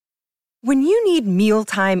When you need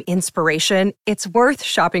mealtime inspiration, it's worth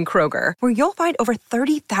shopping Kroger, where you'll find over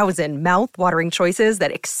 30,000 mouth-watering choices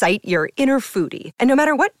that excite your inner foodie. And no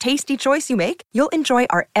matter what tasty choice you make, you'll enjoy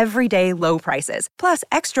our everyday low prices, plus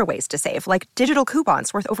extra ways to save, like digital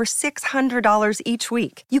coupons worth over $600 each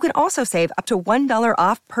week. You can also save up to $1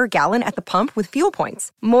 off per gallon at the pump with fuel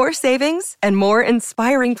points. More savings and more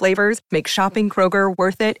inspiring flavors make shopping Kroger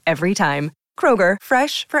worth it every time. Kroger,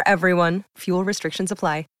 fresh for everyone. Fuel restrictions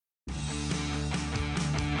apply.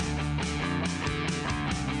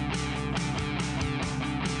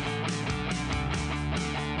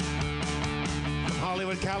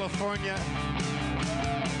 California,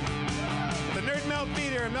 the Nerd Melt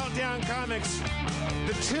Theater and Meltdown Comics,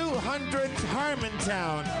 the 200th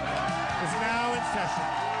Harmontown is now in session.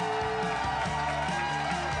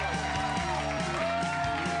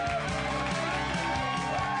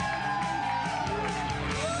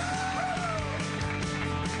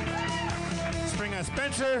 Let's bring out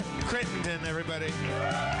Spencer Crittenden, everybody.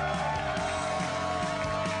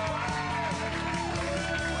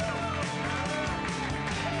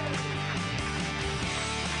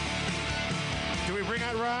 Do we bring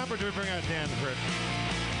out Rob or do we bring out Dan first?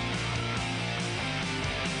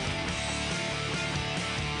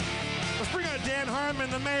 Let's bring out Dan Harmon,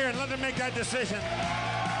 the mayor, and let him make that decision.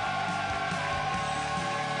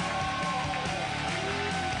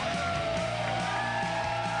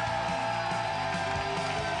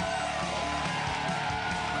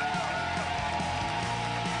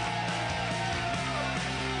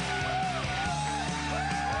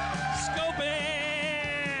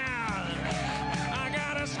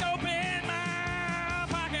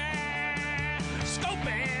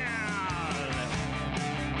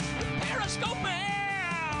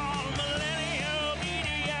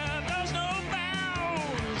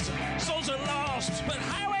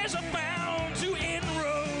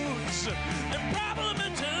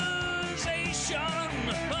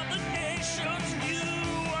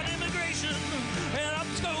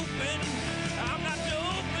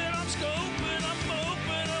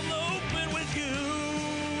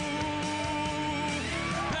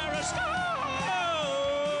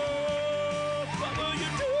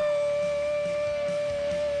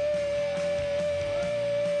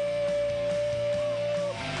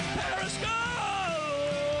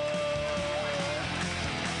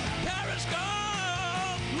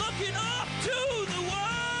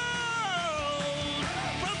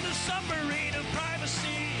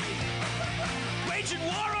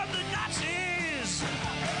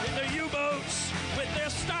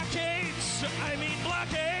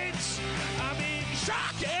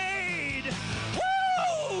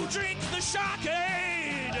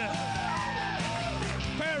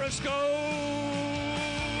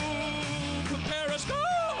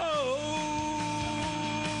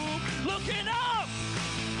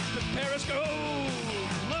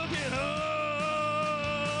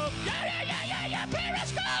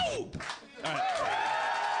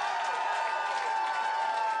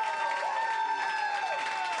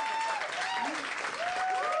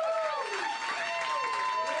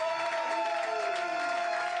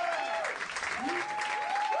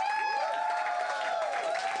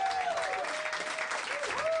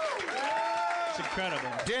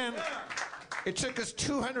 Incredible. Dan, it took us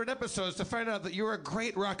 200 episodes to find out that you were a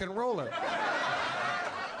great rock and roller.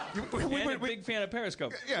 I'm a big fan of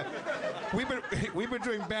Periscope. Yeah. We've been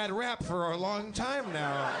doing bad rap for a long time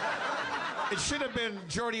now. It should have been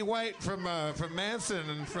Geordie White from Manson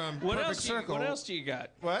and from Perfect Circle. What else do you got?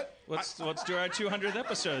 What? Let's do our 200th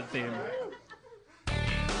episode theme. All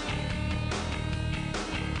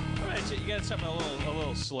right, so you got something a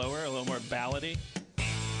little slower, a little more ballady.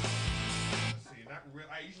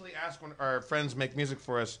 I usually ask when our friends make music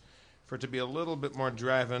for us for it to be a little bit more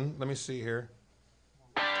driving. Let me see here.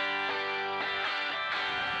 This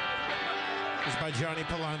is by Johnny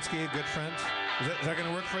Polanski, a good friend. Is that going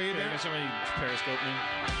to work for you, Dan? Yeah, somebody Periscope me.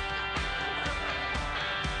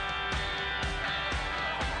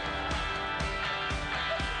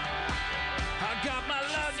 I got my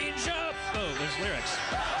luggage up. Oh, there's lyrics.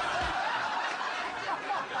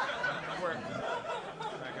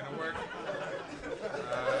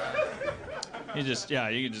 You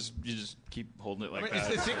just keep holding it like that.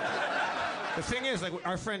 The thing is, like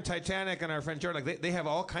our friend Titanic and our friend Jordan, like they have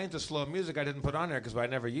all kinds of slow music I didn't put on there because I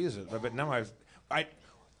never use it. But now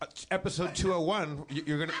episode 201,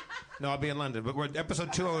 you're gonna. No, I'll be in London. But we're at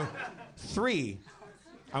episode 203.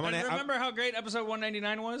 Remember how great episode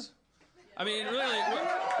 199 was? I mean, really,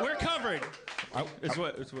 we're covered.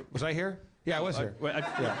 Was I here? Yeah, I was here.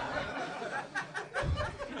 Yeah.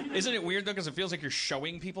 Isn't it weird, though, because it feels like you're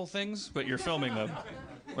showing people things, but you're filming them?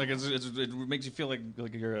 Like it makes you feel like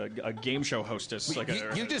you're a game show hostess.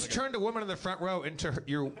 You just turned a woman in the front row into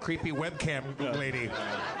your creepy webcam lady.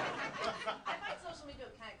 Social media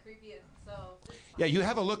kind of creepy, so. Yeah, you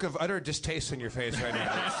have a look of utter distaste on your face right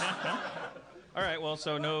now. All right, well,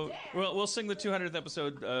 so we'll sing the 200th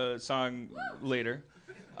episode song later.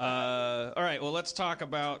 All right, well, let's talk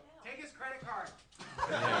about. Take his credit card.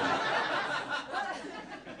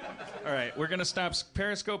 All right, we're going to stop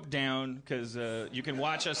Periscope down because you can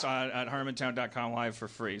watch us at harmontown.com live for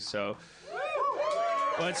free. So,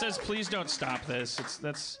 well, it says please don't stop this.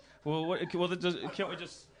 Can't we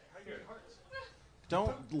just?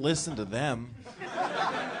 Don't listen to them.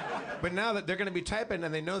 But now that they're going to be typing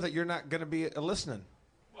and they know that you're not going to be listening.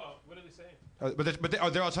 Well, what are they saying?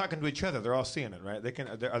 They're all talking to each other. They're all seeing it, right?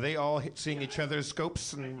 Are they all seeing each other's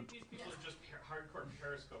scopes? And These people are just hardcore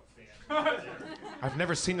Periscope fans. I've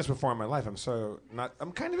never seen this before in my life. I'm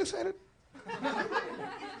kind of excited.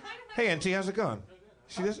 Hey, NT, how's it going?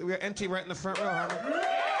 See this? We got NT right in the front row, Harmon.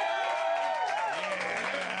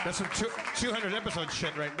 That's some 200 episode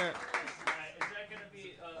shit right there. Is that going to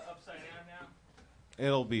be upside down now?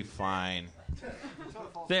 It'll be fine.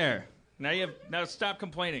 There. Now stop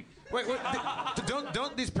complaining. Wait,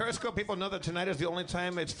 don't these Periscope people know that tonight is the only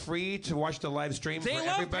time it's free to watch the live stream They for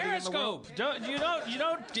love everybody in the world? Periscope. You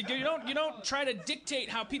don't try to dictate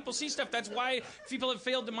how people see stuff. That's why people have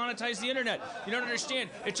failed to monetize the internet. You don't understand.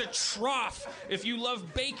 It's a trough. If you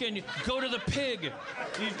love bacon, go to the pig.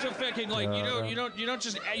 You just fucking you don't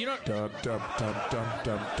just. Dum dum dum dum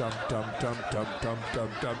dum dum dum dum dum dum dum dum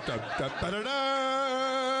dum dum ba-da-da.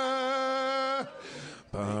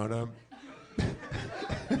 Ba-dum.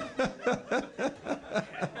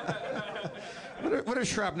 What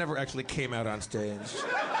if Schraub never actually came out on stage?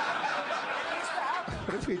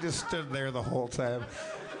 What if he just stood there the whole time?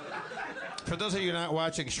 For those of you not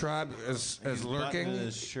watching, Schraub is lurking. Buttoning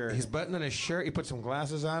his shirt. He's buttoning his shirt. He put some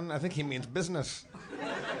glasses on. I think he means business.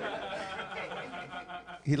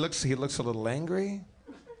 He looks a little angry.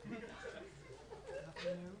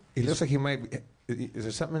 He looks like he might be. Is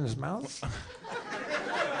there something in his mouth?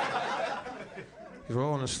 He's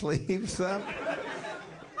rolling his sleeves up.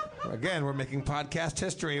 Again, we're making podcast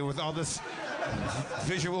history with all this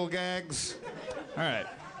visual gags. All right.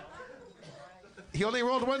 He only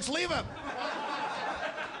rolled one sleeve up. I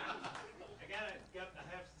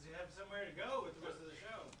have somewhere to go with the rest of the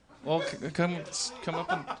show. Well,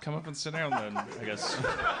 come up and sit down then. I guess.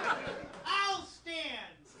 I'll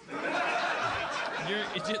stand.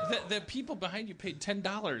 The people behind you paid $10.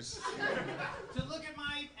 To look at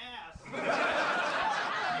my ass.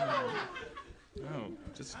 Oh,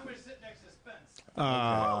 just. I'm gonna sit next to Spence.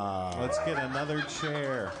 Let's get another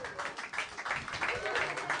chair.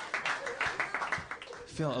 I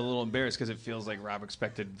feel a little embarrassed because it feels like Rob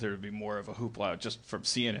expected there to be more of a hoopla just from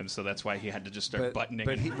seeing him, so that's why he had to just start buttoning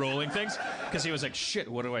and rolling things. Because he was like,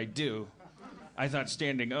 "Shit, what do I do?" I thought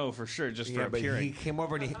standing O for sure, just for but appearing. he came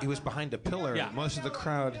over and he was behind a pillar. Yeah. Most of the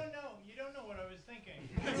crowd. You don't know what I was thinking.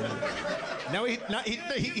 No, he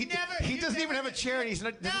doesn't even have a chair, and he's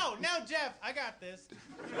not. No, Jeff, I got this.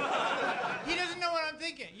 He doesn't know what I'm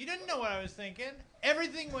thinking. You didn't know what I was thinking.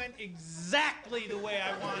 Everything went exactly the way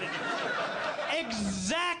I wanted it.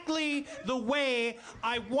 Exactly the way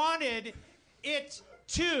I wanted it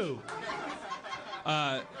to.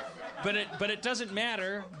 But it doesn't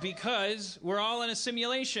matter because we're all in a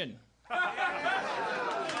simulation.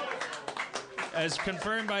 As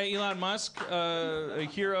confirmed by Elon Musk, a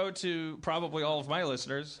hero to probably all of my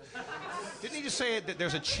listeners. Didn't he just say that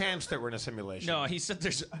there's a chance that we're in a simulation? No, he said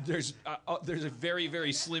there's a very,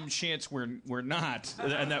 very slim chance we're not,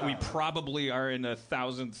 and that we probably are in a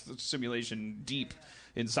 1,000th simulation deep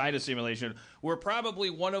inside a simulation. We're probably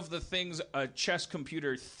one of the things a chess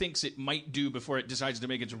computer thinks it might do before it decides to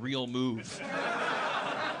make its real move.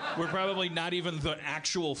 We're probably not even the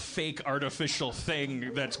actual fake artificial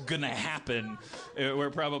thing that's gonna happen. We're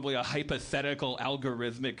probably a hypothetical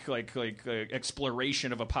algorithmic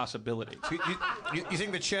exploration of a possibility. You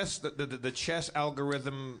think the chess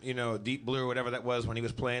algorithm, Deep Blue or whatever that was when he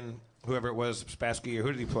was playing, whoever it was, Spassky, or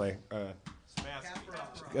who did he play? It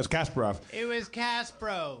was Kasparov. It was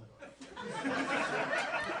Kasparov.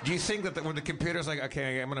 Do you think that when the computer's like,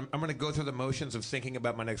 okay, I'm gonna go through the motions of thinking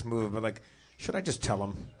about my next move, but like, should I just tell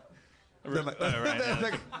him? Right,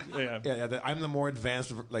 yeah. I'm the more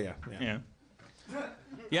advanced. Yeah. I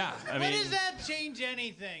mean, How does that change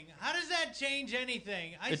anything? How does that change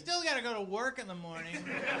anything? I still got to go to work in the morning.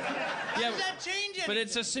 How does that change anything? But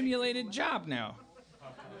it's a simulated job now.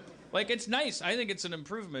 Like, it's nice. I think it's an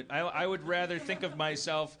improvement. I would rather think of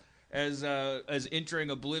myself as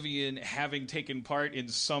entering oblivion, having taken part in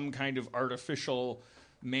some kind of artificial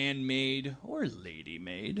man-made or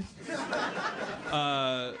lady-made.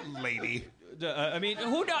 Lady. I mean,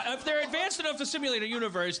 who knows? If they're advanced enough to simulate a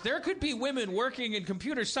universe, there could be women working in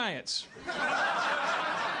computer science.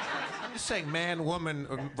 I'm just saying man,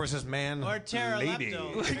 woman versus man, Or lady.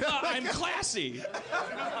 I'm classy.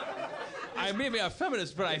 I may be a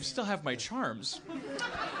feminist, but I still have my charms. Who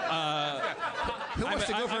wants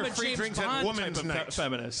to go for I'm a free James drinks Bond at women's type of night?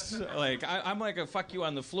 feminist. Like I'm like a fuck you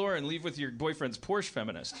on the floor and leave with your boyfriend's Porsche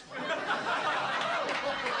feminist.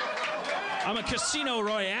 I'm a Casino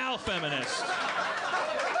Royale feminist.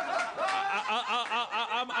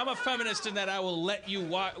 I'm a feminist in that I will let you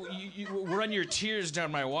run your tears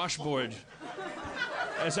down my washboard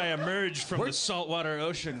as I emerge from the saltwater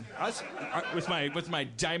ocean with my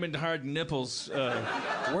diamond hard nipples.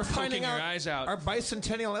 We're finding your out eyes out. Our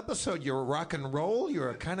bicentennial episode. You're rock and roll. You're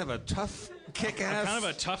a kind of a tough, kick-ass. Kind of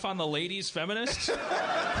a tough on the ladies feminist.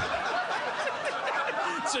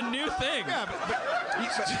 It's a new thing. Yeah, but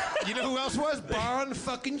you know who else was? Bon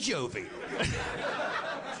fucking Jovi.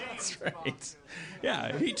 That's right.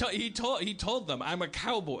 Yeah, he told them I'm a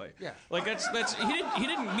cowboy. Yeah. Like that's he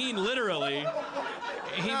didn't mean literally.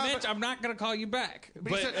 He meant I'm not gonna call you back. And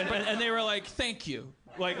they were like, thank you.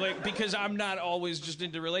 Like because I'm not always just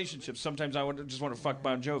into relationships. Sometimes I just want to fuck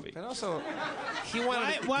Bon Jovi. And also, he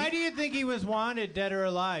wanted. Why do you think he was wanted, dead or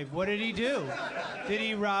alive? What did he do? Did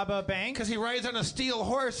he rob a bank? Because he rides on a steel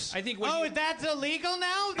horse. I think. That's illegal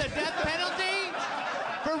now? The death penalty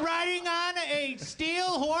for riding on a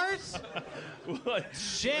steel horse?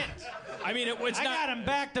 Shit. I mean, it's I not. got him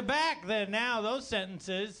back to back. Then now those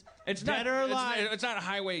sentences. It's dead not, or alive. It's not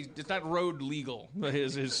highway. It's not road legal.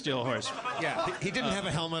 His steel horse. Yeah, he didn't have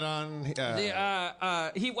a helmet on.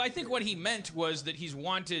 I think what he meant was that he's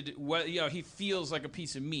wanted. He feels like a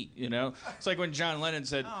piece of meat. You know, it's like when John Lennon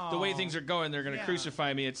said, "The way things are going, they're going to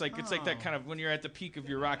crucify me." It's like that kind of when you're at the peak of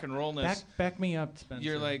your rock and rollness. Back me up, Spencer.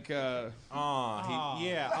 You're like, Oh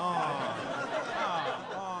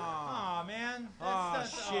man.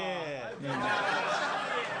 Shit.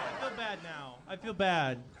 I feel bad now. I feel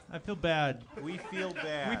bad. We feel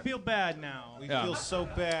bad. We feel bad now. We Yeah. feel so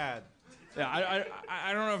bad. yeah,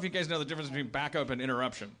 I don't know if you guys know the difference between backup and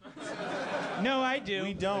interruption. No, I do.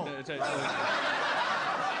 We don't. I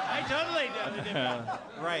totally know the difference.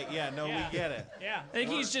 Right, yeah, no, Yeah. we get it. Yeah. I think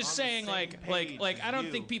he's just saying like page I don't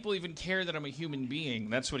as think you. people even care that I'm a human being.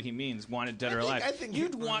 That's what he means, wanted dead or alive. I think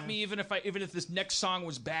you'd want me even if this next song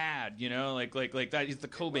was bad, you know, like that is the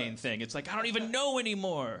Cobain thing. It's like I don't even know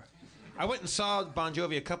anymore. I went and saw Bon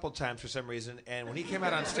Jovi a couple times for some reason, and when he came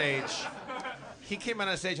out on stage,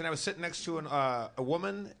 and I was sitting next to a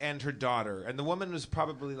woman and her daughter, and the woman was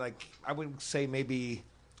probably like, I would say maybe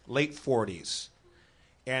late 40s,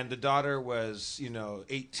 and the daughter was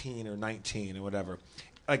 18 or 19 or whatever.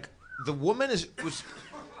 Like the woman was.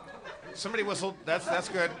 Somebody whistled. That's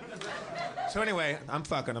good. So anyway, I'm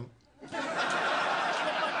fucking him, and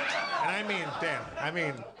I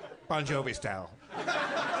mean Bon Jovi style.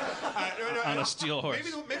 On a steel horse.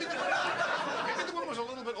 Maybe the woman was a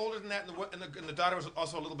little bit older than that, and the daughter was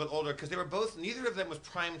also a little bit older because they were both. Neither of them was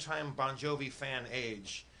primetime Bon Jovi fan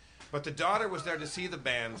age, but the daughter was there to see the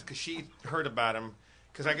band because she heard about him.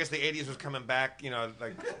 Because I guess the '80s was coming back,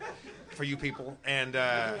 like for you people, and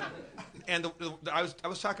I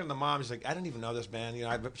was talking to the mom. She's like, I didn't even know this band.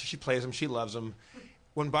 She plays them. She loves them.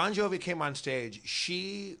 When Bon Jovi came on stage,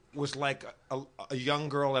 she was like a young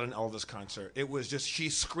girl at an Elvis concert. It was just, she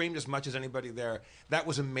screamed as much as anybody there. That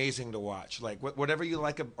was amazing to watch. Like, whatever you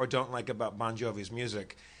like or don't like about Bon Jovi's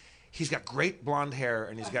music, he's got great blonde hair,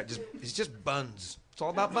 and he's just buns. It's all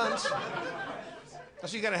about buns. That's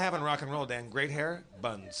what you got to have in rock and roll, Dan. Great hair,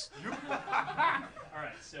 buns. All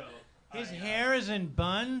right, so His hair is in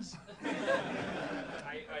buns?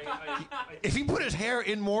 If he put his hair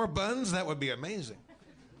in more buns, that would be amazing.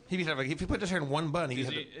 If he put his hair in one bun,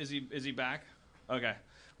 is he back? Okay.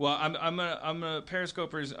 Well, I'm gonna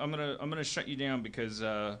Periscopers. I'm gonna shut you down because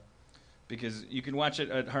you can watch it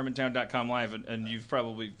at Harmontown.com live, and you've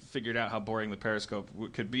probably figured out how boring the Periscope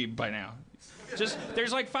could be by now. Just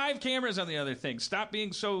there's like 5 cameras on the other thing. Stop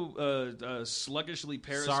being so sluggishly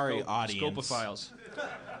Periscope. Sorry, audience. Scopophiles.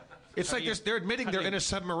 It's like they're admitting they're in a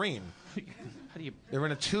submarine. How do you? They're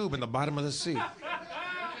in a tube in the bottom of the sea.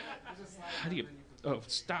 How do you? Oh,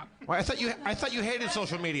 stop. Well, I thought you hated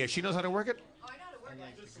social media. She knows how to work it. Oh, I know how to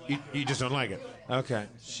work it. You just don't like it. Okay.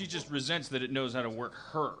 She just resents that it knows how to work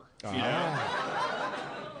her. You know?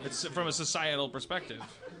 It's from a societal perspective.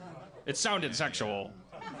 It sounded sexual.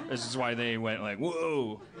 This is why they went like,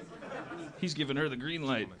 whoa, he's giving her the green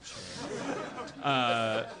light.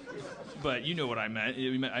 But you know what I meant.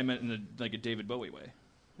 I meant in like a David Bowie way.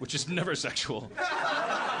 which is never sexual.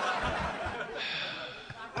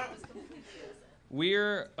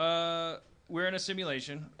 We're in a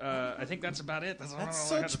simulation. I think that's about it. That's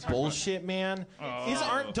such bullshit, man.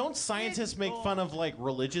 Don't scientists make fun of like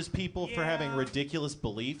religious people for having ridiculous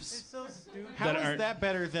beliefs? It's so stupid. How is that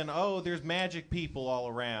better than there's magic people all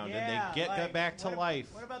around and they get back to life?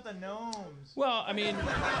 What about the gnomes? Well, I mean,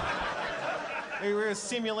 We're a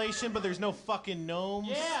simulation, but there's no fucking gnomes.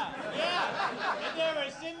 Yeah.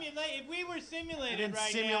 If we were simulated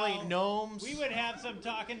right simulate now, gnomes. we would have some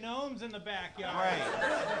talking gnomes in the backyard. Right.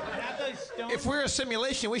 Not those stones. If we're a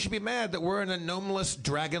simulation, we should be mad that we're in a gnomeless,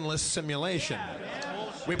 dragonless simulation.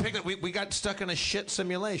 We got stuck in a shit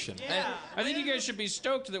simulation. Yeah. I think you guys should be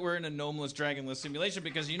stoked that we're in a gnomeless, dragonless simulation,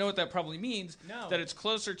 because you know what that probably means? No. That it's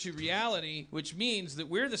closer to reality, which means that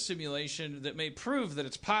we're the simulation that may prove that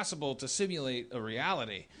it's possible to simulate a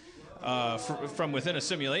reality. From within a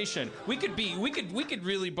simulation, we could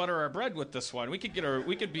really butter our bread with this one. We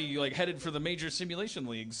could be like headed for the major simulation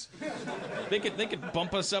leagues. They could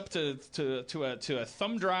bump us up to a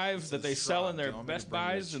thumb drive that they sell in their Best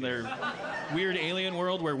Buys in their weird alien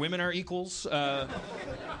world where women are equals. All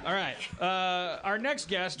right, our next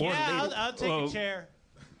guest. I'll take a chair.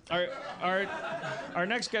 Our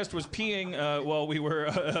next guest was peeing while we were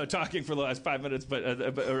talking for the last 5 minutes, but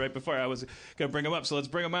right before I was going to bring him up, so let's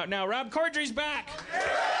bring him out now. Rob Corddry's back.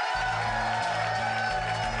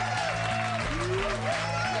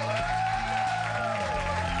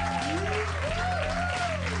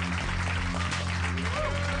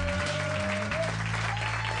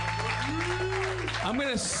 I'm going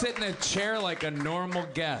to sit in a chair like a normal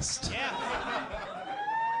guest. Yeah.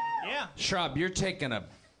 Schraub, you're taking a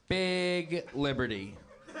big liberty.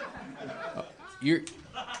 You're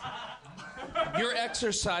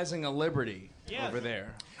exercising a liberty over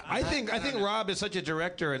there. I think Rob is such a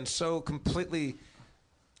director and so completely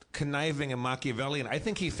conniving and Machiavellian. I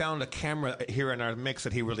think he found a camera here in our mix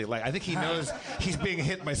that he really liked. I think he knows he's being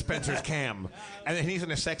hit by Spencer's cam, and then he's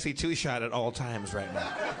in a sexy two-shot at all times right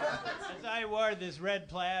now. As I wore this red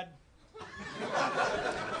plaid.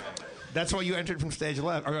 That's why you entered from stage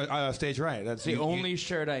left or stage right. That's the only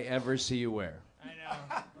shirt I ever see you wear. I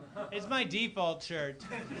know. It's my default shirt.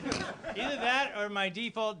 Either that or my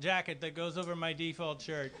default jacket that goes over my default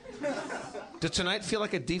shirt. Does tonight feel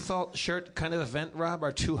like a default shirt kind of event, Rob?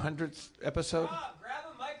 Our 200th episode? Grab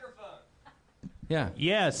a microphone. Yeah.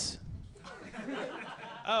 Yes.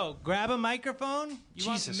 Oh, grab a microphone? You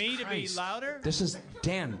Jesus want me Christ. to be louder? This is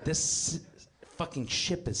Dan. This fucking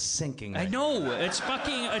ship is sinking. I know. It's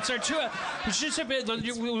our two. It's just a bit.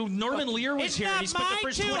 Norman Lear was It's here, and he not spent the my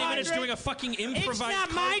first 20 minutes 200th. doing a fucking It's improvised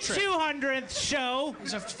not my card trick. 200th show.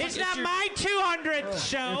 It's not my 200th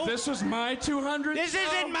show. If this was my 200. This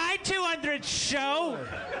isn't my 200th show.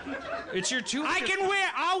 It's your 200th.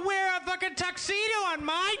 I'll wear a fucking tuxedo on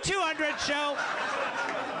my 200th show.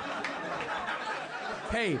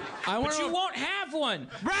 Hey, But you won't have one.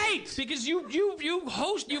 Right. Because you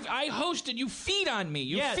host. I host and you feed on me.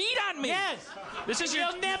 You feed on me. Yes. This is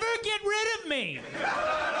You'll never get rid of me.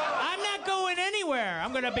 I'm not going anywhere.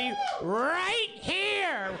 I'm going to be right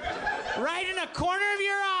here, right in the corner of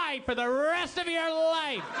your eye for the rest of your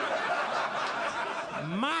life,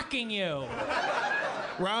 mocking you.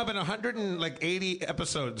 Rob, in 180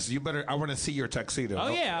 episodes, I want to see your tuxedo. Oh,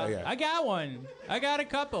 yeah. I got one. I got a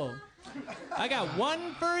couple. I got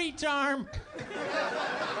one for each arm.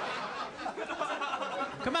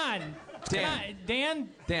 Come on. Dan.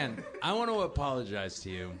 Dan, I want to apologize to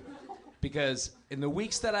you because in the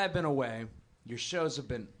weeks that I've been away, your shows have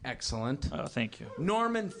been excellent. Oh, thank you.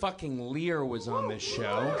 Norman fucking Lear was on this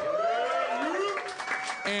show.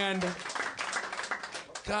 And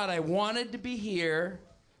God, I wanted to be here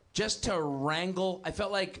just to wrangle. I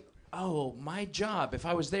felt like, my job, if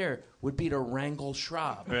I was there, would be to wrangle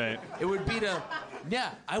Schraub. Right. It would be to,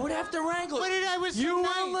 I would have to wrangle. But I was so you were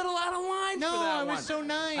nice. a little out of line No, for that I was one. so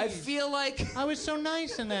nice. I feel like I was so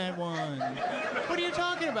nice in that one. What are you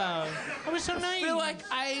talking about? I was so nice. I feel like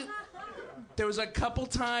there was a couple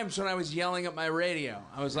times when I was yelling at my radio.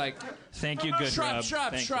 I was like, Thank you, good Rob.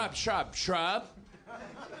 Schraub.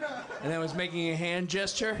 And I was making a hand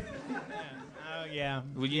gesture. Oh, yeah.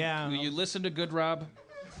 Will you listen to good Rob?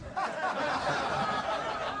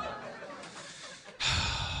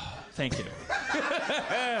 Thank you.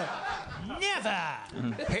 Never.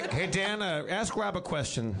 Hey, Dan, ask Rob a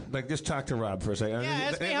question. Just talk to Rob for a second. Yeah,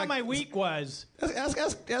 ask me how my week was. Ask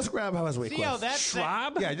Rob how his week See was. how that...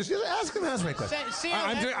 Schraub? Yeah, just ask him how his week was. See how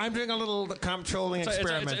I'm doing a little comptrolling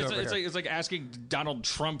experiment over here. It's like asking Donald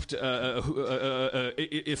Trump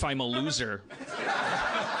if I'm a loser.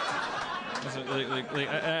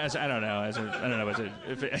 I don't know.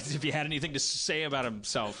 If he had anything to say about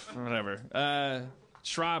himself or whatever.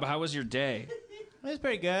 Schraub, how was your day? It was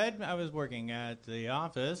pretty good. I was working at the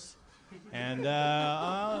office, and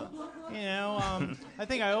I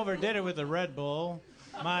think I overdid it with the Red Bull.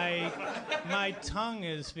 My tongue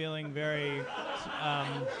is feeling very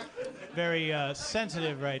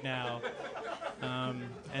sensitive right now,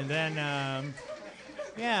 and then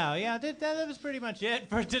that was pretty much it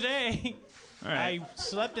for today. All right. I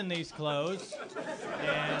slept in these clothes.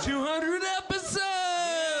 And 200 episodes.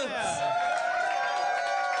 Yeah.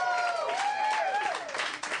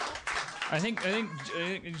 I think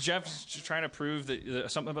Jeff's trying to prove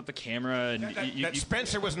that something about the camera and that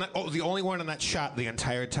Spencer was not the only one in that shot the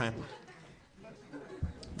entire time.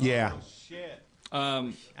 Yeah. Shit.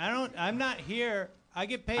 I'm not here. I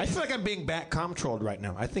get paid. I feel like I'm being back comptrolled right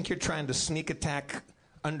now. I think you're trying to sneak attack,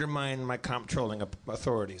 undermine my comptrolling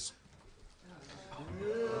authorities.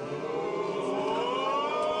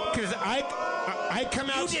 Because I come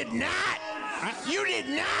out. You did not. You did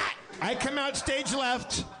not. I come out stage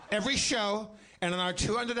left every show, and on our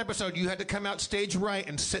 200th episode, you had to come out stage right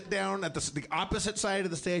and sit down at the opposite side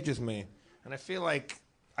of the stage as me. And I feel like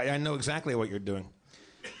I know exactly what you're doing.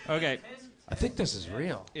 Okay. I think this is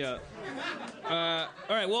real. Yeah. All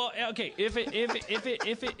right. Well, okay. If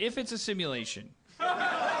it's a simulation.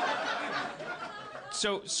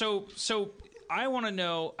 So I want to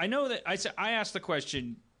know. I know that I asked the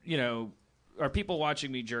question. You know, are people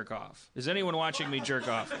watching me jerk off? Is anyone watching me jerk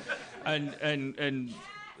off? And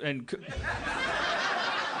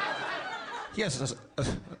yes.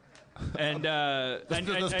 And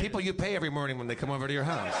those people you pay every morning when they come over to your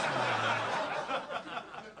house.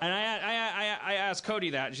 And I asked Cody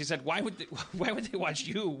that, and she said, "Why would they watch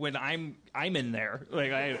you when I'm in there? Like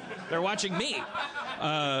they're watching me."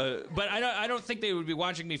 But I don't think they would be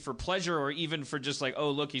watching me for pleasure or even for just like, oh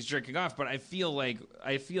look, he's jerking off. But I feel like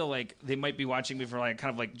they might be watching me for like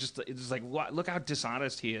kind of like just look how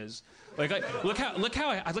dishonest he is. Like look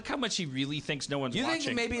how much he really thinks no one's watching. You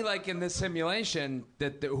think maybe like in this simulation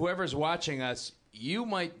that whoever's watching us, you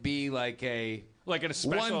might be like a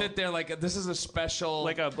special one that they're like, this is a special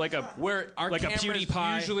like a where our like camera's a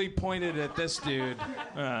PewDiePie. usually pointed at this dude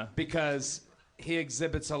because he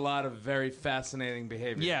exhibits a lot of very fascinating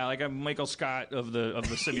behavior. Yeah, like a Michael Scott of the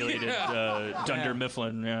simulated Dunder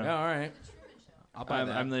Mifflin. Yeah. All right. I'll buy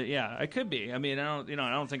that. I could be. I mean, I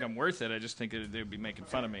don't think I'm worth it. I just think they'd be making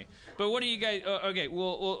fun of me. But what do you guys? Okay,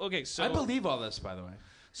 well, okay. So I believe all this, by the way.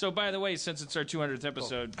 So, by the way, since it's our 200th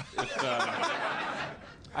episode,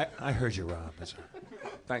 I heard you, Rob. That's right.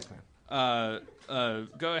 Thanks, man.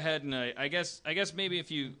 Go ahead and I guess maybe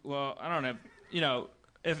if you I don't know,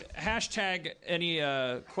 if hashtag any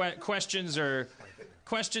questions or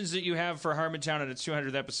questions that you have for Harmontown at its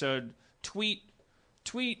 200th episode, tweet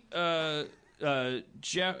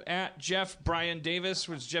Jeff at Jeff Brian Davis.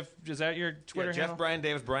 Is that your Twitter handle? Jeff Brian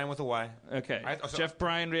Davis, Brian with a Y. Okay. Jeff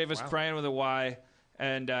Brian Davis, wow. Brian with a Y.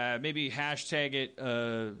 And maybe hashtag it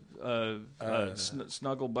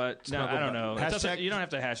Snugglebutt. No, I don't know. You don't have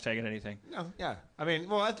to hashtag it anything. No, yeah. I mean,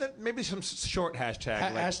 well, I think maybe some short hashtag.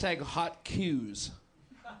 Hashtag hot Qs.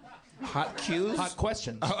 Hot Qs? Hot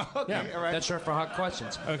questions. Oh, okay, yeah, all right. That's short for hot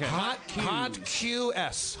questions. Okay. Hot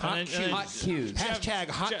QS. Hot Qs. Hashtag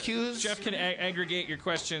hot Qs. Jeff can aggregate your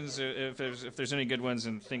questions if there's any good ones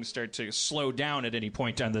and things start to slow down at any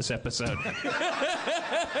point on this episode.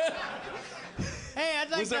 Hey, I'd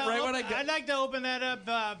like to open that up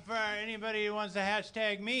for anybody who wants to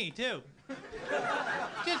hashtag me too,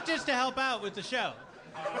 just to help out with the show.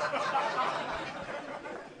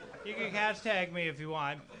 You can hashtag me if you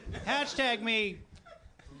want. Hashtag me.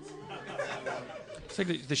 It's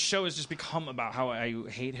like the show has just become about how I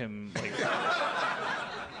hate him. Like,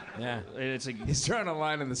 yeah, it's like he's drawing a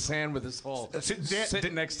line in the sand with his whole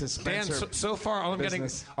sitting next to Spencer. Dan, so far all I'm getting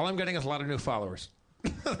is a lot of new followers.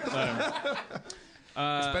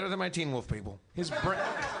 It's better than my Teen Wolf people.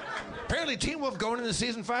 Apparently Teen Wolf going into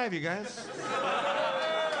season 5, you guys.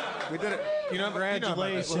 We did it.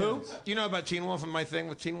 Congratulations. Who? Do you know about Teen Wolf and my thing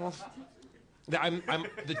with Teen Wolf? I'm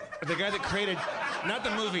the guy that created, not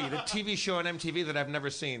the movie, the TV show on MTV that I've never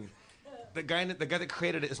seen. The guy that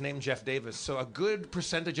created it is named Jeff Davis. So a good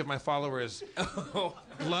percentage of my followers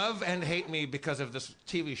love and hate me because of this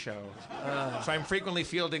TV show. So I'm frequently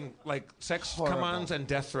fielding like sex come-ons and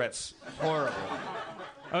death threats. Horrible.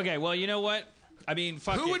 Okay, well, you know what? I mean,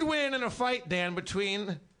 fuck Who would win in a fight, Dan,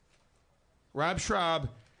 between Rob Schraub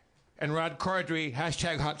and Rod Cordry?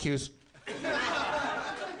 Hashtag hot Qs.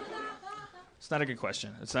 It's not a good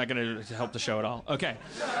question. It's not going to help the show at all. Okay.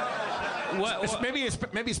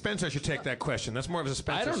 Maybe Spencer should take that question. That's more of a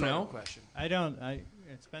Spencer. I don't know. question. I don't.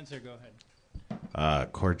 Spencer, go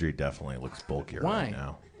ahead. Cordry definitely looks bulkier Why? right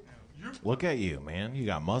now. Look at you, man. You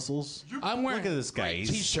got muscles. I'm wearing Look at this guy. a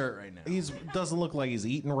T-shirt right now. He's doesn't look like he's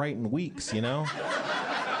eaten right in weeks, you know?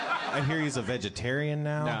 I hear he's a vegetarian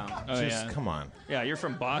now. No. Oh, Just yeah. come on. Yeah, you're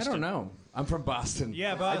from I Boston. don't know. I'm from Boston.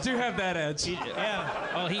 Yeah, I but do have that edge. yeah.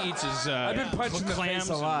 All he eats is I've been punched in the clams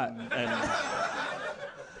face a lot.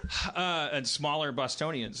 and smaller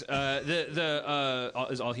Bostonians.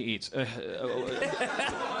 Is all he eats.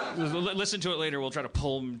 Listen to it later. We'll try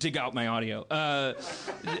to dig out my audio. I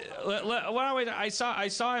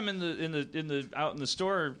saw him out in the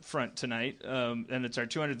store front tonight, and it's our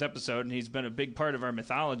 200th episode, and he's been a big part of our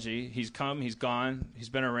mythology. He's come, he's gone, he's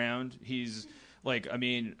been around. He's like, I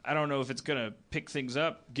mean, I don't know if it's gonna pick things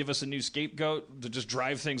up, give us a new scapegoat to just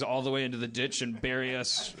drive things all the way into the ditch and bury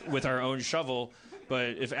us with our own shovel.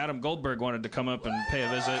 But if Adam Goldberg wanted to come up and pay a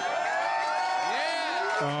visit,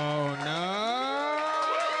 Oh no!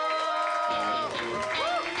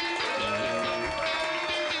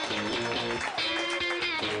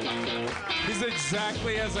 He's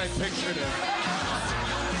exactly as I pictured him.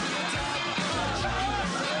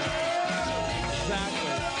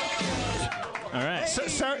 Exactly. all right.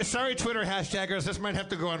 Sorry, Twitter hashtaggers. This might have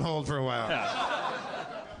to go on hold for a while.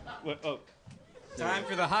 Time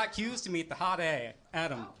for the hot Q's to meet the hot A.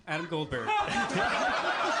 Adam Goldberg.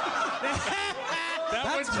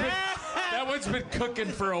 That one's been cooking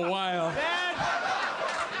for a while.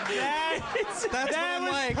 That's what I'm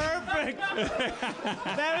like. Perfect.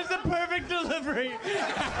 That was the perfect delivery.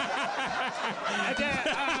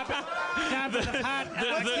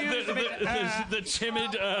 The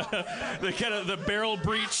timid, the kind of the barrel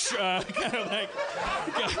breach, kind of like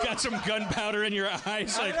got some gunpowder in your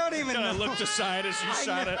eyes. Like, don't even kinda know. looked aside as you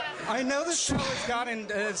shot it. I know the show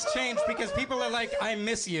has changed because people are like, I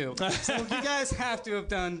miss you. So you guys have to have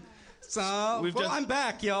done some. We've done- I'm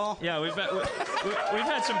back, y'all. Yeah, we've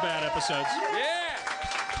had some bad episodes.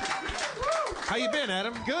 How you been,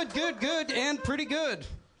 Adam? Good, and pretty good.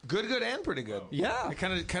 Good, and pretty good. Yeah. It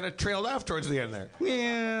kind of trailed off towards the end there.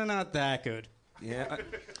 Yeah, not that good. Yeah.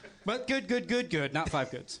 But good. Not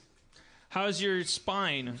 5 goods. How's your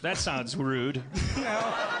spine? That sounds rude.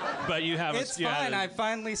 No, But you have it's fine. I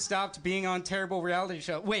finally stopped being on terrible reality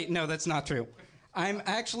show. Wait, no, that's not true. I'm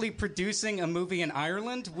actually producing a movie in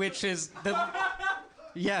Ireland, which is the...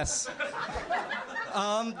 Yes.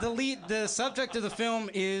 The subject of the film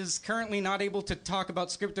is currently not able to talk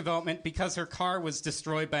about script development because her car was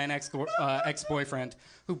destroyed by an ex-boyfriend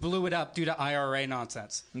who blew it up due to IRA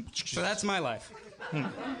nonsense. So that's my life.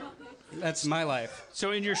 That's my life.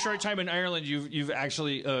 So in your short time in Ireland, you've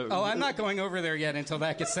actually. Oh, I'm not going over there yet until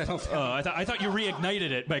that gets settled. Oh, I thought you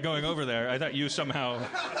reignited it by going over there. I thought you somehow.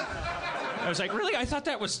 I was like, really? I thought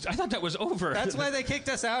that was over. That's why they kicked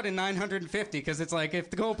us out in 950, because it's like, if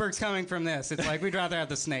the Goldberg's coming from this, it's like, we'd rather have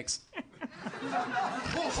the snakes.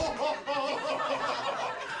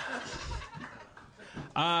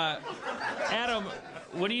 Adam,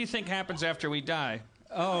 what do you think happens after we die?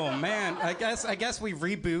 Oh man, I guess we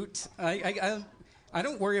reboot. I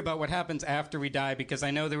don't worry about what happens after we die because I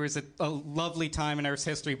know there was a lovely time in Earth's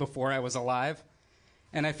history before I was alive,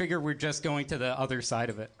 and I figure we're just going to the other side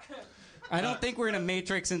of it. I don't think we're in a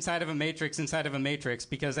matrix inside of a matrix inside of a matrix,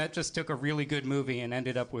 because that just took a really good movie and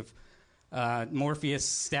ended up with Morpheus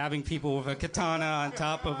stabbing people with a katana on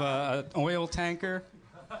top of an oil tanker.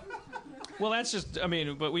 Well, that's just. I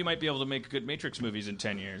mean, but we might be able to make good Matrix movies in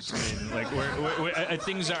 10 years. I mean, like,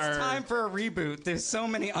 things are. It's time for a reboot. There's so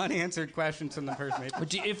many unanswered questions in the first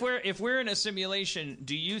Matrix. If we're in a simulation,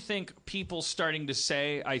 do you think people starting to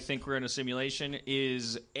say, "I think we're in a simulation,"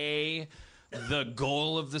 is A, the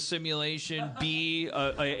goal of the simulation, B,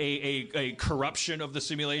 a corruption of the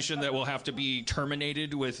simulation that will have to be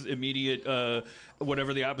terminated with immediate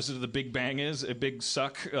whatever the opposite of the Big Bang is, a big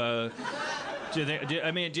suck? Do you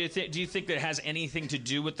think that has anything to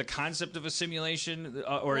do with the concept of a simulation,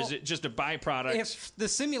 or is it just a byproduct? If the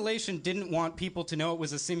simulation didn't want people to know it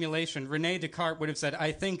was a simulation, Rene Descartes would have said,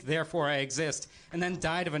 "I think, therefore I exist," and then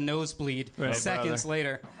died of a nosebleed seconds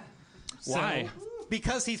later. Why?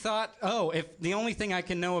 Because he thought, if the only thing I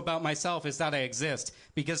can know about myself is that I exist,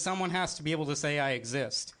 because someone has to be able to say I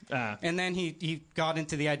exist. And then he got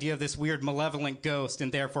into the idea of this weird malevolent ghost, and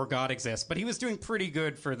therefore God exists. But he was doing pretty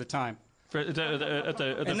good for the time. And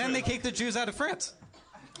then they kicked the Jews out of France.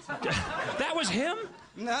 That was him?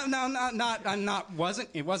 No,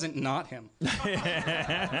 it wasn't not him.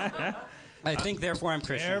 I think, therefore, I'm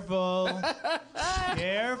Christian. Careful.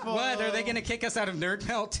 Careful. What? Are they going to kick us out of Nerd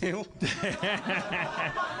Melt, too?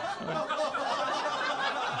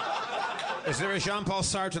 Is there a Jean-Paul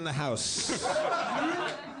Sartre in the house?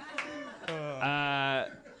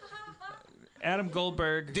 Adam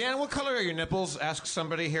Goldberg. Dan, what color are your nipples? Ask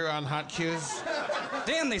somebody here on Hot Cues.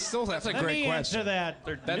 Dan, they stole that. That's a Let great me question. answer that.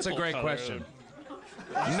 That's a nipple great color. question.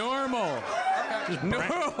 Normal.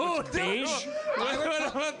 No, Beige?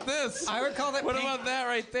 What about this? I would call that What pink. about that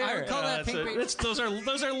right there? I would call that pink. Those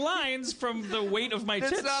are lines from the weight of my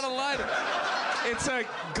tits. It's not a line. It's a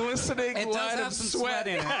glistening It does line have of some sweat. sweat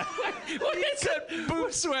in it. What is it?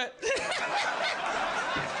 Boob sweat.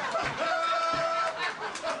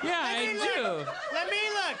 Yeah, I do. Let me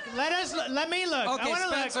look. Let me look. I Okay, want to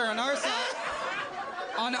Spencer, look. on our side.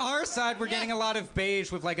 On our side, we're getting a lot of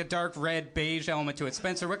beige with like a dark red beige element to it.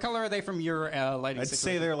 Spencer, what color are they from your lighting I'd situation?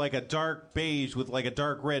 say they're like a dark beige with like a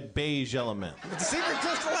dark red beige element. The secret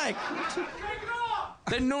just alike.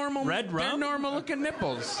 They're normal. Red They're rum? normal looking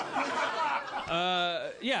nipples.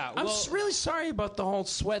 Yeah, I'm well, really sorry about the whole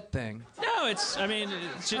sweat thing. no, it's. I mean,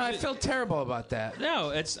 I feel terrible about that. no,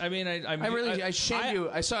 it's. I mean, I shamed you.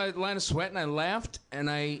 I saw a line of sweat and I laughed and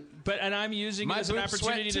I. And I'm using it My as an boobs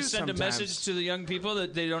opportunity sweat to too send a sometimes. message to the young people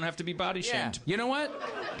that they don't have to be body Yeah. shamed. You know what?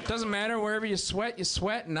 Doesn't matter. Wherever you sweat,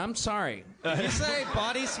 and I'm sorry. You say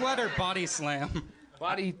body sweat or body slam?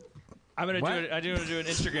 Body. I'm gonna What? do it. I'm gonna do an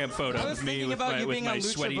Instagram photo I was of me thinking with about my, you with being my on Lucha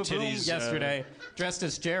sweaty Baboom titties yesterday, dressed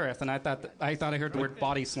as Jareth, and I thought I heard the word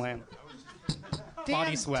body slam.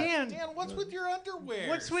 Body sweat. Dan, what's with your underwear?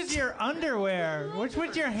 what's with your underwear? What's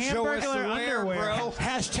with your hamburger underwear? bro.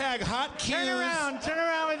 Hashtag Hot Cues. Turn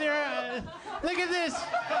around with your. Look at this.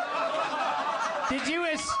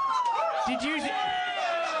 Did you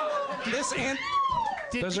This and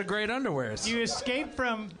Those are great underwears. you escape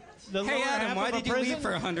from the hey lower half Adam, why of a did you prison? leave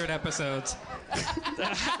for 100 episodes?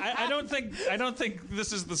 I don't think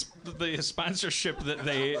this is the sponsorship that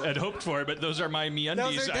they had hoped for, but those are my MeUndies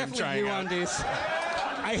Those are I'm definitely trying you out. undies.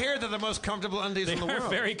 I hear they're the most comfortable undies They in the are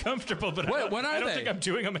world. very comfortable, but What I are don't they? think I'm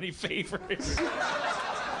doing them any favors.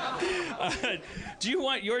 Do you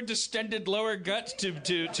want your distended lower gut to be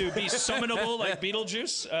summonable like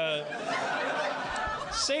Beetlejuice?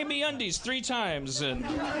 Say MeUndies 3 times and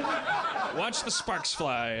watch the sparks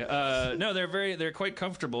fly. No, they're quite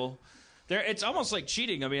comfortable. It's almost like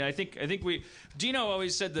cheating. I mean, I think Dino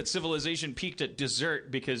always said that civilization peaked at dessert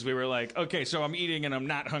because we were like, okay, so I'm eating and I'm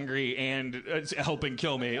not hungry and it's helping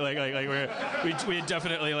kill me. We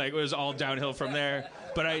definitely it was all downhill from there.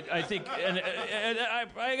 But I think, and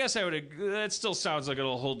I guess I would. That still sounds like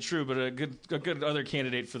it'll hold true. But a good other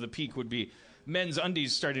candidate for the peak would be men's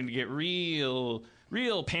undies starting to get real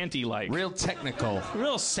panty-like, Real technical.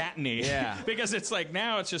 real satiny. Yeah. Because it's like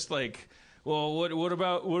now it's just like. Well, what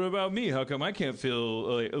about me? How come I can't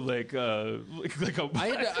feel like a I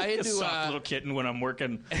had to, soft little kitten when I'm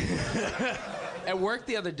working? At work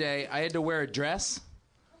the other day, I had to wear a dress.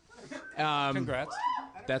 Congrats.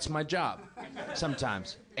 That's my job,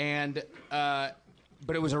 sometimes. And but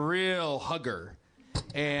it was a real hugger,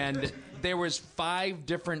 and there was 5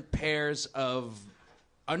 different pairs of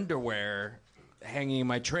underwear hanging in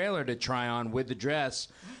my trailer to try on with the dress.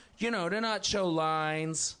 You know, to not show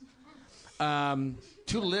lines.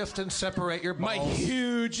 To lift and separate your balls. My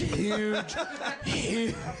huge.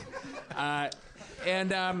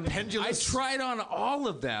 And I Pendulous. tried on all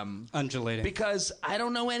of them. Undulating. Because I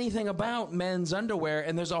don't know anything about men's underwear,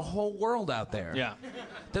 and there's a whole world out there. Yeah.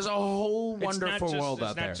 There's a whole wonderful world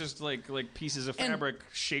out It's there. not just like pieces of And fabric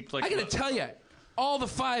shaped like. I gotta tell you, all the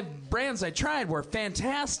 5 brands I tried were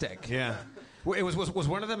fantastic. Yeah. Well, it was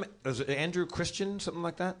one of them. Was it Andrew Christian, something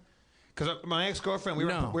like that? Because my ex-girlfriend, we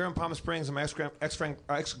were in Palm Springs, and my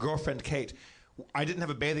ex-girlfriend Kate. I didn't have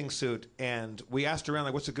a bathing suit, and we asked around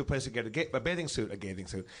like, "What's a good place to get a bathing suit?" A bathing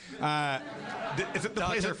suit. Is it the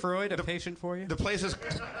place? Dr. Freud, a patient for you? The place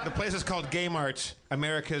is called Gay Mart,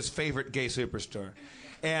 America's favorite gay superstore,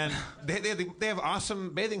 and they have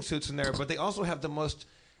awesome bathing suits in there, but they also have the most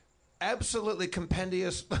absolutely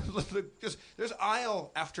compendious. There's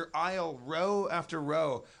aisle after aisle, row after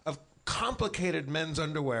row of complicated men's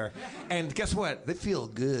underwear, and guess what? They feel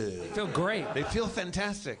good. They feel great. They feel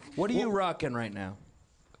fantastic. What are you rocking right now?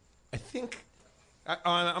 I think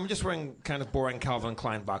I'm just wearing kind of boring Calvin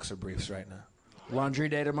Klein boxer briefs right now. Laundry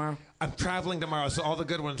day tomorrow? I'm traveling tomorrow, so all the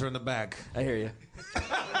good ones are in the bag. I hear you.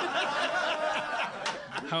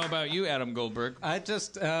 How about you, Adam Goldberg? I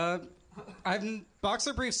just,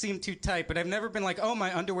 boxer briefs seem too tight, but I've never been like, oh,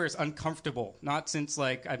 my underwear is uncomfortable. Not since,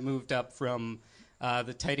 like, I've moved up from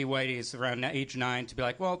the tighty whities around age 9 to be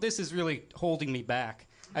like, well, this is really holding me back.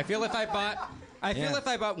 I feel if I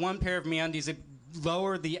bought one pair of MeUndies, it'd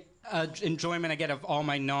lower the enjoyment I get of all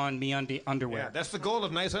my non-MeUndie underwear. Yeah, that's the goal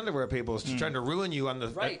of nice underwear, people, is trying to ruin you on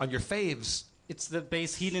your faves. It's the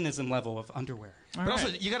base hedonism level of underwear. But also,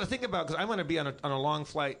 you got to think about, because I'm going to be on a long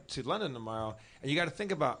flight to London tomorrow, and you got to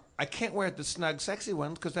think about, I can't wear the snug, sexy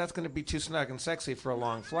ones because that's going to be too snug and sexy for a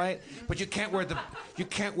long flight. But you can't wear the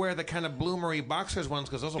kind of bloomery boxers ones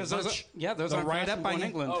because those will bunch. Those are right up on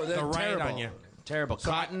you. Oh, they're right terrible. on you. Terrible.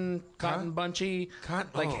 Cotton bunchy.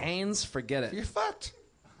 Like Hanes, forget it. You're fucked.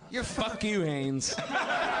 You're Fuck you, Hanes.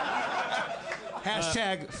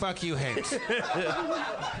 Hashtag fuck you, Haynes.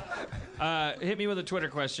 Hit me with a Twitter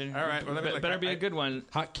question. All right. Well, better be a good one.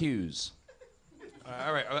 Hot cues.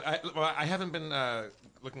 All right. I haven't been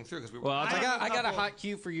looking through because we. Well, I got a hot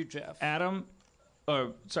cue for you, Jeff. Adam.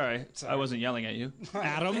 Oh, sorry. I wasn't yelling at you.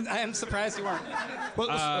 Adam. I am surprised you weren't. Well,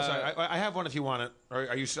 sorry. I have one if you want it. Or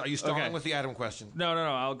are you stalling Okay. with the Adam question? No.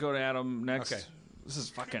 I'll go to Adam next. Okay. This is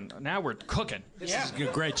fucking. Now we're cooking. This is a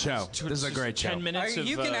great show. This is a great show. 10 minutes of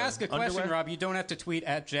You can ask a question, underwear? Rob. You don't have to tweet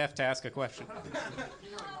at Jeff to ask a question.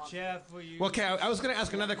 Jeff, will you? Well, okay, I was going to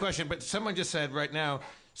ask another question, but someone just said right now,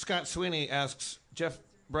 Scott Sweeney asks Jeff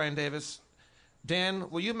Brian Davis, Dan,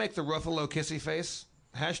 will you make the Ruffalo kissy face?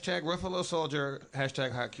 Hashtag Ruffalo Soldier,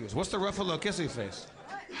 hashtag Hot Cues. What's the Ruffalo kissy face?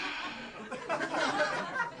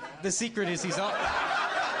 The secret is he's all.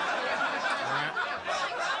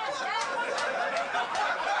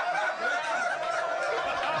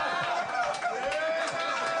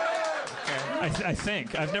 I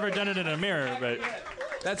think. I've never done it in a mirror, but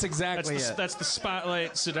That's exactly it. that's the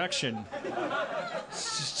spotlight seduction.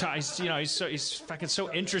 It's just, he's fucking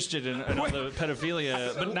so interested in all the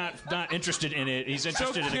pedophilia, but not interested in it. He's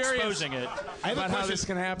interested in curious. exposing it. I have About how this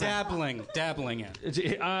can happen. Dabbling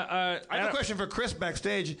in. I have a question for Chris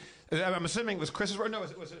backstage. I'm assuming it was Chris's word. No,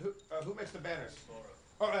 was it who makes the banners?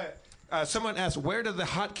 Someone asked, where did the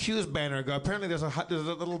Hot Cues banner go? Apparently, there's a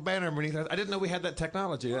little banner beneath it. I didn't know we had that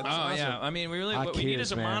technology. That's awesome. Yeah. I mean, what we need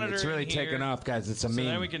is a man. monitor. It's really in here. taken off, guys. It's a So meme.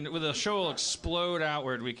 then we can, with the show will explode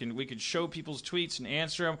outward. We could show people's tweets and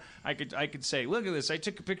answer them. I could say, look at this. I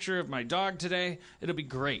took a picture of my dog today. It'll be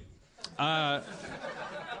great.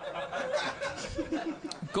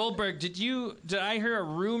 Goldberg, did I hear a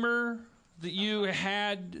rumor that you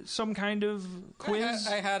had some kind of quiz?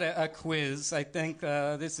 I had a quiz. I think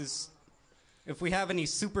this is. If we have any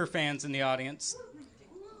super fans in the audience.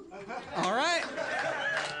 All right.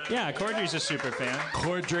 Yeah, Cordry's a super fan.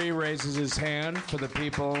 Cordry raises his hand for the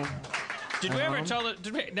people. Did we ever tell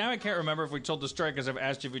it? Now I can't remember if we told the story because I've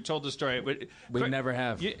asked you if we told the story, but We never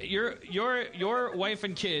have. Your wife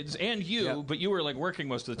and kids and you, Yep. but you were like working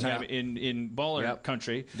most of the time Yep. in baller Yep.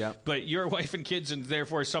 country. Yep. But your wife and kids, and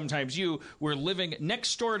therefore sometimes you, were living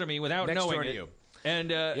next door to me without Next knowing door to it. you.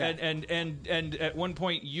 And and at one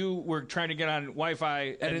point you were trying to get on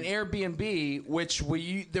Wi-Fi At an Airbnb, which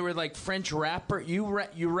there were like French rapper. You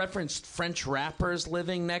referenced French rappers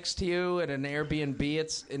living next to you at an Airbnb.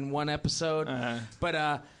 It's in one episode.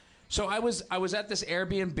 But so I was at this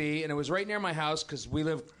Airbnb, and it was right near my house because we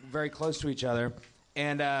live very close to each other.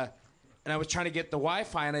 And I was trying to get the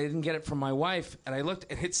Wi-Fi, and I didn't get it from my wife. And I looked,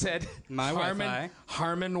 and it said My Wi-Fi.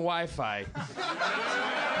 Harmon Wi-Fi.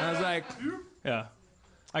 And I was like. Yeah.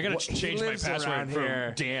 I gotta He change my lives password around from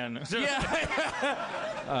here. Dan. Yeah.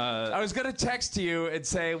 I was gonna text you and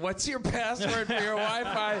say, "What's your password for your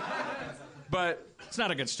Wi-Fi?" But It's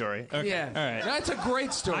not a good story. Okay. yeah, All right. that's a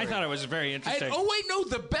great story. I thought it was very interesting. Oh wait, no.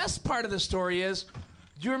 The best part of the story is,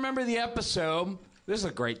 do you remember the episode? This is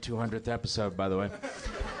a great 200th episode, by the way.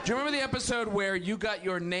 Do you remember the episode where you got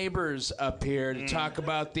your neighbors up here to talk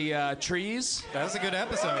about the trees? That was a good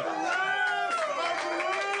episode.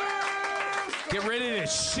 Get ready to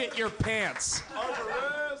shit your pants.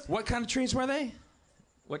 What kind of trees were they?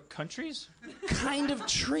 What countries? Kind of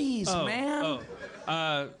trees, man.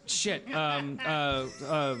 Shit.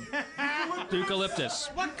 Eucalyptus.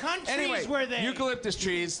 What countries Anyway, were they? eucalyptus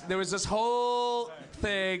trees. There was this whole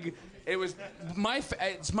thing. It was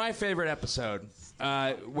it's my favorite episode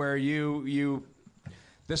where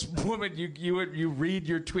this woman you read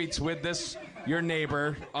your tweets with your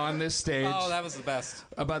neighbor on this stage. Oh, that was the best.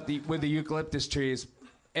 With the eucalyptus trees.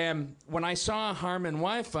 And when I saw Harmon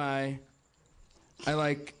Wi-Fi,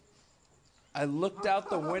 I looked out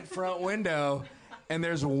the front window, and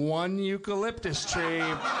there's one eucalyptus tree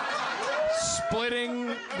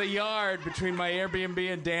splitting the yard between my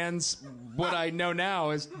Airbnb and Dan's, what I know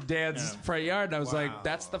now is Dan's front yard. And I was like,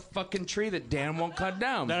 that's the fucking tree that Dan won't cut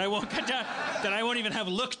down. That I won't cut down. That I won't even have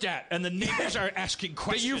looked at. And the neighbors are asking That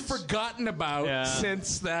questions. you've forgotten about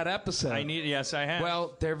since that episode. Yes, I have.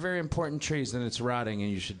 Well, they're very important trees, and it's rotting,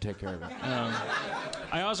 and you should take care of it.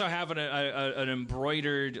 I also have an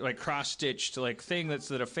embroidered, like cross-stitched, like thing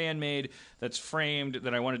that a fan made that's framed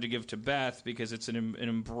that I wanted to give to Beth because it's an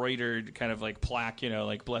embroidered kind of like plaque,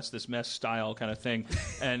 like bless this mess style kind of thing.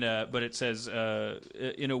 And but it says,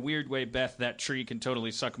 in a weird way, Beth, that tree can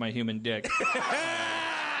totally suck my human dick.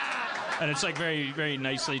 And it's like very, very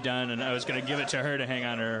nicely done. And I was going to give it to her to hang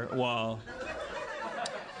on her wall.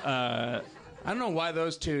 I don't know why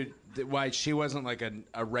those two. Why she wasn't like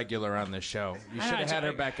a regular on the show. You should have had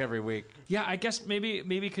her back every week. Yeah, I guess maybe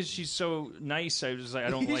because she's so nice. I was like, I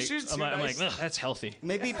don't like. I'm like, ugh, that's healthy.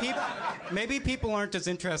 Maybe people aren't as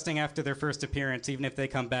interesting after their first appearance, even if they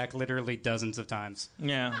come back literally dozens of times.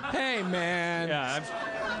 Yeah. Hey, man. Yeah.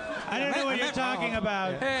 I don't know what you're talking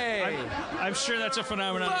about. Hey. I'm sure that's a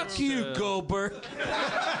phenomenon. Fuck you, Goldberg.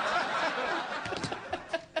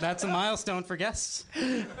 That's a milestone for guests.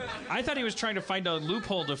 I thought he was trying to find a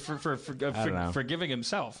loophole to for forgiving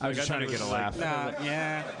himself. I was just trying to get a laugh.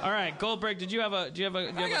 Yeah. All right, Goldberg. Do you have a?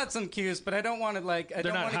 I got some cues, but I don't want to I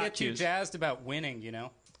don't want to get too cues. jazzed about winning.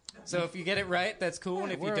 So if you get it right, that's cool,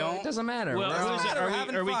 and if you don't, it doesn't matter. Well,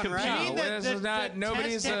 are we competing?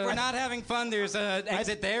 We're not having fun. There's an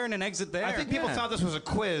exit there and an exit there. I think people thought this was a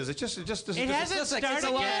quiz. It hasn't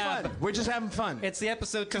started yet. We're just having fun. It's the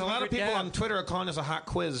episode because a lot of people on Twitter are calling this a hot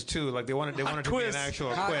quiz too. Like they wanted to be an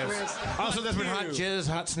actual quiz. Also, there's been hot jizz,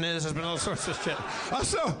 hot sniz. There's been all sorts of shit.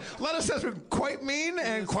 Also, Lettuce has been quite mean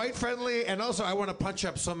and quite friendly, and also I want to punch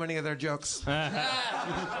up so many of their jokes.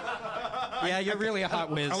 Yeah, you're really a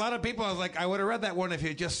hot whiz. A lot of people, I was like, I would have read that one if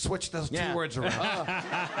you just switched those two words around.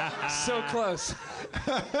 So close.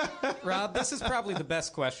 Rob, this is probably the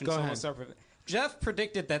best question. Go so ahead. we'll start with it. Jeff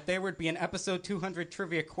predicted that there would be an episode 200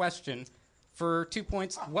 trivia question. For 2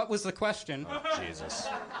 points, what was the question? Jesus.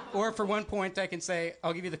 Or for 1 point, I can say,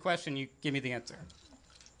 I'll give you the question, you give me the answer.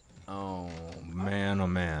 Oh,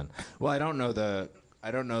 man. Well, I don't know the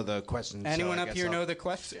question. Anyone up here know the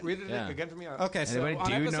question? Read it again for me. Okay, so Anybody, on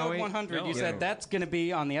do you know episode it? 100, you said that's going to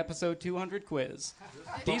be on the episode 200 quiz.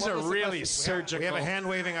 These are really surgical. We have a hand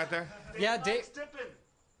waving out there. Yeah, Dave.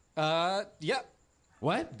 Yep.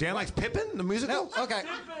 What? Dan likes Pippin, the musical? No, okay.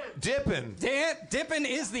 Dippin'. Dippin'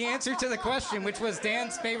 is the answer to the question, which was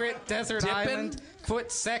Dan's favorite desert island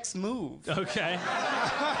foot sex move. Okay.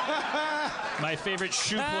 My favorite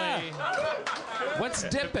shoe play. What's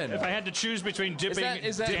dipping? If I had to choose between dipping,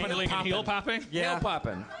 is that dangling, and heel popping, Yeah. Heel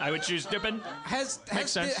popping. I would choose dipping. Has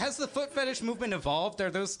sense. has the foot fetish movement evolved? Are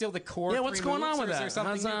those still the core? Yeah, what's three going moves, on with or that? Is there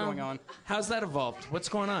something new going on? How's that evolved? What's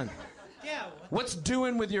going on? Yeah. What's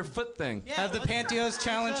doing with your foot thing? Have the Pantyhose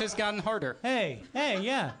challenge has gotten harder? Hey,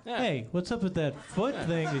 yeah. Hey, what's up with that foot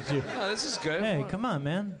thing that you... Oh, this is good. Hey, come on,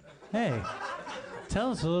 man. Hey,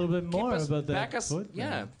 tell us a little bit more about that foot thing.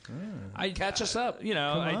 Yeah. Catch us up. You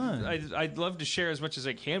know, Come on. I'd love to share as much as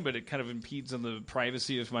I can, but it kind of impedes on the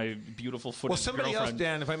privacy of my beautiful foot. Well, somebody else, girlfriend.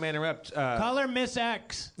 Dan, if I may interrupt. Call her Miss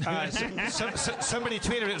X. Somebody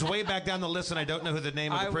tweeted it. It's way back down the list, and I don't know who the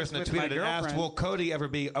name of the person that tweeted it. Asked, will Cody ever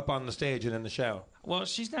be up on the stage and in the show? Well,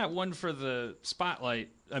 she's not one for the spotlight.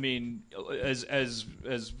 I mean, as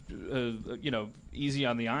you know, easy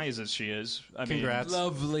on the eyes as she is. I Congrats. mean,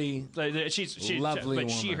 Lovely. She's Lovely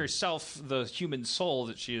but she woman. herself, the human soul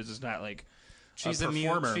that she is not like. She's a a mute.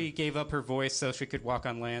 performer. She gave up her voice so she could walk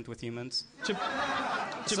on land with humans.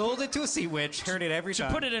 Sold it to a sea witch. Heard it every To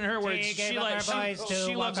time. put it in her words, She gave she up likes her voice to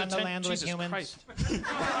she walk loves on the land with Jesus humans. Christ.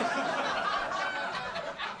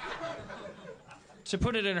 To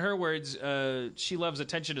put it in her words, she loves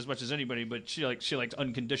attention as much as anybody, but she likes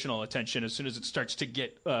unconditional attention. As soon as it starts to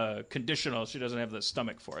get conditional, she doesn't have the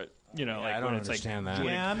stomach for it. You know, like I don't when it's understand like, that.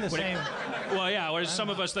 Yeah, I'm the same. Well, yeah. Whereas some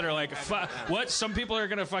of us that are like, what? Some people are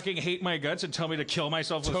gonna fucking hate my guts and tell me to kill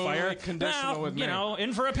myself with Totally fire. conditional No, with you me. know,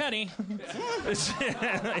 in for a penny.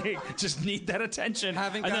 Like, just need that attention.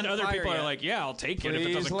 Haven't and then gotten other fire people yet. are like, yeah, I'll take it if it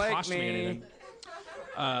Please doesn't like cost me anything.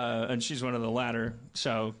 And she's one of the latter.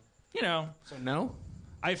 So, you know. So no?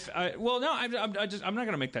 I'm not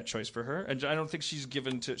going to make that choice for her. And I don't think she's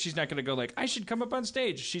she's not going to go like, I should come up on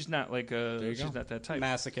stage. She's not like she's not that type.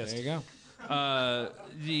 Masochist. There you go.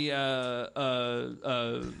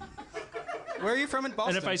 Where are you from in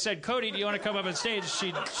Boston? And if I said, Cody, do you want to come up on stage?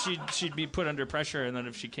 She'd be put under pressure, and then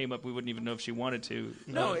if she came up, we wouldn't even know if she wanted to.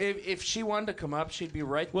 No, if she wanted to come up, she'd be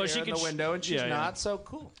right there in the window, and she's not. So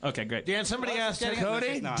cool. Okay, great. Dan, somebody asked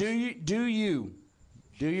Cody, do you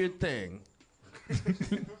do your thing?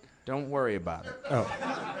 Don't worry about it. Oh,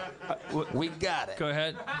 we got it. Go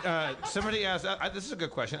ahead. somebody asked. This is a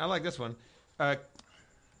good question. I like this one.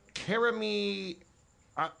 Karami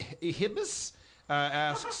Hibis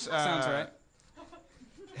asks. Sounds right.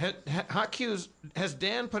 Hot Q's, has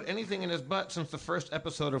Dan put anything in his butt since the first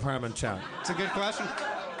episode of Harmontown? It's a good question.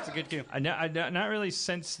 It's a good cue. Not really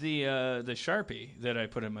since the Sharpie that I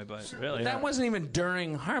put in my butt. Really, That wasn't even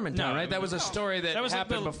during Harmontown, No, right? That was a story that was like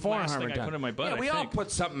happened the before last Harmontown. thing I put in my butt, Yeah, I we all think.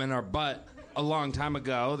 put something in our butt a long time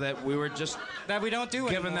ago that we were just That we don't do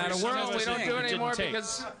giving anymore. that a Some whirl. of We us don't do didn't it anymore take.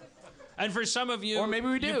 because And for some of you, Or maybe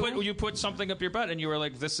we do. You put something up your butt, and you were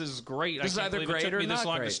like, "This is great. This is I can't either believe it great took or me this not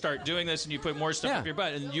long to great." start doing this." And you put more stuff Yeah. up your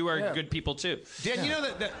butt, and you are Yeah. good people too. Dan, you know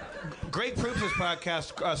that Greg Proops'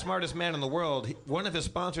 podcast, Smartest Man in the World, one of his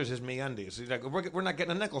sponsors is MeUndies. He's like, we're not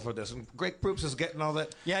getting a nickel for this. And Greg Proops is getting all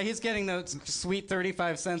that. Yeah, he's getting those sweet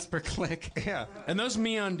 35 cents per click. Yeah. And those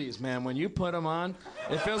MeUndies, man, when you put them on,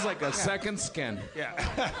 it feels like a second skin.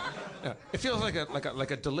 Yeah. Yeah. It feels like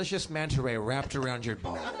a delicious manta ray wrapped around your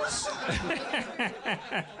balls.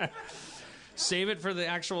 Save it for the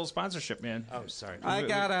actual sponsorship, man. Oh, sorry. I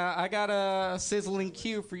got a sizzling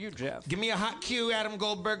cue for you, Jeff. Give me a hot cue, Adam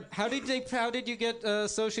Goldberg. How did you get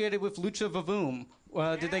associated with Lucha Vavoom?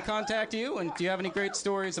 Did they contact you? And do you have any great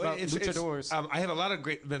stories about luchadors? I have a lot of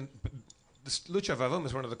great. Lucha Vavoom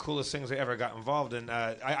is one of the coolest things I ever got involved in.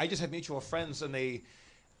 I just had mutual friends, and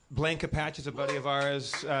Blaine Capatch is a buddy of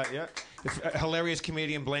ours. A hilarious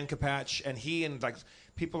comedian, Blaine Capatch, and he and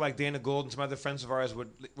people like Dana Gould and some other friends of ours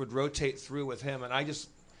would rotate through with him, and I just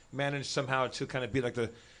managed somehow to kind of be like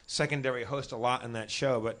the secondary host a lot in that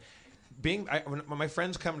show. But when my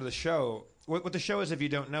friends come to the show, what the show is, if you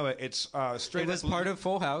don't know it, it's straight. It was part of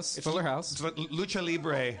Fuller House. It's Lucha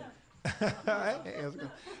Libre.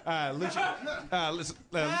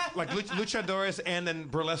 Like luchadores and then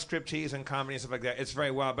burlesque striptease and comedy and stuff like that. It's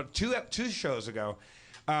very wild. But two shows ago,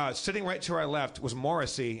 sitting right to our left was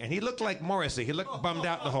Morrissey, and he looked like Morrissey. He looked bummed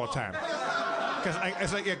out the whole time. Because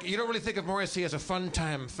it's like you don't really think of Morrissey as a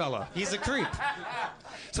fun-time fella. He's a creep.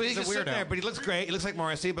 So he's a just sitting weirdo. there, but he looks great. He looks like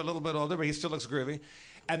Morrissey, but a little bit older, but he still looks groovy.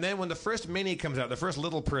 And then when the first mini comes out, the first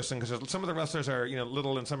little person, because some of the wrestlers are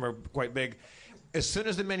little and some are quite big. As soon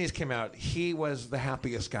as the minis came out, he was the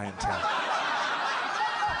happiest guy in town.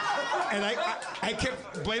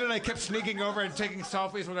 And Blaine and I kept sneaking over and taking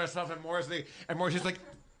selfies with ourselves and Morrissey's like...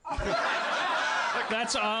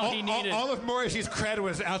 That's all he needed. All of Morrissey's cred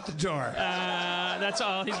was out the door. That's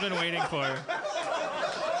all he's been waiting for.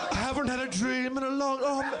 I haven't had a dream in a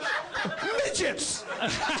long... midgets!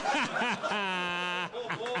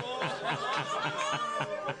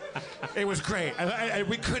 It was great.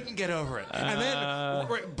 We couldn't get over it. And then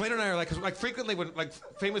Blaine and I are like frequently when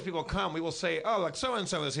famous people come, we will say, "Oh, like so and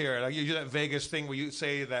so is here." Like you do that Vegas thing where you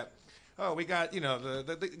say that, "Oh, we got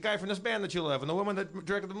the guy from this band that you love and the woman that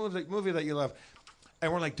directed the movie that you love."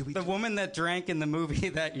 And we're like, "Do we?" The woman that drank in the movie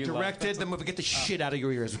that you directed the movie. Get the shit out of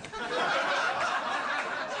your ears.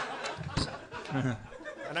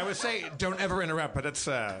 And I would say, don't ever interrupt, but that's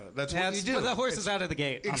what you do. The horse is out of the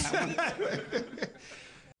gate. On that one.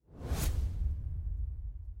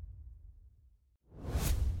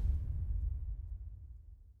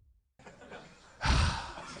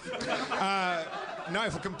 No,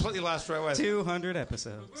 I've completely lost where I was. 200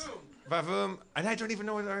 episodes. Vavoom, and I don't even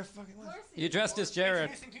know what our fucking was. You dressed as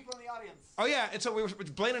Jared. Oh yeah, and so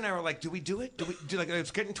Blaine and I were like, "Do we do it? Do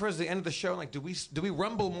it's getting towards the end of the show? Like, do we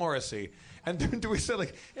rumble Morrissey? And do we say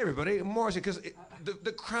like, hey, everybody, Morrissey?" Because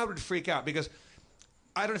the crowd would freak out because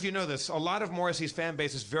I don't know if you know this. A lot of Morrissey's fan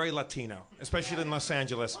base is very Latino, especially in Los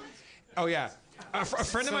Angeles. Oh yeah. A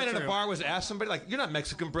friend of mine at a bar was asked somebody like, "You're not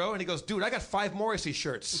Mexican, bro?" And he goes, "Dude, I got 5 Morrissey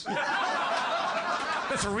shirts."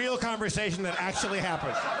 That's a real conversation that actually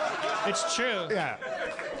happened. It's true. Yeah.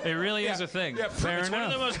 It really is a thing. Yeah, It's one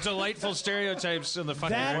of the most delightful stereotypes in the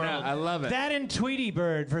fucking world. I love it. That and Tweety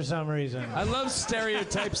Bird for some reason. I love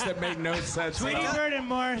stereotypes that make no sense. Tweety Bird and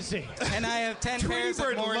Morrissey. And I have 10 Tweety pairs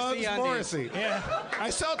Bird of Morrissey loves undies. Morrissey. Yeah. I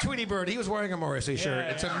saw Tweety Bird. He was wearing a Morrissey shirt.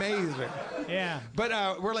 Yeah, It's yeah. amazing. Yeah.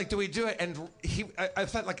 But we're like, do we do it? And I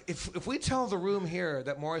thought, like, if we tell the room here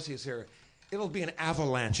that Morrissey's here, it'll be an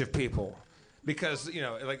avalanche of people. Because,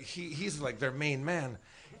 like, he's, like, their main man.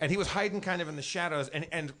 And he was hiding kind of in the shadows.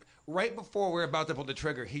 And right before we were about to pull the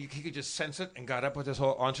trigger, he could just sense it and got up with his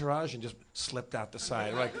whole entourage and just slipped out the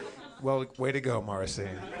side. We're like, well, way to go, Morrissey.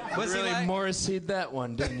 Was really he like, Morrissey'd that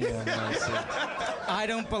one, didn't you, Morrissey? I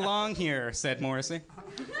don't belong here, said Morrissey.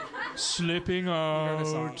 Slipping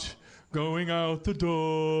out, going out the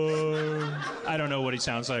door. I don't know what he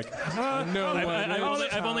sounds like.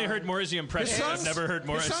 I've only heard Morrissey impressions. I've never heard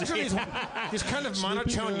Morrissey. He's kind of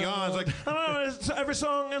monotone yawns, like, every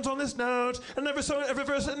song ends on this note, and every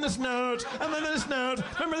verse in this note, and then this note,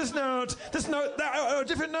 remember this note, that,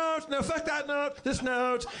 different note, no, fuck that note, this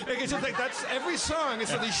note. It's just like, that's every song.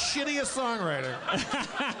 It's like the shittiest songwriter.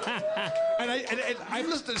 And I've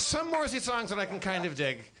listened to some Morrissey songs that I can kind of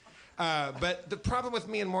dig. But the problem with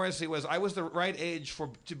me and Morrissey was I was the right age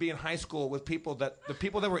to be in high school with people that the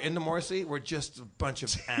people that were into Morrissey were just a bunch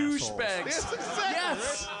of assholes. Douchebags.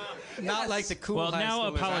 Yes. Not like the cool. Well, high now schoolers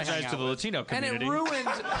I apologize hang to out the with. Latino community. And it ruined.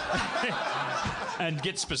 And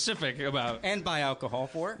get specific about. And buy alcohol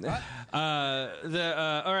for.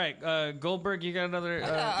 All right, Goldberg, you got another.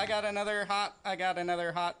 I got another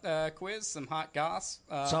hot quiz, some hot goss.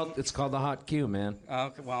 It's called the hot Q, man.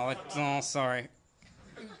 Okay, well, sorry.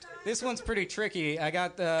 This one's pretty tricky. I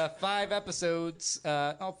got 5 episodes.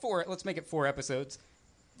 4. Let's make it 4 episodes.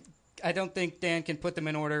 I don't think Dan can put them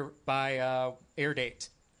in order by air date.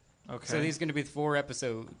 Okay. So these are going to be 4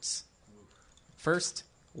 episodes. First,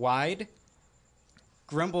 Wide,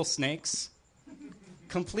 Grumble Snakes,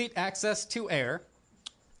 Complete Access to Air,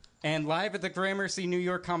 and Live at the Gramercy New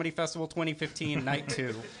York Comedy Festival 2015, Night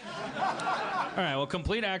 2. All right, well,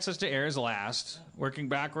 Complete Access to Air is last. Working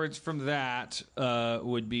backwards from that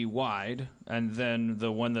would be Wide, and then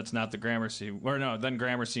the one that's not the Gramercy, or no, then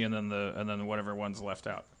Gramercy, and then whatever one's left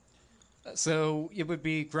out. So it would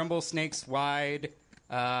be Grumble Snakes, Wide,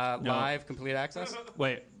 Live, Complete Access?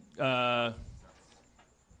 Wait, Grumble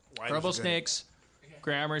Snakes,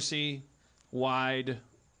 Gramercy, Wide,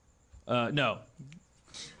 no.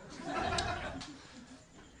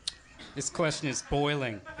 This question is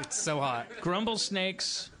boiling. It's so hot. Grumble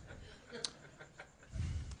Snakes,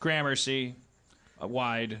 Gramercy,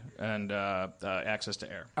 Wide, and Access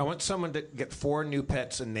to Air. I want someone to get 4 new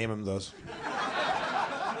pets and name them those.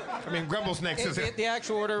 I mean, Grumble Snakes is The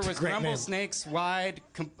actual order was great Grumble name. Snakes, Wide,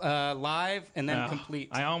 Live, and then Complete.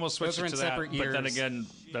 I almost switched Those are it in to that, separate but years. then again,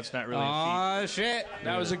 that's not really a Oh shit!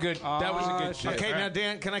 That was a good. That was a good. shit. Okay, now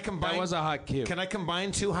Dan, can I combine? That was a hot Q. Can I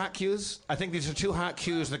combine 2 hot cues? I think these are 2 hot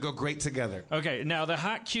cues that go great together. feat. Okay, now the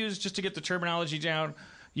hot cues, just to get the terminology down,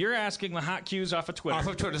 you're asking the hot cues off of Twitter. Off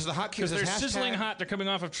of Twitter, this is the hot cues. Because they're It's sizzling hashtag hot. They're coming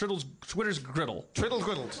off of Twitter's griddle. Triddle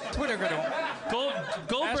griddles. Twitter griddle.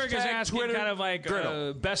 Goldberg is Hashtag asking Twitter kind of like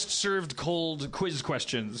griddle. best served cold quiz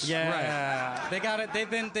questions. Yeah, they got it. They've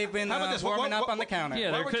been How about this? warming up on the counter.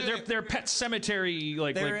 Yeah, Why would you- they're pet cemetery They're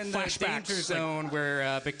like in flashbacks. the danger zone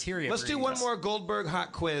where bacteria. Let's do breed. one more Goldberg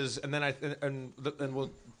hot quiz, and then I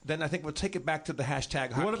think we'll take it back to the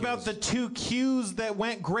hashtag hot What about the cues. 2 cues that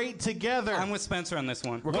went great together? I'm with Spencer on this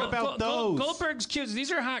one. What about those? Goldberg's cues.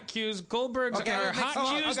 These are hot cues. Goldberg's Okay, are that makes- hot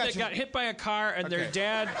oh, I cues got that you. got hit by a car and their Okay.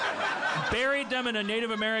 dad buried them in a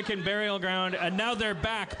Native American burial ground, and now they're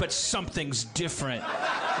back, but something's different.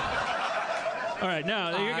 All right,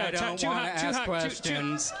 now here you go. I don't Two wanna hot ask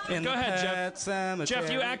questions in Go the ahead, Jeff. pet cemetery.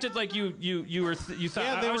 Jeff, you acted like you thought.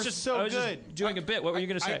 Yeah, they I was were just, so I was good. Just doing a bit. What were you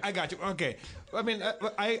going to say? I got you. Okay. I mean,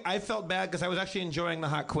 I felt bad because I was actually enjoying the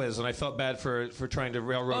hot quiz, and I felt bad for trying to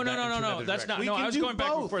railroad. Oh, no, that no, into no, no. another That's not. direction. No, can I was do going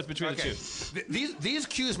back and both. forth between Okay. the two. These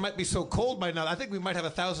cues might be so cold by now. I think we might have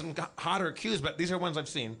 1,000 hotter cues, but these are ones I've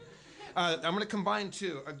seen. I'm going to combine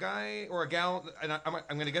 2. A guy or a gal, and I'm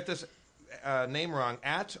going to get this name wrong.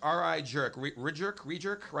 At R.I. Jerk,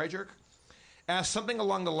 Ryjerk, asked something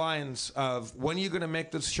along the lines of, when are you going to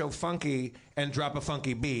make this show funky and drop a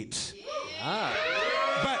funky beat?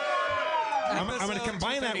 But I'm going to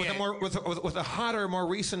combine that with a more with a hotter, more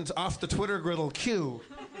recent off the Twitter griddle cue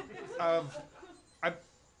of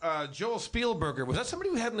Joel Spielberger. Was that somebody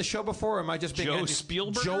we had on the show before? Or am I just being Joe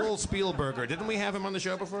Spielberger? Joel Spielberger. Didn't we have him on the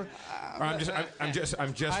show before? Or I'm just.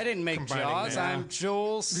 I didn't make combining Jaws. names. I'm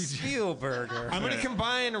Joel Spielberger. I'm going to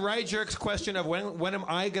combine Ryjerk's question of when am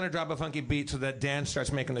I going to drop a funky beat so that Dan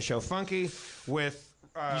starts making the show funky with.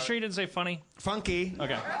 You sure you didn't say funny? Funky.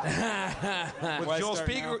 Okay. With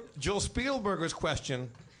Joel Spielberger's question,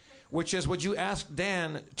 which is, would you ask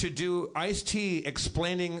Dan to do Ice-T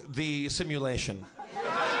explaining the simulation?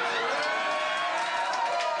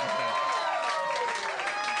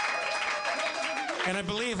 And I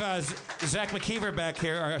believe Zach McKeever back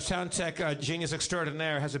here, our sound tech genius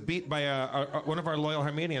extraordinaire, has a beat by one of our loyal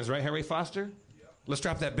Armenians, right, Harry Foster? Let's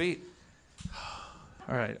drop that beat.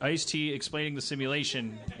 All right. Ice-T explaining the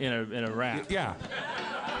simulation in a rap. Yeah.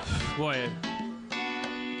 Boy.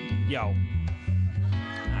 Yo.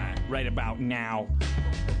 Right about now,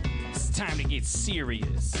 it's time to get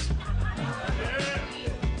serious.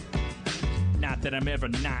 Not that I'm ever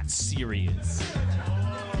not serious.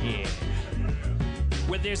 Yeah.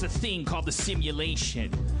 Where there's a thing called the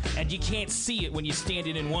simulation, and you can't see it when you're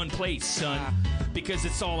standing in one place, son, because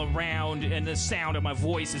it's all around and the sound of my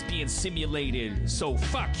voice is being simulated. So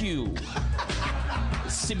fuck you.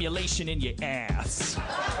 Simulation in your ass.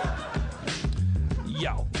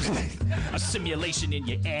 Yo, a simulation in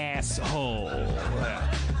your asshole.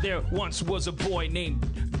 There once was a boy named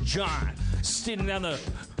John sitting on the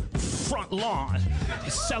front lawn,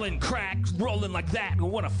 selling crack, rolling like that. I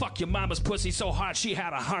wanna fuck your mama's pussy so hard she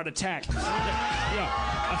had a heart attack. Yeah,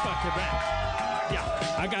 I fucked her back.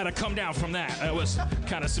 Yeah, I gotta come down from that. I was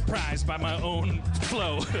kind of surprised by my own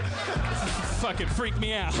flow. Fucking freaked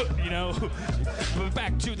me out, you know. But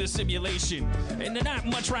back to the simulation. And not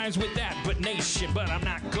much rhymes with that, but nation. But I'm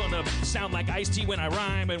not gonna sound like Ice-T when I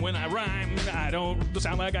rhyme. And when I rhyme, I don't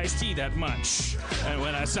sound like Ice-T that much. And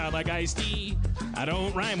when I sound like Ice-T, I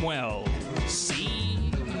don't rhyme well. See?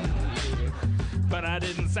 But I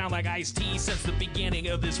didn't sound like Ice-T since the beginning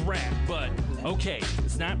of this rap. But okay,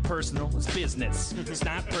 it's not personal, it's business. It's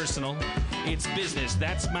not personal, it's business.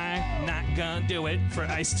 That's my not gonna do it for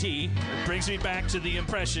Ice-T. Brings me back to the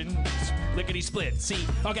impression, lickety split. See,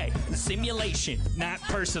 okay, simulation, not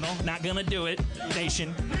personal, not gonna do it,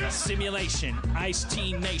 nation. Simulation,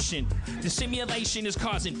 Ice-T nation. The simulation is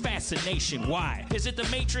causing fascination. Why? Is it the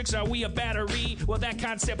Matrix? Are we a battery? Well, that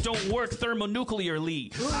concept don't work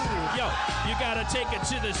thermonuclearly. Yo, you gotta take it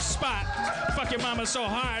to the spot. Fuck your mama so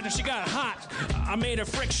hard and she got hot. I made a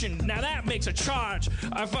friction. Now that makes a charge.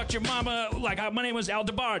 I fucked your mama like my name was Al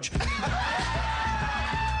DeBarge.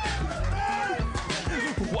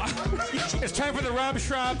 It's time for the Rob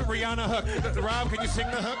Schraub Rihanna hook. Rob, can you sing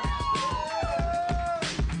the hook?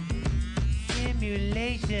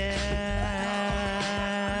 Simulation.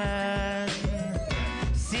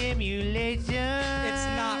 Simulation. It's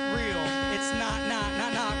not real. It's not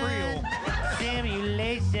real.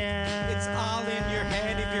 Simulation. It's all in your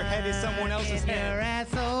head if your head is someone else's in head. Your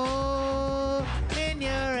asshole. In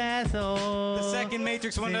your asshole. The second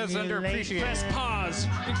Matrix one is underappreciated. Press pause.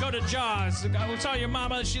 You go to Jaws. Go tell your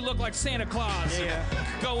mama she looked like Santa Claus. Yeah.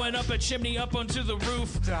 Going up a chimney up onto the roof.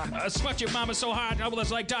 Fuck your mama so hard I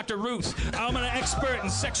was like Dr. Ruth. I'm an expert in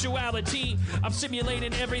sexuality. I'm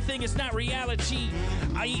simulating everything. It's not reality.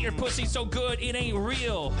 I eat her pussy so good it ain't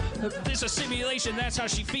real. This is a simulation. That's how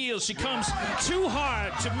she feels. She comes too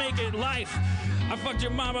hard to make it life. I fucked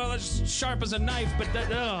your mama as sharp as a knife, but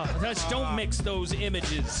that's don't mix those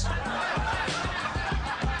images.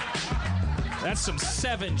 That's some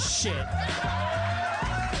Seven shit.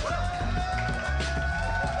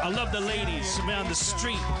 I love the ladies around the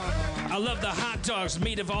street. I love the hot dogs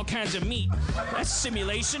made of all kinds of meat. That's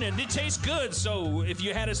simulation and it tastes good. So if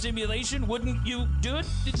you had a simulation, wouldn't you do it?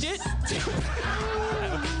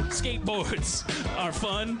 Skateboards are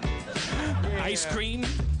fun. Ice cream,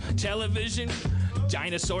 television,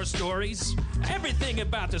 dinosaur stories. Everything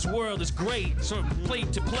about this world is great. So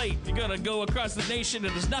plate to plate, you're gonna go across the nation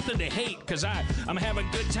and there's nothing to hate. Cause I'm having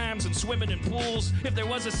good times and swimming in pools. If there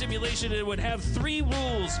was a simulation, it would have 3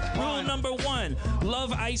 rules. Rule number 1,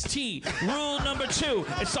 love Ice-T. Rule number 2,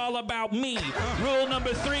 it's all about me. Rule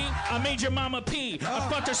number 3, I made your mama pee. I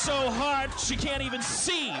fucked her so hard, she can't even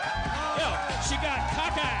see. Yo, she got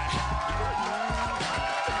cockeyed.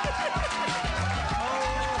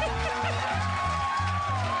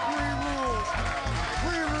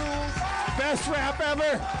 Best rap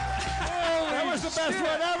ever. That was the best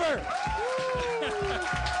one ever.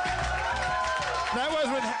 That was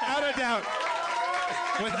without a doubt.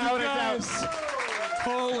 Without a doubt.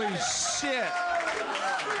 Holy shit.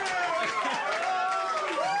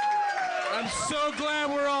 I'm so glad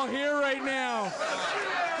we're all here right now.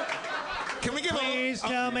 Can we give Please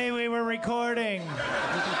tell me we were recording.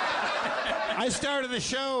 I started the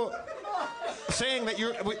show saying that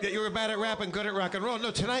you were bad at rap and good at rock and roll. No,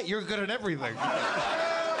 tonight you're good at everything.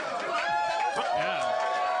 Yeah.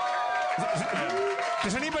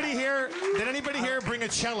 Did anybody here bring a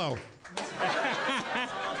cello?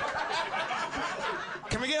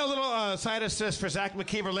 Can we get a little side assist for Zach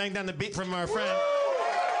McKeever laying down the beat from our friend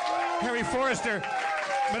Harry Forrester?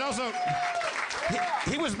 But also,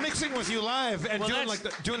 he was mixing with you live and doing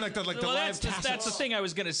the live tassels. That's the thing I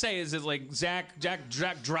was gonna say is like Jack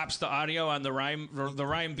drops the audio on the rhyme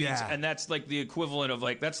beats, Yeah. and that's like the equivalent of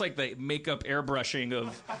that's like the makeup airbrushing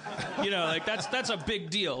of, like that's a big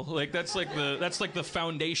deal. Like that's like the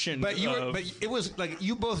foundation. But it was like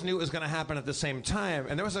you both knew it was gonna happen at the same time,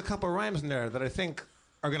 and there was a couple rhymes in there that I think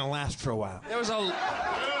are gonna last for a while. There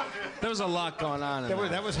was a lot going on.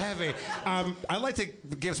 That was heavy. I'd like to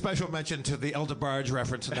give special mention to the El DeBarge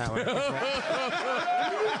reference in that one.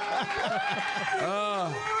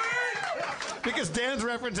 Because Dan's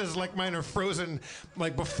references like mine are frozen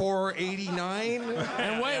like before '89.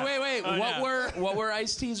 And wait. What were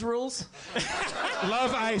Ice-T's rules?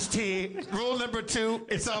 Love Ice-T. Rule number 2,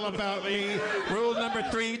 it's all about me. Rule number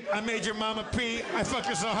 3, I made your mama pee. I fucked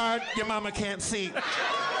her so hard, your mama can't see.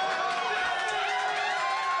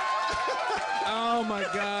 Oh my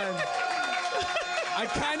God. I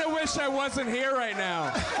kind of wish I wasn't here right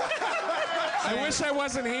now. I wish I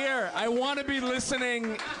wasn't here. I want to be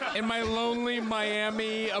listening in my lonely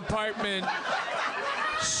Miami apartment,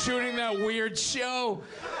 shooting that weird show,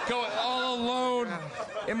 go all alone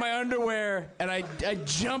in my underwear, and I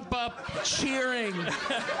jump up cheering.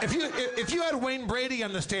 If you had Wayne Brady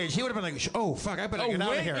on the stage, he would have been like, "Oh fuck, I better get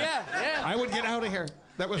out of here." Yeah. I would get out of here.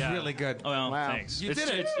 That was really good. Well, thanks. You did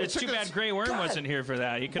it. It's too bad Grey Worm wasn't here for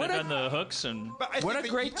that. He could have done the hooks and. What a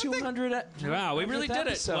great 200. Wow, we really did it.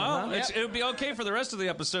 episode, Well, huh? it would be okay for the rest of the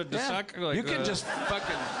episode to suck. Like, You can just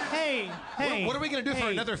fucking. Hey. What are we going to do for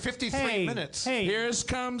another 53 minutes? Hey. Here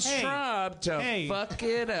comes Schraub to fuck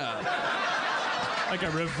it up. like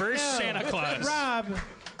a reverse Santa Claus. Rob,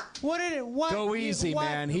 what? Go easy,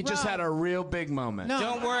 man. He just had a real big moment. No.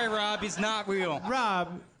 Don't worry, Rob. He's not real.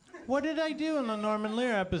 Rob, what did I do in the Norman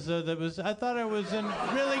Lear episode that was? I thought I was in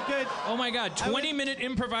really good. Oh my God! 20-minute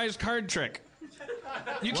improvised card trick.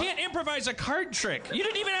 You can't improvise a card trick. You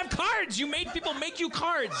didn't even have cards. You made people make you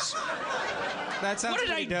cards. That sounds What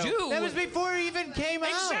did I pretty dope. do? That was before it even came out.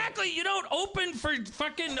 Exactly. You don't open for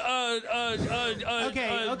fucking Okay,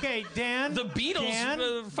 Dan. the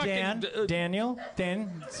Beatles. Dan, Daniel,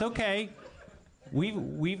 it's okay.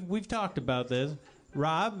 We've talked about this.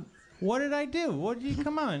 Rob, what did I do?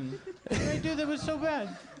 Come on. What did I do that was so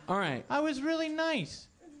bad? All right. I was really nice.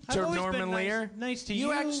 I've To always Norman been Lear? Nice to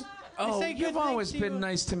you. Actually, I say you've good always things to been you.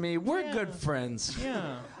 nice to me. We're Yeah. good friends.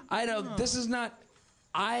 Yeah. I don't. This is not.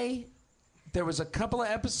 There was a couple of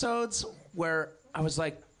episodes where I was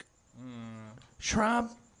like, Schraub.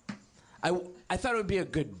 I thought it would be a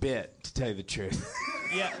good bit, to tell you the truth.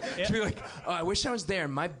 Yeah. To be like, oh, I wish I was there.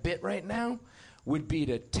 My bit right now would be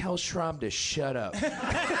to tell Schraub to shut up.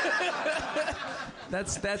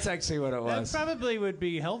 That's actually what it That was. probably would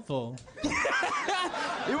be helpful.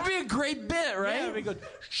 It would be a great bit, right? Yeah, we go,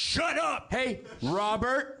 Shut up! Hey,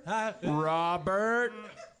 Robert.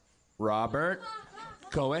 Robert.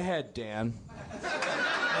 Go ahead, Dan.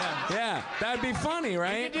 Yeah, that'd be funny, we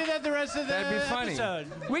right? could do that the rest of the That'd be funny. episode.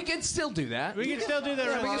 We can still do that. We can still do that.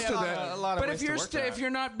 Yeah, we can rest still of do the- that. a lot of But ways if to work if you're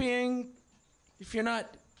not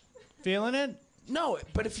Feeling it? no,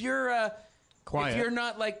 but if you're Quiet. if you're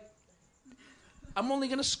not like, I'm only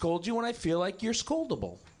gonna scold you when I feel like you're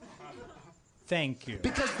scoldable, Thank you.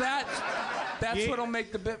 because that's Yeah. what'll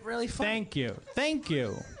make the bit really fun. Thank you.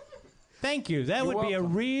 That would be a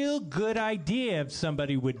welcome. real good idea if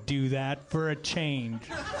somebody would do that for a change.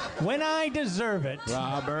 When I deserve it.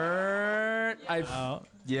 Robert.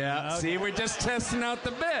 Yeah. See, we're just testing out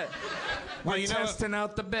the bit. We're you know- testing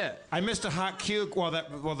out the bit. I missed a hot cue while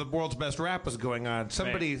the world's best rap was going on.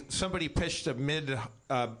 Somebody pitched a mid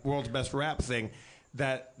world's best rap thing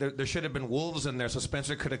that there should have been wolves in there, so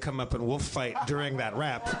Spencer could have come up and wolf fight during that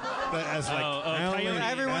rap. But as like, I only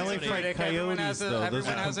Everyone's fight critic. Everyone coyotes, has a- though. Those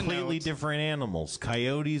everyone are has a completely note. different animals.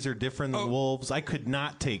 Coyotes are different than wolves. I could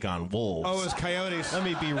not take on wolves. oh, it was coyotes. Let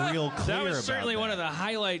me be real clear That was about certainly that. one of the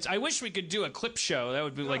highlights. I wish we could do a clip show. That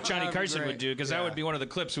would be like Johnny That'd be Carson great. would do, because that would be one of the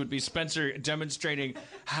clips. Would be Spencer demonstrating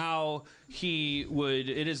how he would.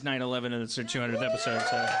 It is 9/11 and it's their 200th episode.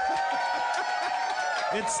 So.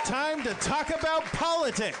 It's time to talk about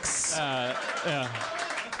politics.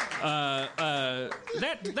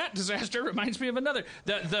 That disaster reminds me of another.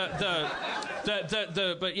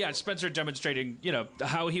 But yeah, Spencer demonstrating,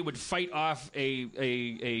 how he would fight off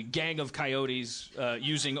a gang of coyotes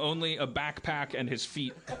using only a backpack and his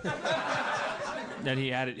feet. That he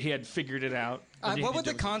had figured it out. What would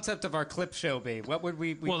the concept of our clip show be? What would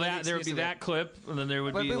we Well, there would be that clip, and then there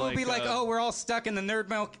would But be we like. would be like, oh, we're all stuck in the Nerd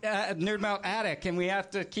Melt attic, and we have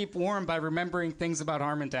to keep warm by remembering things about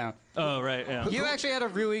Harmontown. Oh, right, yeah. You actually had a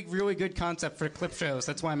really, really good concept for clip shows.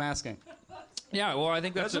 That's why I'm asking. Yeah, well, I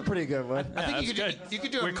think that's a pretty good one. I think you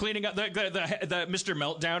could do We're cleaning up the Mr.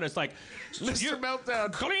 Meltdown. It's like Mr.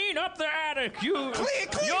 Meltdown. Clean up the attic. Clean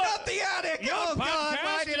up the attic! your Oh, God, why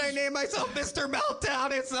podcast did I is- name myself Mr.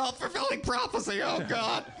 Meltdown? It's a self-fulfilling prophecy. Oh,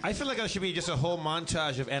 God. I feel like there should be just a whole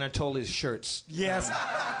montage of Anatoly's shirts. Yes.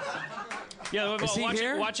 Yeah, Is he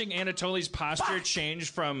here? watching Anatoly's posture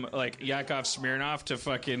change from like Yakov Smirnoff to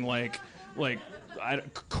fucking like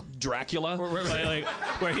Dracula, like,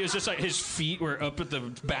 where he was just like his feet were up at the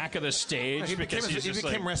back of the stage He because became, he's he just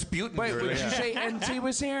became like. Rasputin. Wait, during did it. you say NT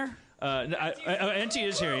was here? NT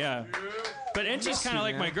is here, yeah. But NT's kind of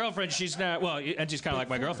like my girlfriend. She's not. Well, NT's kind of like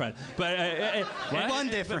my girlfriend, but One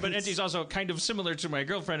difference. But NT's also kind of similar to my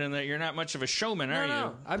girlfriend in that you're not much of a showman, are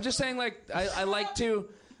you? I'm just saying, like, I like to.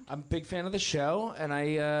 I'm a big fan of the show, and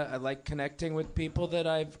I like connecting with people that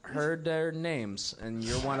I've heard their names, and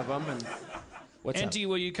you're one of them. And what's up? NT,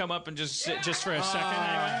 will you come up and just sit just for a second,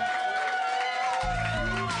 anyway?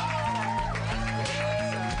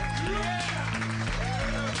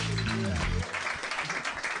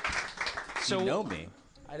 So you know me.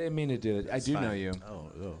 I didn't mean to do it. I do know you.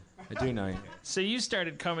 Oh. I do know you. So you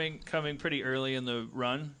started coming pretty early in the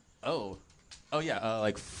run. Oh yeah.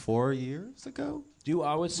 Like 4 years ago. Do you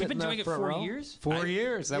always sit We've been in the doing it front 4 row? years. 4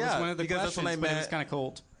 years. That was one of the because questions. that's when I but it met. was kind of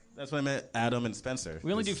cold. That's when I met Adam and Spencer.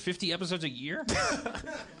 We only do 50 episodes a year.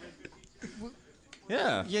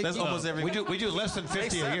 Yeah, that's almost every. We do less than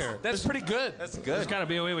 50 a year. That's pretty good. That's good. There's got to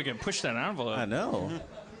be a way we can push that envelope. I know.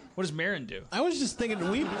 What does Marin do? I was just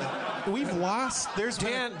thinking we've lost. There's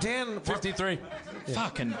Dan 53.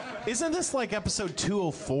 Fucking. Isn't this like episode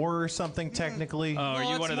 204 or something technically? Oh, are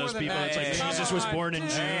you one of those people that's like Jesus was born in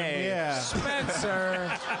June? Yeah.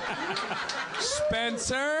 Spencer.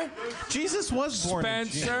 Spencer. Jesus was born in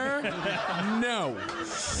June. Spencer. No.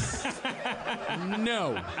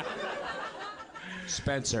 No.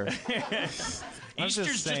 Spencer. Easter's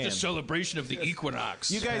just saying. a celebration of the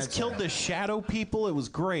equinox. You guys killed the shadow people. It was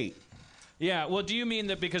great. Yeah, well, do you mean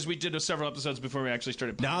that because we did several episodes before we actually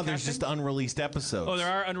started podcasting? Now there's just unreleased episodes. Oh,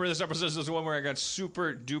 there are unreleased episodes. There's one where I got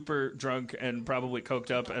super duper drunk and probably coked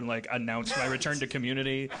up and like announced my return to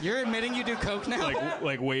Community. You're admitting you do coke now?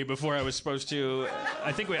 Like way before I was supposed to.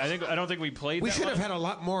 I don't think we played. We that should one. have had a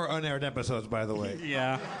lot more unaired episodes, by the way.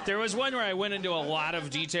 Yeah, there was one where I went into a lot of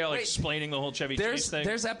detail explaining the whole Chevy Chase thing.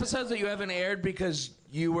 There's episodes that you haven't aired because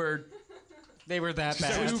you were. They were that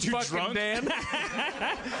bad. Too fucking drunk? Dan.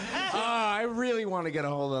 I really want to get a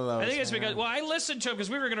hold of those. I think it's because I listened to them because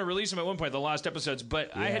we were going to release them at one point, the lost episodes.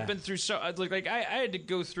 But I had been through I had to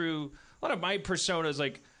go through a lot of my personas.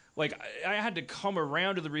 Like I had to come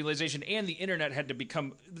around to the realization, and the internet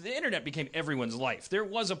became everyone's life. There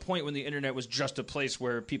was a point when the internet was just a place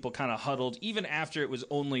where people kind of huddled. Even after it was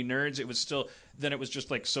only nerds, it was still. Then it was just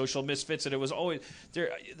like social misfits, and it was always there.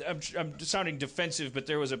 I'm sounding defensive, but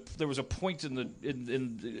there was a point in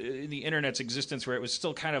the internet's existence where it was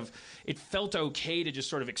still kind of. It felt okay to just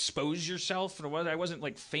sort of expose yourself. And I wasn't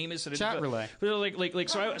like famous. Chat relay.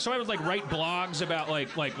 So I would like write blogs about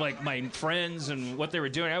like my friends and what they were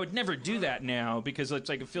doing. I would never do that now because it's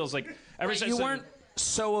like it feels like ever since you weren't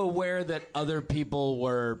so aware that other people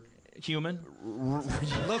were human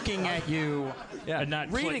looking at you and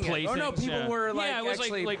not reading play it. Oh no, things. people were like it was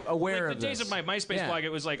actually aware like of the days this. of my MySpace blog.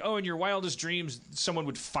 It was like, oh, in your wildest dreams, someone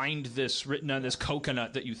would find this written on this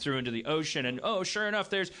coconut that you threw into the ocean, and oh, sure enough,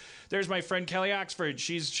 there's my friend Kelly Oxford.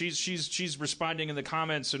 She's responding in the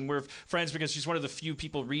comments, and we're friends because she's one of the few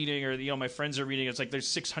people reading, or my friends are reading. It's like there's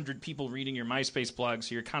 600 people reading your MySpace blog,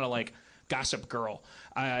 so you're kind of like Gossip Girl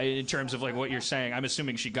in terms of like what you're saying. I'm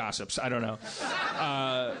assuming she gossips. I don't know.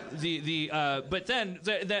 But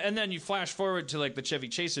then you flash forward to like the Chevy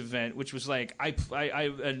Chase event, which was like I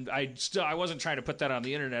wasn't trying to put that on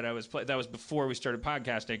the internet. That was before we started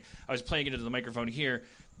podcasting. I was playing it into the microphone here.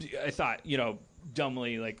 I thought,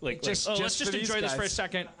 dumbly let's just enjoy this for a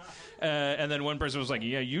second. And then one person was like,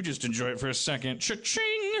 "Yeah, you just enjoy it for a second."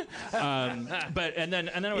 Cha-ching. But and then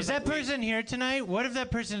it was Is that person here tonight? What if that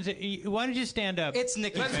person's? Why don't you stand up? It's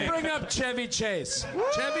Nikki. Let's bring up Chevy Chase.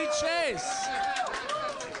 Chevy Chase.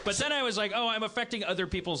 But then I was like, "Oh, I'm affecting other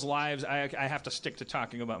people's lives. I have to stick to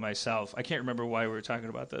talking about myself." I can't remember why we were talking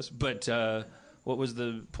about this, but what was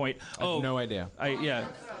the point? I have no idea.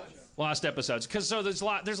 Lost episodes, because there's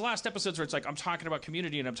lost episodes where it's like I'm talking about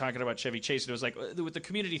Community and I'm talking about Chevy Chase, and it was like with the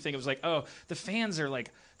Community thing, it was like, oh, the fans are like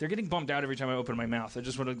they're getting bummed out every time I open my mouth. I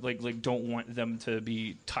just want to like don't want them to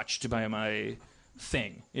be touched by my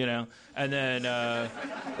thing, and then that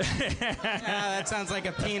sounds like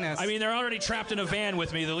a penis. I mean, they're already trapped in a van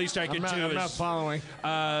with me. The least I could do is I'm not following.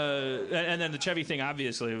 And then the Chevy thing,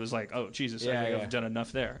 obviously, it was like, oh Jesus, I think I've done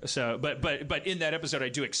enough there. So, but in that episode, I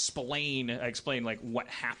explain like what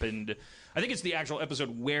happened. I think it's the actual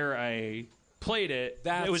episode where I played it.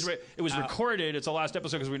 It was recorded. It's a lost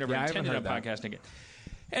episode because we never intended on podcasting it.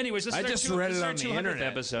 Anyways, this is our 200th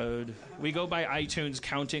episode. We go by iTunes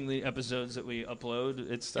counting the episodes that we upload.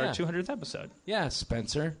 It's our 200th episode. Yeah,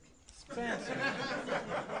 Spencer. All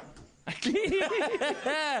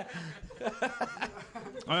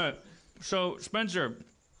right. So, Spencer,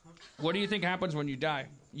 what do you think happens when you die?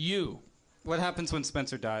 What happens when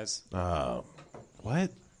Spencer dies? What?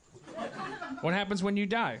 What happens when you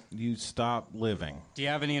die? You stop living. Do you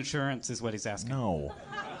have any insurance, is what he's asking. No.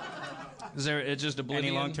 Is there it's just oblivion?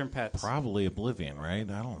 Any long-term pets? Probably oblivion, right?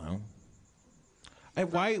 I don't know.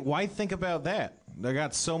 Why think about that? They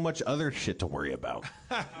got so much other shit to worry about.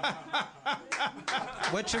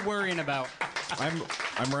 What you worrying about?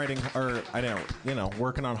 I'm writing, or I don't,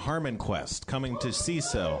 working on Harmon Quest, coming to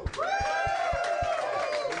CISO.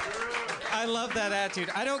 I love that attitude.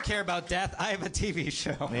 I don't care about death. I have a TV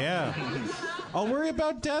show. Yeah. I'll worry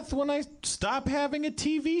about death when I stop having a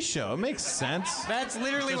TV show. It makes sense. That's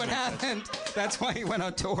literally what happened. That's why he went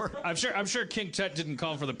on tour. I'm sure King Tut didn't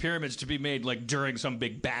call for the pyramids to be made like during some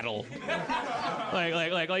big battle.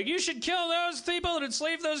 like you should kill those people and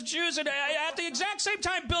enslave those Jews and at the exact same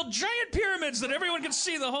time build giant pyramids that everyone can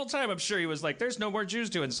see the whole time. I'm sure he was like, there's no more Jews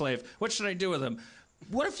to enslave. What should I do with them?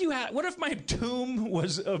 What if my tomb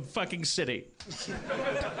was a fucking city?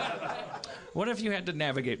 What if you had to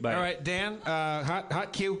navigate by it? All right, Dan,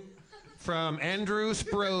 hot cue from Andrew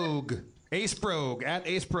Sprague. A Sprague, at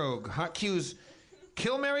A Sprague. Hot cues.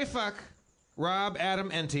 Kill, marry, fuck. Rob, Adam,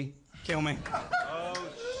 Enty. Kill me. Oh,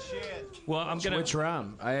 shit. Well, I'm gonna. Which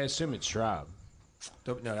Rob? I assume it's Rob.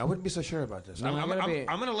 No, I wouldn't be so sure about this. No, I'm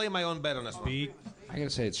gonna lay my own bet on this one. I gotta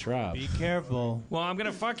say it's Rob. Be careful. Well, I'm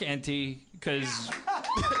gonna fuck Enty because.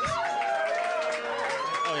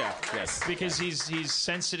 Oh yeah, yes. Because he's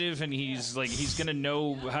sensitive and he's gonna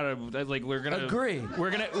know how to we're gonna agree. We're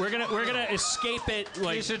gonna escape it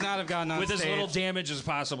You should not have gotten on with as stage. little damage as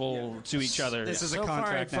possible to each other. This is a So far,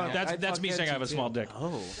 contract now. That's me saying I have a small dick.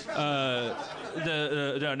 Oh.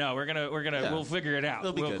 No, we'll figure it out.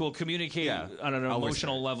 It'll be good. We'll communicate Yeah. on an I'll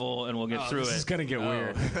emotional level and we'll get through This it. is gonna get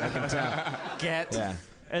weird. I can tell. Get.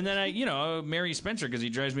 And then I marry Spencer because he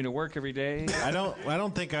drives me to work every day. I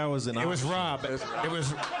don't think I was an It was option. Rob. It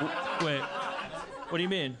was. Wait, what do you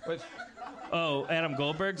mean? Oh, Adam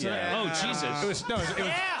Goldberg's? Yeah. Oh, Jesus. It was. No, it was.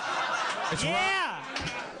 It's Yeah.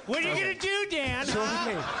 What are you gonna do, Dan?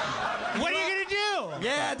 What are you gonna do?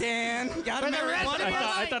 Yeah, Dan. Got For the rest of your I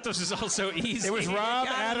life? thought this was all so easy. It was Rob,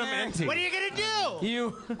 Adam, Enty. What are you gonna do?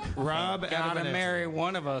 You Rob, Adam, gotta and Enty. marry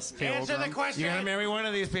one of us, Answer the Pilgrim. question. You gotta marry one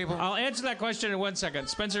of these people. I'll answer that question in 1 second.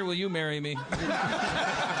 Spencer, will you marry me?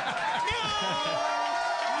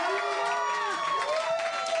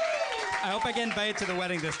 I hope I get invited to the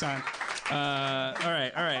wedding this time. All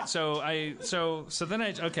right. So then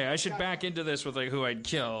I should back into this with who I'd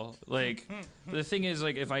kill. The thing is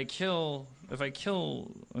if I kill,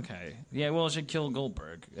 okay, yeah, well I should kill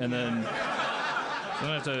Goldberg, and then.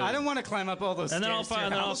 I don't want to climb up all those And then stairs.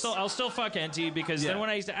 to your house. I'll still fuck Enty because then when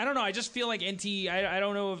I don't know, I just feel like Enty. I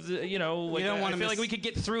don't know if You don't I wanna feel like miss- we could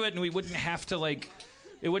get through it and we wouldn't have to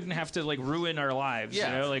it wouldn't have to ruin our lives.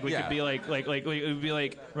 Yeah, You know, we yeah. could be it would be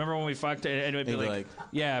remember when we fucked and it would be Maybe like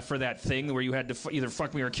yeah, for that thing where you had to either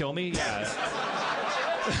fuck me or kill me. Yeah.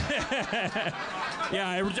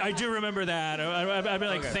 Yeah, I do remember that. I'd be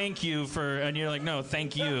like, thank you for, and you're like, no,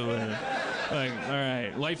 thank you. And, all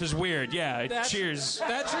right, life is weird. Yeah, cheers.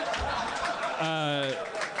 That's your...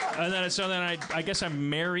 And then I guess I'm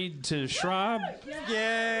married to Schraub.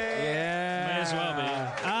 Yeah. Might as well be.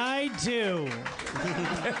 I do.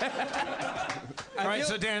 All right,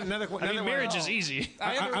 so Dan, another Marriage is easy.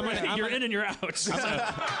 You're in and you're out. Oh.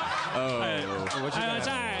 Sorry.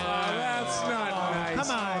 That's not nice.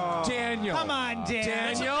 Come on. Daniel. Come on, Dan.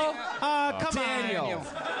 Daniel? Come Daniel. on.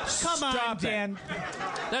 Come on, Stop it. Dan.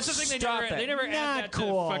 That's the thing. Stop They never Not add that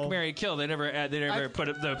cool. to fuck, marry, kill. They never put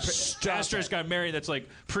it. The pastors got married. That's like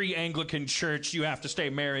pre-Anglican church. You have to stay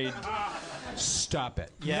married. Stop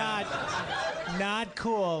it. Not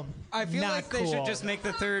cool. I feel Not like they cool. should just make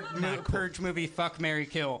the third Purge movie Fuck, Marry,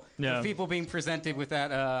 Kill. Yeah. With people being presented with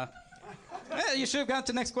that, you should have got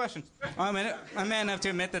to the next question. I'm man enough to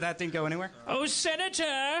admit that didn't go anywhere. Oh,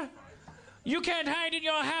 Senator, you can't hide in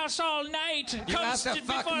your house all night. You have to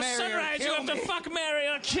fuck, before marry, or sunrise, you kill have to me. fuck, marry,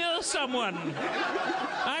 or kill someone.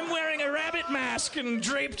 I'm wearing a rabbit mask and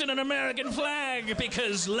draped in an American flag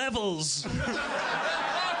because levels.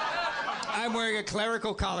 I'm wearing a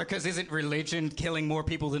clerical collar because isn't religion killing more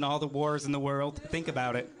people than all the wars in the world? Think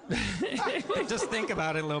about it. Just think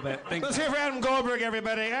about it a little bit. Let's hear for Adam Goldberg,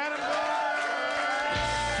 everybody. Adam Goldberg!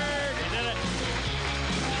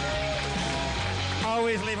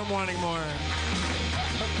 Always leave him wanting more.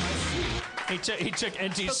 He took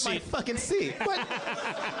NT's seat. Fucking seat. What?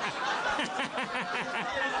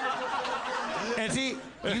 And see,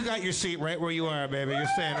 you got your seat right where you are, baby. You're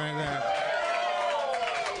staying right there.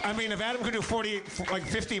 I mean, if Adam could do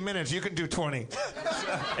 50 minutes, you could do 20.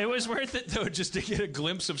 It was worth it, though, just to get a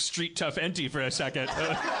glimpse of street tough NT for a second.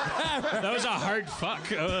 That was a hard fuck.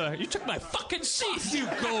 You took my fucking seat, you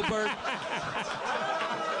Goldberg.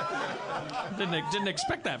 Didn't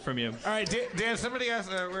expect that from you. All right, Dan, somebody asked,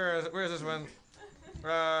 where is this one?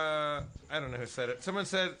 I don't know who said it. Someone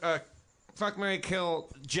said, fuck, marry, kill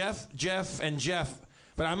Jeff, and Jeff.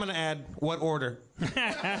 But I'm going to add, what order?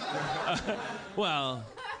 Well,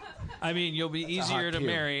 I mean, you'll be easier to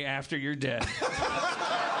marry after you're dead.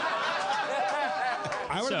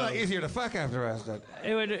 I would have thought easier to fuck after I was dead.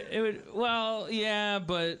 It would, well, yeah,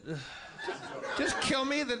 but... Just kill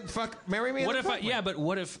me, then marry me. What then if? fuck me. Yeah, but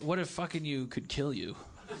what if fucking you could kill you?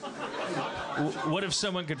 What if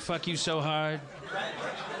someone could fuck you so hard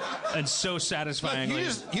and so satisfyingly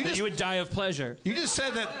that you would die of pleasure? You just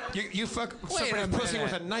said that you fuck somebody's pussy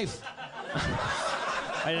with a knife.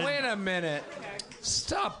 Wait a minute.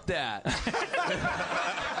 Stop that.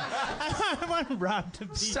 I want Rob to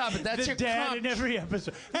be Stop it. That's the your dad in every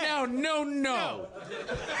episode. Hey, No.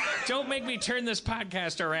 Don't make me turn this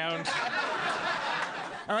podcast around.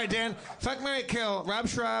 All right, Dan. Fuck, marry, kill. Rob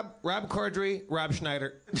Schraub, Rob Corddry, Rob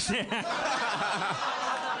Schneider. That's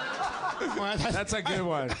a good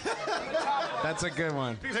one. That's a good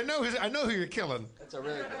one. Because I know who you're killing. That's a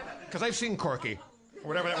really good one. Because I've seen Corky.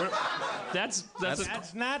 Whatever. That's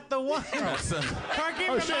not the one. Corky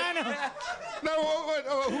Romano. No,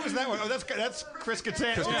 who was that one? Oh, that's Chris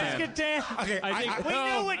Kattan. Chris Kattan. Okay, I think we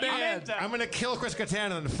know what you meant. I'm going to kill Chris Kattan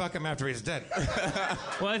and then fuck him after he's dead.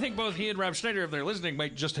 Well, I think both he and Rob Schneider, if they're listening,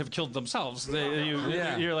 might just have killed themselves.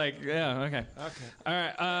 You're like, yeah, okay. All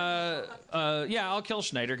right. Yeah, I'll kill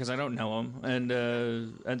Schneider because I don't know him,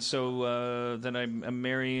 and so then I'm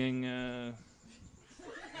marrying.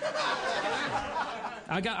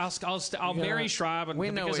 I'll marry Schraub, and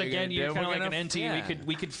because again you're kind of like an NT. Yeah.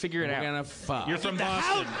 We could figure it out. We're gonna fuck. You're from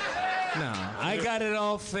Boston. No, I got it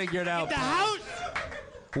all figured out. The house.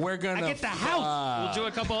 We're gonna. I get the house. We'll do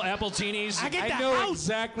a couple Appletinis. I get the I know house.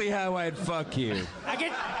 exactly how I'd fuck you. I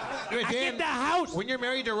get Dan, the house. When you're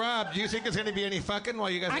married to Rob, do you think there's going to be any fucking while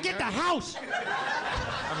you guys? I get the house.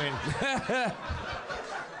 I mean,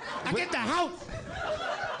 I get the house.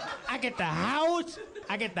 I get the house.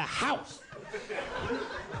 I get the house.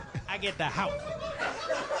 I get the house.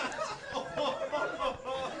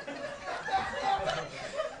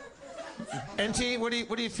 NT, what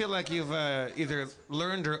do you feel like you've either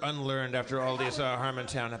learned or unlearned after all these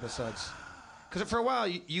Harmontown episodes? Because for a while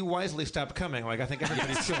you wisely stopped coming. Like I think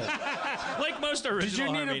everybody should. Like most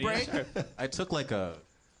original. Did you need a break? I took like a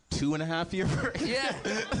 2.5 year break. Yeah.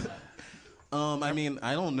 I mean,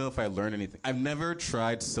 I don't know if I learned anything. I've never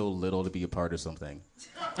tried so little to be a part of something.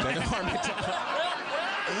 Like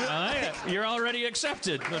You're already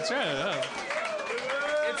accepted. That's right. Yeah.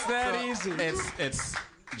 It's that easy. It's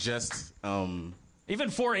just Even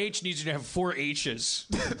 4-H needs you to have 4 H's.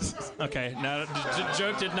 Okay, now the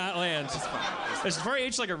joke did not land. Is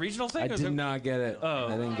 4-H like a regional thing? I did not get it. Oh.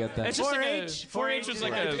 I didn't get that. It's just 4-H. 4-H was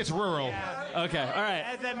like a. It's rural. Okay, all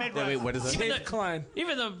right. wait, what is that? Dave Klein.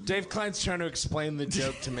 Even though Dave Klein's trying to explain the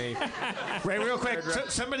joke to me. Right, real quick.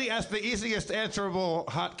 Somebody asked the easiest answerable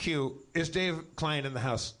hot cue. Is Dave Klein in the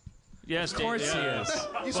house? Yes, Of course Dave, he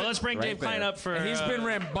is. Well, let's bring Dave Klein up for. And he's been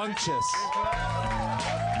rambunctious.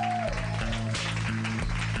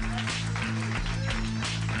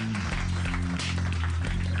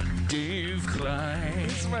 Dave Klein.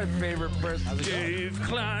 This is my favorite person. Dave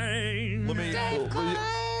Klein.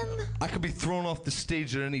 I could be thrown off the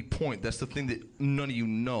stage at any point. That's the thing that none of you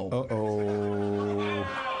know. Uh-oh.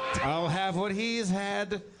 I'll have what he's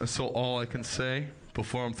had. That's all I can say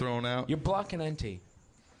before I'm thrown out. You're blocking NT.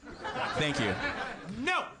 Thank you.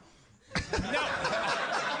 No.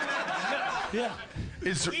 Yeah. We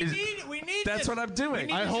need. That's this. what I'm doing. We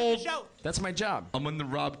need I this hold- in the show. That's my job. I'm in the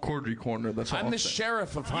Rob Corddry corner. That's all I'm I'll the say.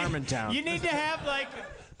 sheriff of Harmontown. You need to have like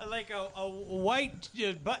a white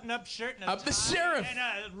button-up shirt and a I'm the tie sheriff. and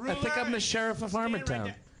a ruler. I think I'm the sheriff of Stand right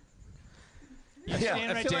Harmontown. there.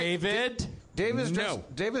 Stand right there. David. Dave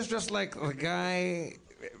is just like the guy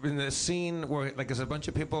in the scene where like there's a bunch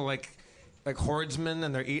of people like hordsmen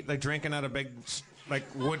and they're drinking out of big like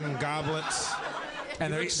wooden goblets.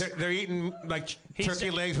 And they're eating like turkey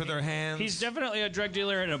legs with their hands. He's definitely a drug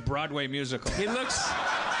dealer in a Broadway musical. He looks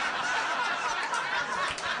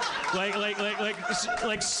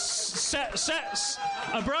like set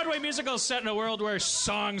a Broadway musical set in a world where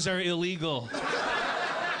songs are illegal.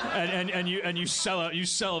 And you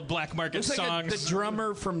sell black market like songs. the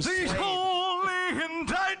drummer from Slade. The only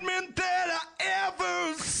indictment that I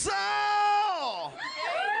ever saw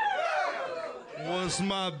was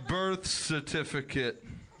my birth certificate.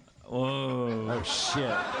 Whoa! Oh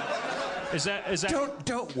shit! Is that?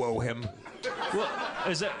 Don't whoa him. Well,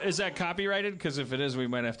 is that copyrighted? Because if it is, we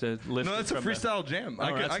might have to lift. No, it that's a from the- freestyle jam. Oh,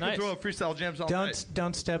 I that's can nice. throw up freestyle jams all night.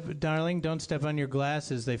 Don't step, darling. Don't step on your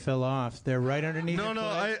glasses. They fell off. They're right underneath. No, your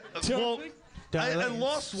no. clothes. I Darling,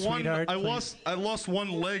 lost one. sweetheart, I lost one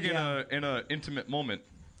leg Yeah. in a intimate moment.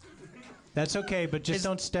 That's okay, but just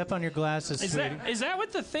don't step on your glasses, Is sweetie. that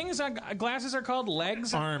what the things on glasses are called?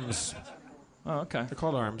 Legs? Arms. Oh, okay. They're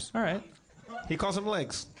called arms. All right. He calls them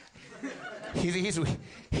legs.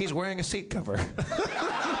 He's wearing a seat cover.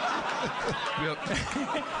 Yep.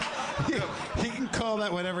 He can call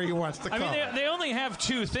that whatever he wants to call. I mean, they only have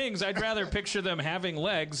two things. I'd rather picture them having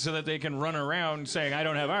legs so that they can run around saying, I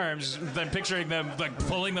don't have arms, than picturing them like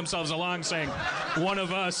pulling themselves along saying, one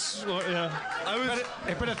of us. Well, yeah.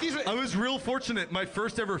 I was real fortunate. My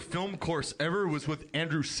first ever film course ever was with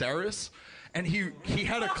Andrew Saris. And he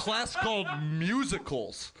had a class called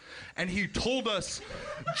musicals. And he told us,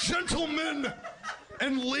 gentlemen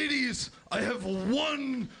and ladies, I have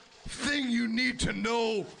one thing you need to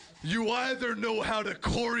know. You either know how to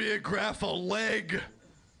choreograph a leg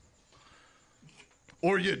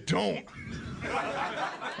or you don't.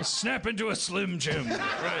 Snap into a Slim Jim.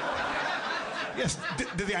 Right. Yes.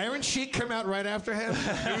 Did the Iron Sheik come out right after him?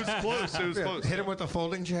 It was close. It was close. Hit him with the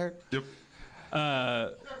folding chair? Yep.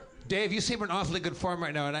 Dave, you seem in awfully good form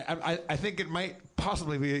right now, and I think it might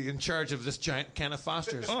possibly be in charge of this giant can of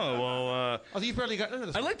Foster's. Oh, well, oh, you've barely gotten into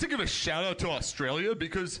this. I'd like to give a shout out to Australia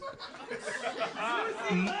because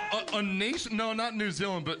a nation, no, not New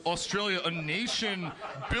Zealand, but Australia, a nation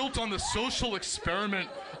built on the social experiment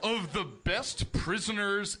of the best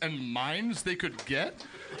prisoners and minds they could get.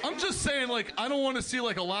 I'm just saying, like, I don't want to see,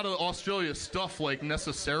 like, a lot of Australia stuff, like,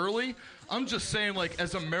 necessarily. I'm just saying, like,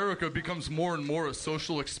 as America becomes more and more a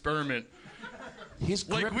social experiment, he's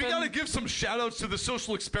like, we gotta give some shout-outs to the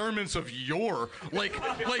social experiments of yore. Like,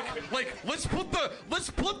 let's put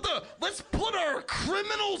our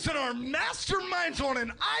criminals and our masterminds on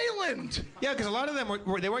an island. Yeah, because a lot of them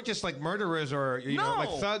they weren't just like murderers or you know like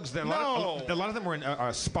thugs. A lot of them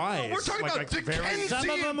were spies. No, we're talking about Dickensian. Some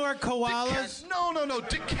of them were koalas. No,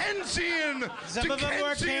 Dickensian. Some of them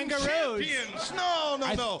were kangaroos. Champions.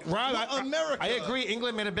 No. Rob, America. I agree.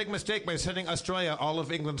 England made a big mistake by sending Australia all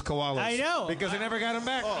of England's koalas. I know. Because they never got them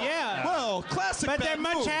back. Yeah. Well, classic. But they're bad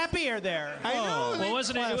much move. happier there. I know. Well,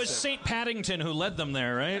 wasn't it? It was St. Paddington who led them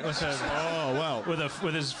there, right? Oh well.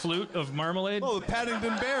 With his flute of marmalade. Oh, the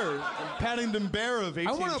Paddington Bear of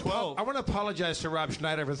 1812. I want to apologize to Rob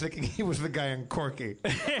Schneider for thinking he was the guy in Corky.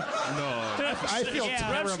 No. I feel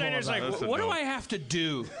terrible. Rob Schneider's about like, it. what do I have to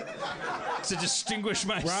do to distinguish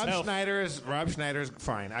myself? Rob Schneider's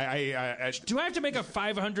fine. I Do I have to make a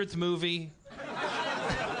 500th movie?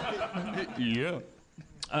 Yeah.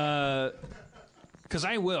 Because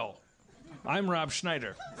I will. I'm Rob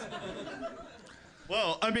Schneider.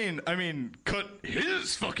 Well, I mean, cut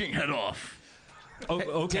his fucking head off. Oh,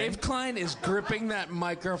 okay. Dave Klein is gripping that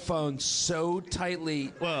microphone so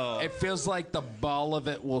tightly, it feels like the ball of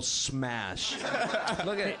it will smash.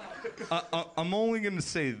 Look at it. I'm only going to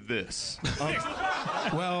say this.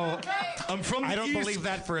 well, I'm from the I don't East. believe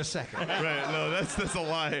that for a second. Right, no, that's a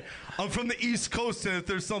lie. I'm from the East Coast, and if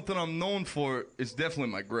there's something I'm known for, it's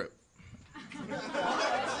definitely my grip.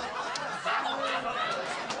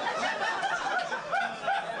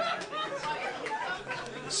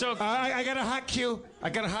 So I got a hot cue.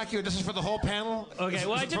 This is for the whole panel. Okay,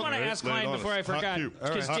 well, I did want to ask Klein before I forgot.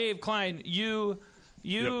 Because Dave Klein, your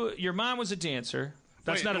mom was a dancer.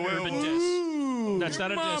 That's not an urban diss. That's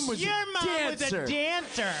not a diss. Your mom was a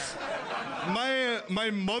dancer. My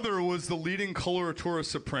mother was the leading coloratura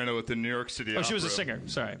soprano at the New York City Opera. She was a singer.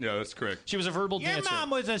 Sorry. Yeah, that's correct. She was a verbal dancer. Your mom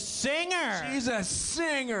was a singer. She's a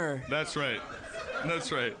singer. That's right.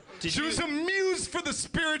 She was a muse for the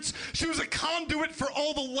spirits. She was a conduit for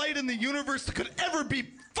all the light in the universe that could ever be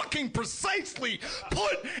fucking precisely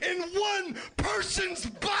put in one person's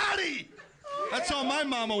body. That's all my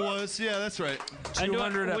mama was. Yeah, that's right.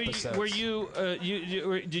 200 episodes. Were you?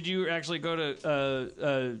 Did you actually go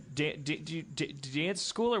to dance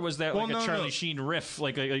school, or was that like a Charlie Sheen riff?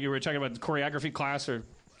 Like you were talking about choreography class, or?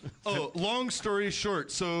 Oh, long story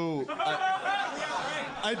short. So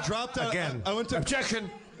I dropped out. Again. I went to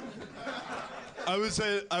objection. I was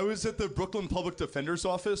at the Brooklyn Public Defender's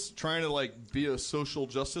office trying to like be a social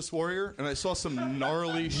justice warrior, and I saw some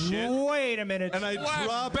gnarly shit. Wait a minute. And I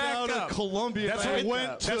dropped out of Columbia.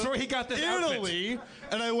 That's where he got this Italy,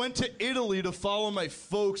 and I went to Italy to follow my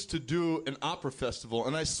folks to do an opera festival,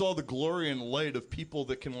 and I saw the glory and light of people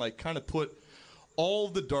that can like kind of put all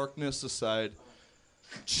the darkness aside,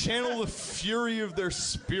 channel the fury of their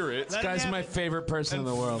spirit. This guy's my favorite person in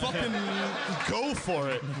the world. Fucking go for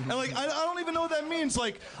it. And like, I don't even know what that means.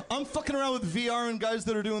 Like, I'm fucking around with VR and guys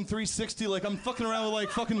that are doing 360. Like, I'm fucking around with like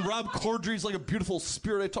fucking Rob Corddry's like a beautiful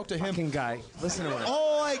spirit. I talk to him. Fucking guy. Listen to him.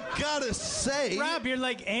 All I gotta say, Rob, you're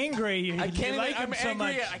like angry. I can't like him I'm so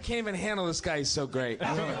angry. much. I can't even handle this guy. He's so great.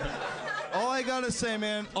 all I gotta say,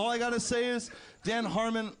 man, all I gotta say is, Dan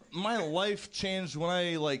Harmon, my life changed when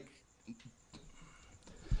I like.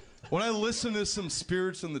 when I listen to some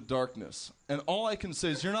Spirits in the Darkness, and all I can say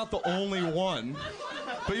is you're not the only one,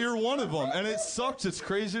 but you're one of them. And it sucks. It's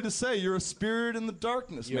crazy to say. You're a spirit in the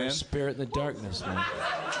darkness, You're man. a spirit in the darkness, man.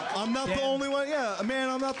 I'm not the only one. Yeah, man,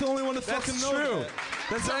 I'm not the only one to fucking know true. that.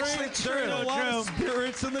 That's actually true. There are a lot of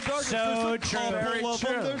spirits in the darkness. So There's a couple true. of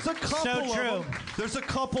them. There's a couple So of true. them. There's a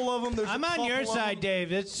couple of them. I'm on your side,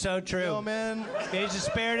 Dave. It's so true. Yo, man. He's a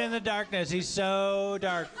spirit in the darkness. He's so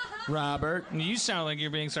dark. Robert. You sound like you're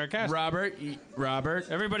being sarcastic. Robert.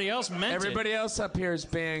 Everybody else meant Everybody else up here is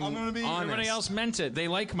being I'm gonna be honest. Everybody else meant it. They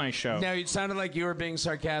like my show. No, it sounded like you were being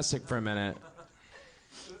sarcastic for a minute.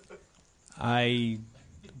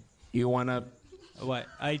 You want to... What?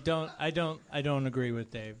 I don't agree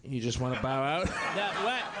with Dave. You just want to bow out?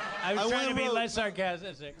 What? I was trying to be less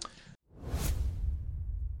sarcastic.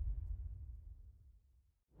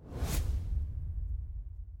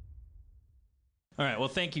 All right. Well,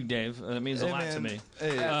 thank you, Dave. That means a lot to me.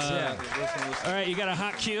 Hey, All right. You got a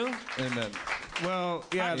hot cue? Amen. Well,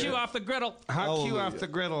 yeah. Hot cue off the griddle. Hot cue off the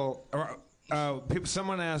griddle.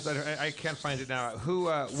 Someone asked, I can't find it now.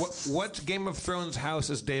 What Game of Thrones house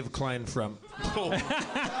is Dave Klein from? Oh,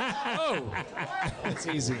 that's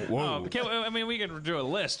easy. Whoa. I mean, we can do a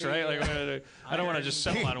list, right? Like, I don't want to just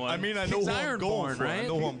settle on one. I mean, I know He's who I'm going Ironborn, for. I right?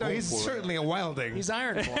 know who I'm going He's for. certainly a wildling. He's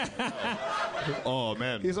Ironborn. Oh,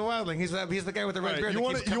 man. He's a wildling. He's the guy with the red beard. you that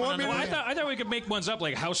wanna- keeps you coming want on me the to- way. I thought we could make ones up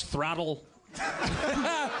like House Throttle.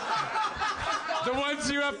 The ones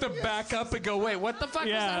you have to back up and go, wait, what the fuck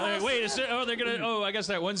was that? Like, wait, they're gonna. Oh, I guess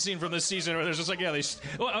that one scene from this season where there's just like, is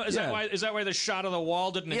that why the shot of the wall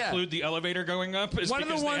didn't include the elevator going up? Is One of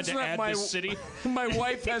because the ones they had to that add my this city. my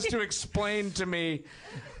wife has to explain to me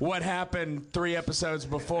what happened 3 episodes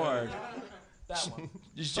before.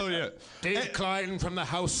 Oh, yeah. Dave Klein from the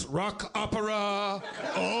House Rock Opera.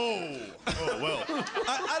 Oh, well.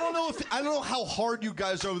 I don't know how hard you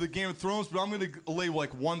guys are with the Game of Thrones, but I'm gonna lay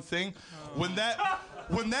like one thing. When that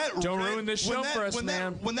Don't ruin this show for us,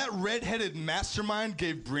 man. When that redheaded mastermind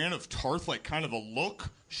gave Brienne of Tarth like kind of a look,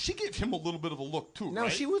 she gave him a little bit of a look too. No,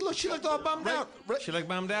 right? she looked all bummed out. She looked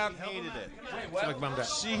bummed out. Hated it. She looked bummed out.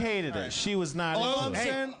 She hated it. She was not into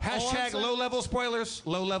it. Hashtag low-level spoilers.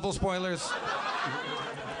 Low-level spoilers.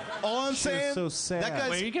 All I'm saying, so sad. that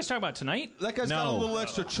guy's, Wait, are you guys talking about tonight? that guy's got a No. little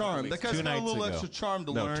extra charm. That guy's 2 got a nights little ago. extra charm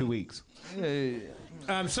to No, learn. 2 weeks.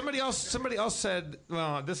 Somebody else said,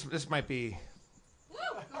 well, this might be,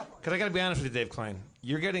 because I got to be honest with you, Dave Klein.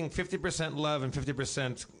 You're getting 50% love and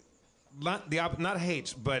 50%, not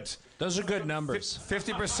hate, but Those are good numbers.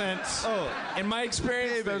 50%. Oh, in my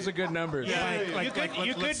experience, those are good numbers. You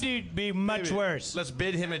could be much worse. Let's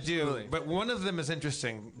bid him adieu. Really? But one of them is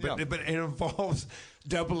interesting. But, Yeah. but it involves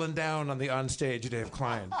doubling down on the onstage Dave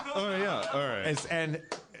Klein. Oh yeah, all right. And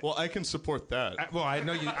Well, I can support that. I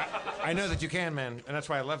know you. I know that you can, man, and that's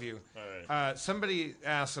why I love you. All right. Somebody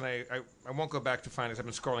asked, and I won't go back to find it. I've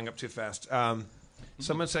been scrolling up too fast.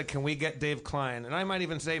 Someone said, "Can we get Dave Klein?" And I might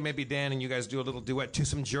even say, maybe Dan and you guys do a little duet to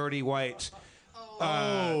some Geordie White,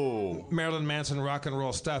 Marilyn Manson rock and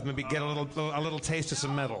roll stuff. Maybe get a little taste of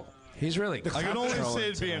some metal. He's really. I can only say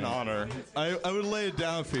it'd be an honor. I would lay it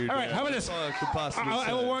down for you. All right, Dan. how about this? That's all I could possibly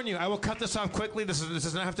I will say. warn you. I will cut this off quickly. This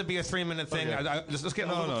does not have to be a 3-minute thing. Okay. Let's get a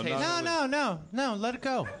No, little no, taste. No. Let it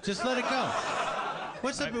go. Just let it go.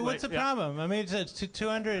 What's the problem? I mean, it's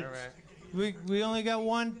 200. All right. We only got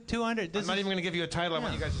 200. I'm not even going to give you a title. I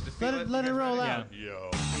want you guys just to feel it. Let it You guys roll ready? out. Yo.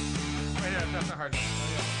 Right, yeah, that's not hard.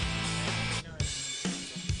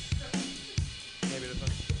 Maybe this one.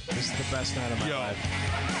 This is the best night of my life.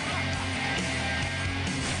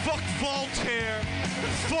 Fuck Voltaire.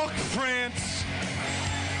 Fuck France.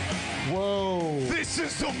 Whoa. This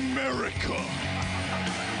is America.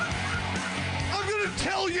 I'm gonna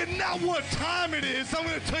tell you not what time it is. I'm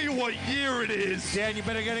gonna tell you what year it is. Dan, you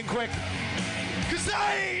better get in quick. Cause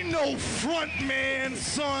I ain't no front man,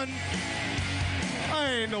 son. I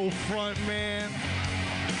ain't no front man.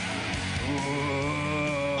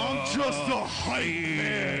 I'm just a hype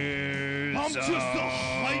man. I'm just a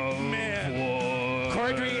hype man.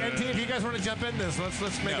 Cordry and T, if you guys want to jump in this, let's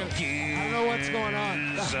make it. I don't know what's going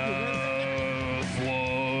on.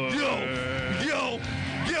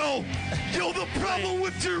 Yo, the problem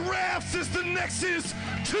with giraffes is the necks is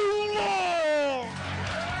too long.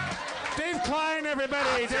 Dave Klein,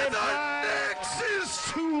 everybody. Dave Klein. Necks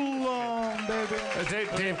is too long, baby.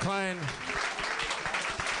 Dave Klein.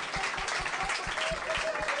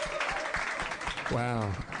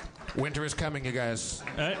 Wow. Winter is coming, you guys.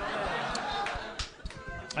 I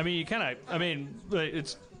mean, you kind of. I mean,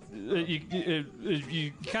 it's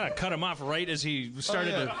you kind of cut him off right as he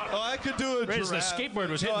started to. Oh, I could do it. Right as the skateboard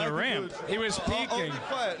was hitting the ramp. He was peaking.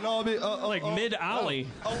 Quiet. No, I'll be like mid-ollie.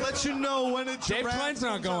 I'll let you know when it's. Dave Klein's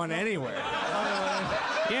not going anywhere.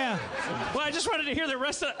 Yeah. Well, I just wanted to hear the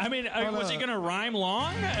rest of. I mean, was he going to rhyme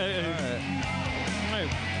long?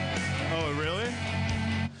 Oh, really?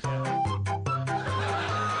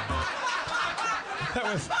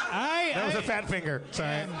 That was a fat finger.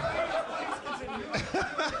 Sorry.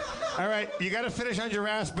 All right, you got to finish on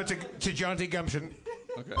Giraffes, but to Jaunty Gumption.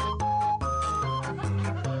 Okay.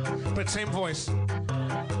 But same voice.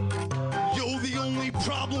 Yo, the only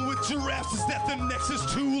problem with Giraffes is that the necks is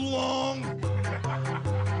too long.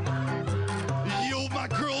 Yo, my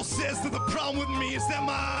girl says that the problem with me is that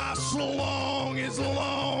my schlong is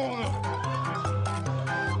long.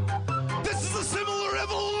 This is a similar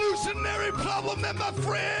evolutionary problem that my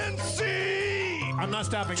friends see. I'm not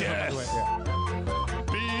stopping you, by the way.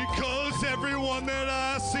 Because everyone that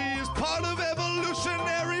I see is part of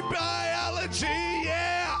evolutionary biology,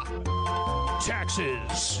 yeah.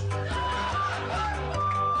 Taxes.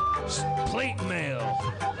 Plate mail.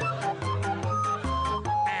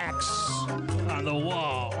 Axe on the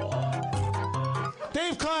wall.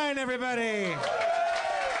 Dave Klein, everybody.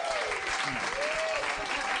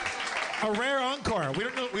 A rare encore. We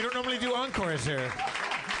don't normally do encores here.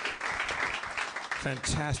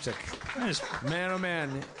 Fantastic. Man, oh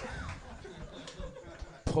man.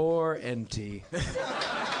 Poor NT.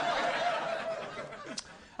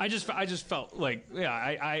 I just felt like, yeah,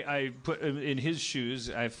 I put in his shoes.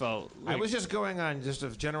 I felt like, I was just going on just a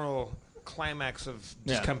general climax of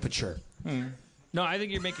discomfiture. No, I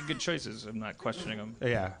think you're making good choices. I'm not questioning them.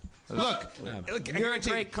 Yeah. Look, I You're a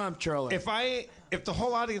great comptroller. If the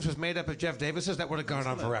whole audience was made up of Jeff Davises, that would have gone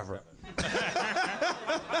on forever.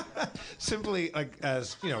 Simply, like,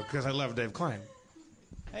 as you know, because I love Dave Klein.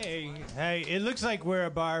 Hey, it looks like we're a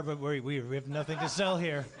bar, but we have nothing to sell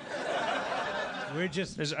here. We're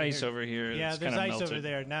just... There's ice over here. Yeah, it's there's kinda ice melted. over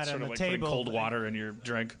there, not sort on of the like table. putting cold water in your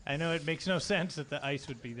drink. I know it makes no sense that the ice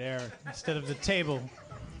would be there instead of the table.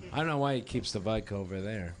 I don't know why he keeps the bike over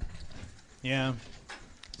there. Yeah.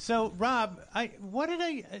 So, Rob,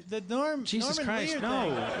 the Norm... Jesus Norman Christ, Lear no.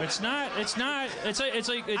 thing. It's not. It's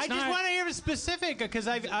like... It's I just not... want to hear a specific, because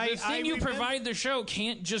The thing you provide the show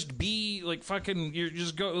can't just be like fucking. You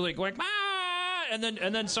just go like ah, and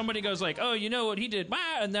then somebody goes like, oh, you know what he did,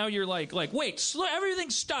 ah, and now you're like wait, everything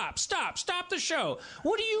stop the show.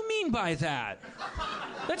 What do you mean by that?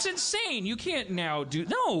 That's insane. You can't now do.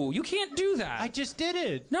 No, you can't do that. I just did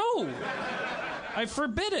it. No, I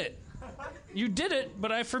forbid it. You did it,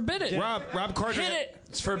 but I forbid it. Rob Corddry. Hit it.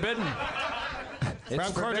 It's forbidden.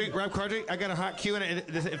 Rob Corddry, I got a hot cue, and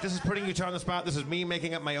if this is putting you on the spot, this is me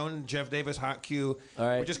making up my own Jeff Davis hot cue, all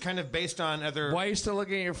right. which is kind of based on other... Why are you still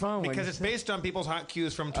looking at your phone? Because it's based on people's hot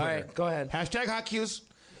cues from Twitter. All right, go ahead. Hashtag hot cues.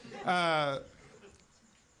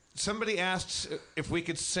 Somebody asked if we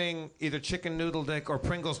could sing either Chicken Noodle Dick or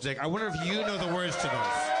Pringles Dick. I wonder if you know the words to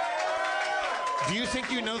those. Do you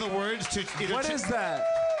think you know the words to either... What is that?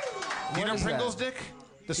 Do you know Pringles that? Dick?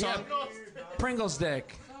 The song? Yeah. Pringles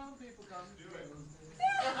Dick.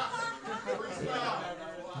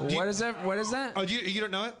 What is that? What is that? Oh, you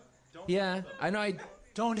don't know it? Yeah, I know.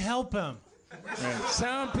 Don't help him.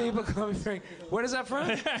 Some people call me Frank. What is that from?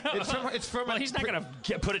 It's from. Well, he's not going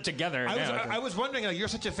to put it together. I was wondering, you're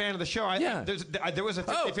such a fan of the show. There was a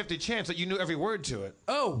 50-50 chance that you knew every word to it.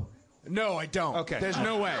 Oh. No, I don't. Okay. There's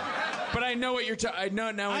no way. But I know what you're talking. I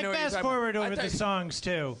know now. I know what you're fast talking forward about. over the songs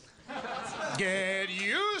too. Get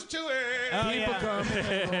used to it. Oh, People come.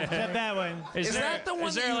 Except that one. Is that the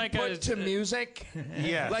one that you like put to music?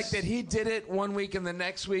 Yes. Like that he did it one week and the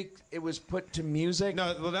next week it was put to music?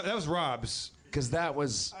 No, well, that was Rob's. Because that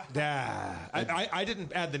was... I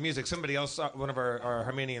didn't add the music. Somebody else, one of our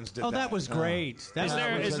Armenians did that. Oh, that was great. Is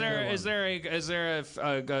there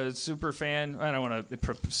a super fan? I don't want to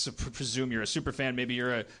presume you're a super fan. Maybe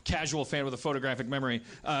you're a casual fan with a photographic memory.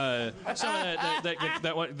 That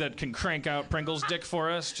can crank out Pringles Dick for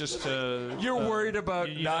us. Just you're worried about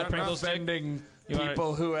not offending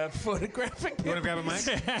people who have photographic memory. You want to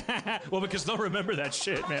grab a mic? Well, because they'll remember that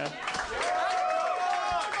shit, man.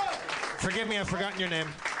 Forgive me, I've forgotten your name.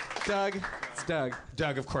 Doug. It's Doug.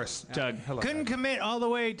 Doug, of course. Doug. Hello. Couldn't commit all the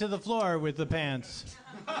way to the floor with the pants.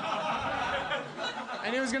 I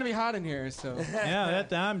knew it was going to be hot in here, so... Yeah,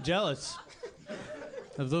 I'm jealous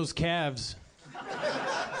of those calves.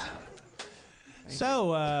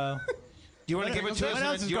 So, Do you want to give it to us? What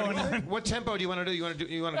else is going on? What tempo do you want to do? You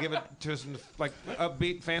want to give it to us in like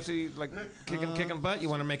upbeat, fancy, like kicking butt? You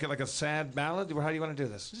want to make it like a sad ballad? How do you want to do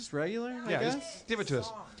this? Just regular, I Yeah, guess. just give it to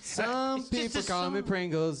us. Some people call me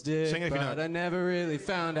Pringles Dick, Sing it if you know but it. I never really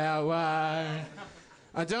found out why.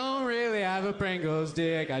 I don't really have a Pringles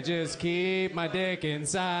dick, I just keep my dick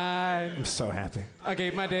inside. I'm so happy. I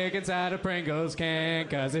keep my dick inside a Pringles can,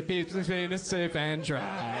 cause it keeps me feeling safe and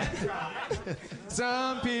dry.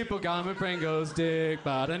 Some people call me Pringles Dick,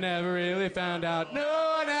 but I never really found out. No,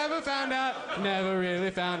 I never found out. Never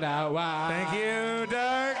really found out why. Thank you,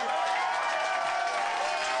 Doug.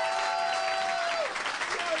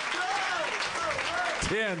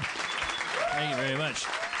 Dan, Thank you very much.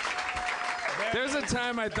 there's a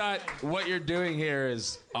time I thought what you're doing here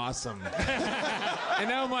is awesome. And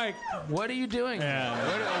now I'm like, what are you doing?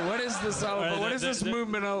 Yeah. What is this all about? What is this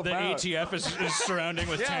movement all The about? ATF is surrounding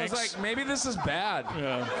with yeah, tanks. I was like, maybe this is bad.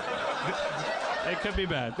 Yeah. It could be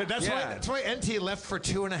bad. That's why NT left for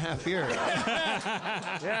 2.5 years.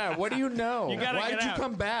 Yeah, what do you know? You gotta Why get did you out.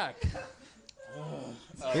 come back?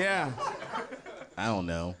 Yeah. I don't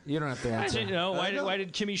know. You don't have to answer. Why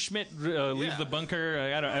did Kimmy Schmidt leave the bunker?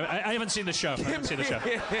 I haven't seen the show. I haven't seen the show.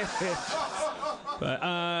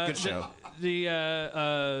 But, Good show.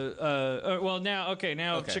 Well, now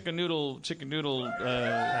chicken noodle.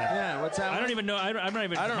 Yeah, what's happening? I don't even know. I'm not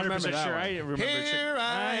even I don't 100% remember that sure. one. I remember. Here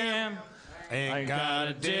I am. Ain't got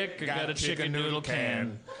a dick. I got a chicken noodle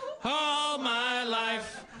can. All my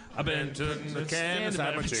life. I've been to the can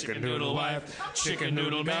inside my chicken noodle wife. Chicken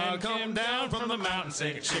noodle man, come down from the mountain,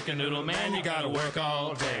 sing it. Chicken noodle man, you gotta work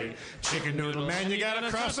all day. Chicken noodle man, you gotta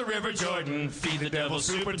cross the river Jordan. Feed the devil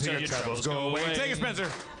soup until your troubles go away. Take it,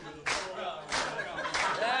 Spencer.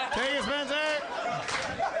 Take it, Spencer.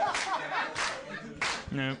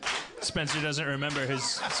 No, Spencer doesn't remember his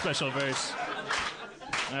special verse.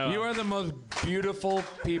 Oh. You are the most beautiful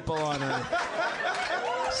people on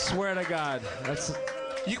earth. Swear to God. That's.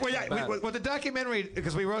 Well, the documentary,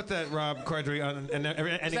 because we wrote that, Rob Corddry,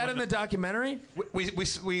 Is that in the documentary?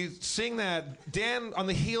 We sing that, Dan, on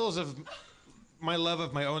the heels of my love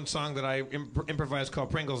of my own song that I improvised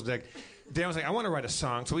called Pringles Dick. Dan was like, I want to write a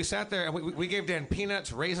song. So we sat there and we gave Dan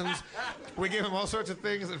peanuts, raisins. We gave him all sorts of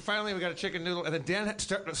things. And finally we got a chicken noodle. And then Dan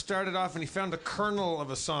started off and he found the kernel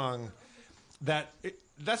of a song that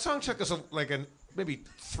song took us maybe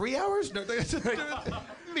 3 hours? No,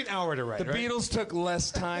 maybe an hour to write. The right? Beatles took less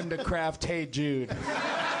time to craft Hey Jude.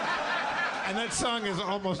 And that song is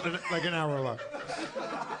almost like an hour long.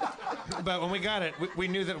 But when we got it, we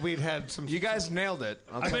knew that we'd had some. You guys nailed it.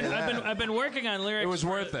 I've been working on lyrics. It was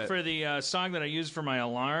worth it for the song that I used for my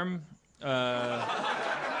alarm.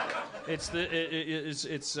 It's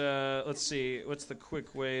let's see, what's the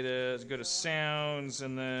quick way to go to sounds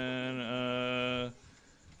and then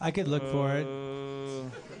I could look for it.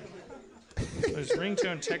 There's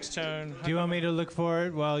ringtone, text tone. Do you want me to look for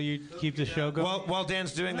it while you keep the show going? While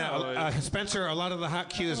Dan's doing that, Spencer, a lot of the hot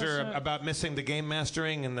cues are about missing the game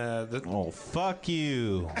mastering and the. Oh, fuck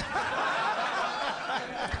you.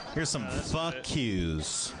 Here's some fuck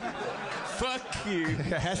yous. Fuck you.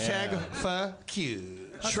 Hashtag fuck you.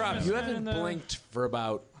 Schraub, you haven't blinked for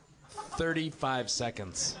about 35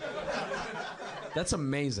 seconds. That's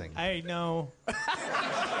amazing. I know.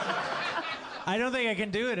 I don't think I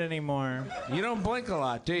can do it anymore. You don't blink a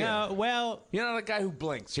lot, do you? No, well... You're not a guy who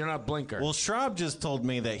blinks. You're not a blinker. Well, Schraub just told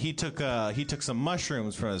me that he took some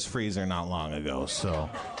mushrooms from his freezer not long ago, so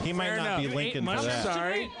he might not be linking for that.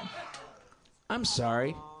 Sorry. I'm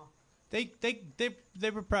sorry. They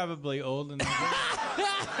were probably old and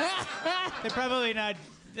they probably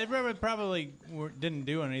didn't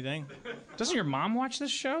do anything. Doesn't your mom watch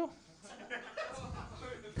this show?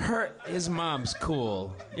 His mom's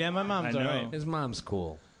cool. Yeah, my mom's all right. His mom's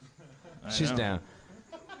cool. She's down.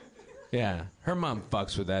 Yeah, her mom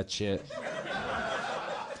fucks with that shit.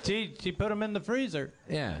 She put them in the freezer.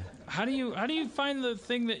 Yeah. How do you find the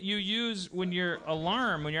thing that you use when your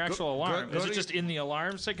actual alarm? Is it just in the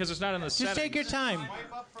alarm set? Because it's not in the settings. Just take your time.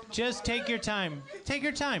 Just take your time. Take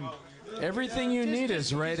your time. Everything you need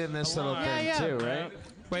is right in this little thing too, right?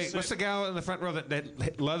 Wait, what's the gal in the front row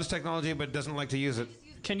that loves technology but doesn't like to use it?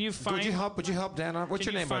 Can you find? Would you help Dan? What's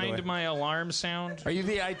your name, by the way? Find my alarm sound. Are you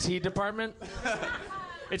the IT department?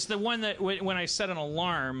 It's the one that when I set an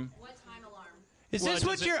alarm. Is this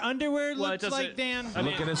what your underwear looks like, Dan?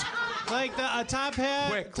 Look at his. Like a top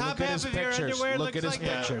hat. Quick, top look at half his of your pictures. underwear Look looks at his like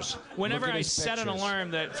pictures. Whenever Look at I his set an pictures.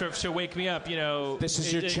 alarm that to wake me up, This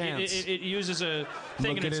is your chance. It uses a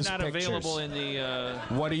thing Look and at it's his not pictures. available in the.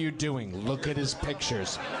 What are you doing? Look at his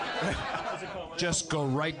pictures. Just go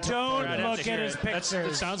right to Don't I'd have look to hear at his it. It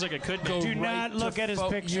pictures. sounds like it could Go be. Do not right look to at his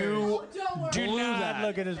pictures. You Do blew not that.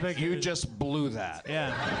 look at his pictures. You just blew that.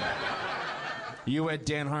 Yeah. You had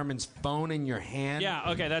Dan Harmon's phone in your hand. Yeah,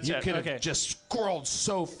 okay, that's you it. could Okay. have just scrolled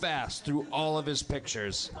so fast through all of his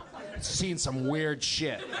pictures. Seen some weird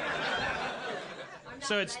shit.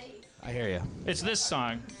 So it's I hear you. it's this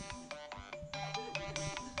song.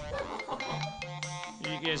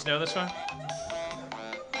 You guys know this one?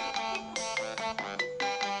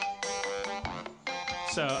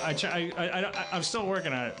 So I'm still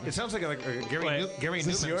working on it. It sounds like a Gary Is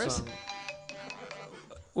this Newman yours? song.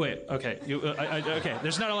 Wait, okay. Okay,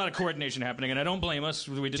 there's not a lot of coordination happening, and I don't blame us.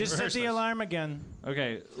 We didn't Just set rehearse the this. alarm again.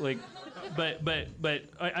 Okay, like, but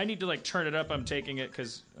I need to like turn it up. I'm taking it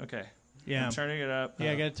because okay. Yeah. I'm turning it up.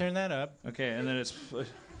 Yeah, I gotta turn that up. Okay, and then it's.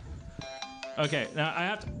 Okay, now I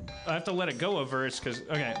have to let it go a verse because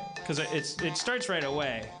it starts right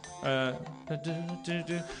away. It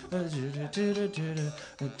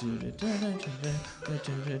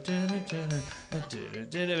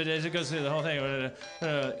goes through the whole thing.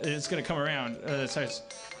 It's gonna come around. It starts.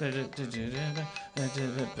 So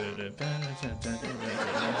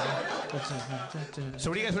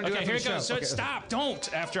what do you guys want to do? Okay, after here the it goes. show? So stop!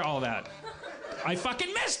 Don't after all that. I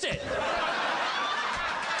fucking missed it.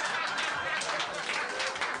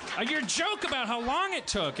 Your joke about how long it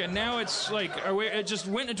took, and now it's like, it just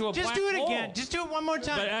went into a Just black do it hole. again. Just do it one more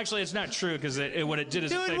time. But actually, it's not true because what it did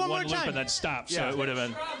is Do it it played one one more loop time. and then stopped, Yeah. so it would have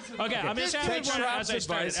been. Okay, I'm just Just having take fun Rob's as I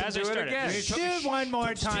started. advice and As I do it started. again. Do it one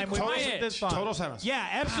more time. We Quiet. wasted this fun. Total silence. Yeah,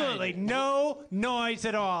 absolutely. No noise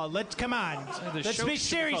at all. Let's come on. The Let's show be should be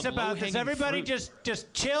serious called about this. Low-Hanging Everybody, Fruit.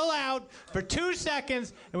 just chill out for 2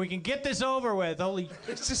 seconds, and we can get this over with. Holy,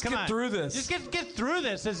 just come get on. through this. Just get through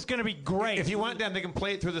this. This is gonna be great. If you want, Dan, they can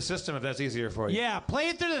play it through the system if that's easier for you. Yeah, play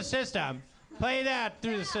it through the system. Play that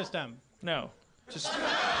through the system. No, just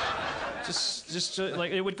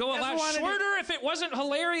like it would go a lot shorter if it wasn't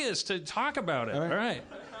hilarious to talk about it. All right,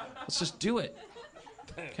 let's just do it.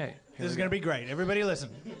 Okay, This is gonna be great. Everybody, listen.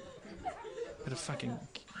 But a fucking.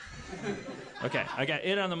 Okay, I got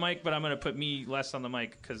it on the mic, but I'm gonna put me less on the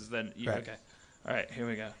mic because then. Right. Okay, all right, here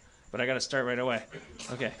we go. But I gotta start right away.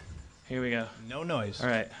 Okay, here we go. No noise. All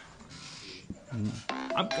right.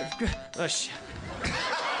 I'm good. Oh shit.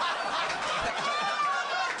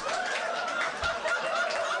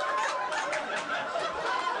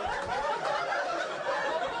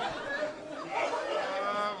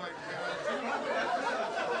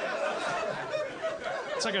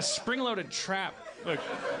 It's like a spring-loaded trap. Look.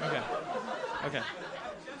 Okay. Okay.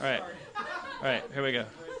 All right. All right. Here we go.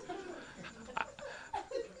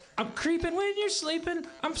 I'm creeping when you're sleeping.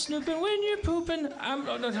 I'm snooping when you're pooping. I'm.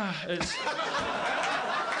 Oh, no, no, it's.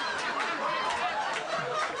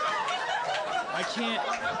 I can't.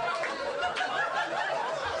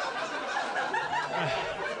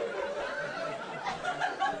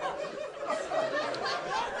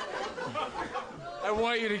 I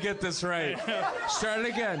want you to get this right. Start it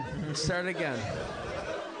again. Start it again.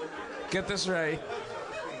 Get this right.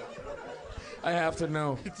 I have to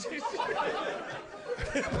know.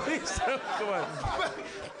 Please don't. Come on.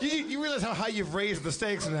 You realize how high you've raised the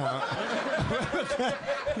stakes now.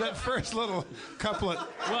 that first little couplet.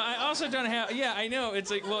 Well, I also don't have. Yeah, I know.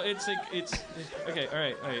 It's like. Well, it's like. It's. Okay. All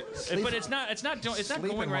right. All right. But it's not. It's not. It's not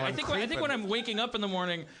Sleeping going right. while I I'm think. I think creeping. when I'm waking up in the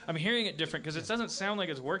morning, I'm hearing it different because it doesn't sound like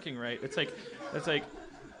it's working right. It's like. It's like.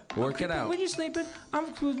 Work it out. When you're sleeping, I'm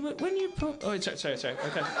when you poop. Oh, sorry. Okay.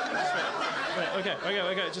 Wait, okay.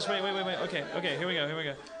 Just wait. Okay. Here we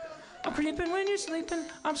go. I'm creeping when you're sleeping.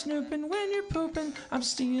 I'm snooping when you're pooping. I'm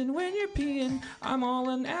stealing when you're peeing. I'm all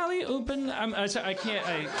an alley ooping. I can't.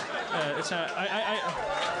 It's not.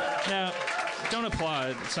 No, don't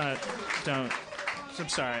applaud. It's not. Don't. I'm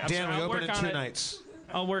sorry. Dan, we I'll open work in on 2 it. nights.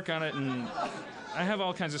 I'll work on it, and I have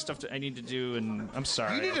all kinds of stuff that I need to do, and I'm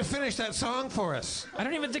sorry. You need to finish that song for us. I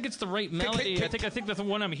don't even think it's the right melody. I think that's the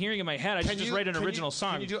one I'm hearing in my head. I should just write an original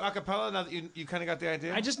song. Can you do a cappella now that you kind of got the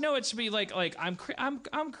idea? I just know it should be like I'm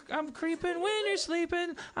creeping when you're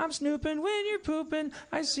sleeping. I'm snooping when you're pooping.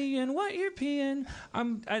 I see in what you're peeing.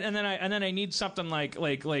 And then I need something like you know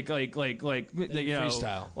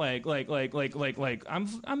Freestyle. like I'm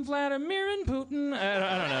Vladimir and Putin.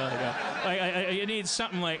 I don't know. It needs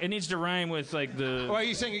something like it needs to rhyme with like the. Well, are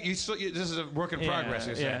you saying this is a work in progress?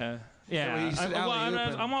 You're saying. Yeah.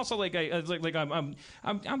 I'm also like I'm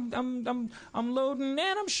loading and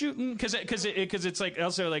I'm shooting because it's like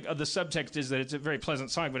also like the subtext is that it's a very pleasant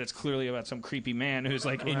song, but it's clearly about some creepy man who's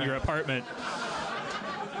like in your apartment.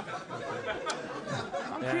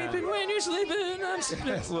 I'm creeping when you're sleeping.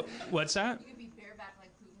 What's that? You could be bareback like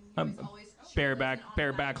Putin. He was always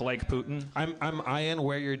bareback like Putin. I'm Ian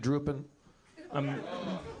where you're drooping.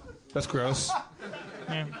 That's gross.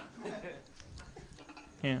 Yeah.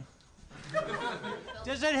 Yeah.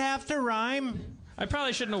 Does it have to rhyme? I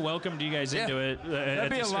probably shouldn't have welcomed you guys into it at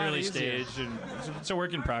be a this lot early easier. stage. And it's a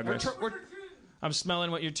work in progress. I'm smelling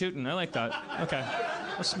what you're tooting. I like that. Okay.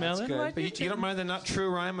 I'm smelling what But you don't mind the not true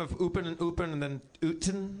rhyme of oopin and oopin and then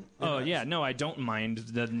ootin? Oh, yeah. No, I don't mind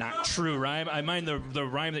the not true rhyme. I mind the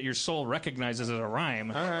rhyme that your soul recognizes as a rhyme.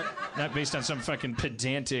 All right. Not based on some fucking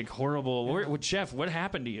pedantic, horrible... Jeff, what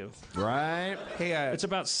happened to you? Right? Hey, It's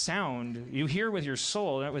about sound. You hear with your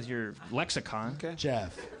soul, not with your lexicon. Okay.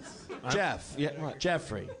 Jeff. Yeah, what?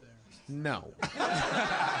 Jeffrey. No.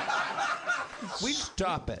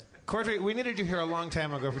 Stop it. Cordray, we needed you here a long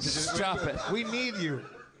time ago. Stop it. We need you.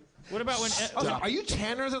 What about when... Are you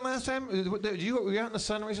tanner than last time? Were you out in the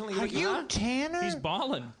sun recently? Are you tanner? He's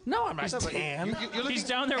balling. No, I'm not tan. He's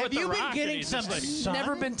down there with Have the you been rock. and getting he's some just like, sun?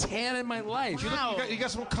 Never been tan in my life. You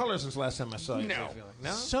got some color since last time I saw you. No. I feel like.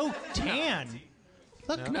 No? So tan.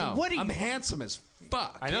 Look, No, what are you... I'm handsome as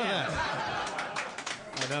fuck. I know that.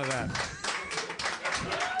 I know that.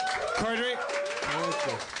 Cordray.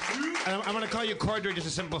 I'm going to call you Cordray just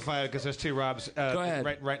to simplify it because there's two Robs. Go ahead.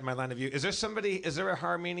 Right in my line of view. Is there a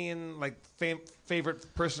Armenian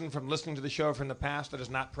favorite person from listening to the show from the past that is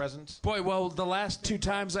not present? Boy, well, the last 2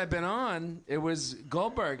 times I've been on, it was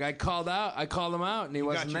Goldberg. I called him out, and he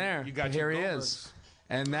wasn't there. You got but your here he Goldbergs. is.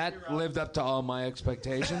 And that lived up to all my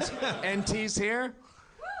expectations. NT's here.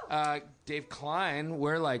 Dave Klein,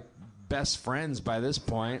 we're like best friends by this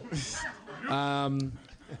point.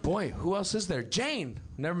 Boy, who else is there? Jane.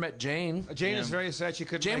 Never met Jane. Jane is very sad she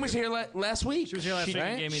couldn't. Jane make was it. here last week. She was here last week and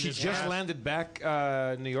right? gave me She this just hat. landed back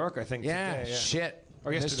New York, I think. Yeah, today, shit.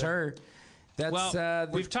 Or Missed yesterday. her. That's, Well,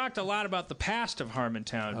 we've talked a lot about the past of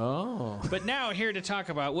Harmontown. Oh. But now here to talk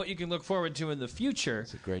about what you can look forward to in the future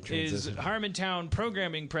a great is transition. Harmontown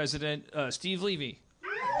programming president Steve Levy.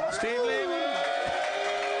 Steve Levy.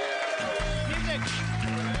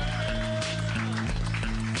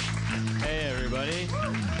 Hey, everybody.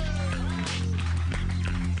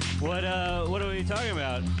 What are we talking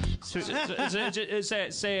about?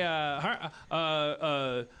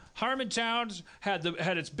 Harmontown's had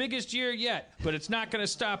its biggest year yet, but it's not going to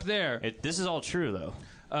stop there. This is all true, though.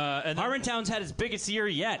 And Harmontown's had its biggest year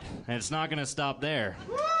yet, and it's not going to stop there.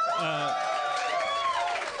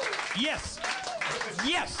 Yes.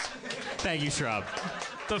 Yes. Thank you, Schraub.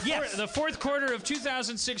 The fourth quarter of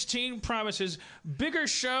 2016 promises bigger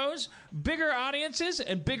shows, bigger audiences,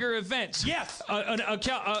 and bigger events. Yes. A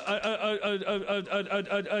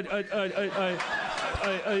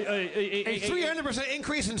 300%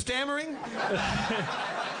 increase in stammering.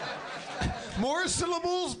 More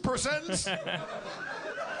syllables per sentence.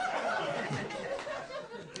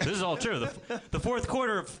 This is all true. The fourth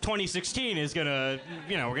quarter of 2016 is gonna,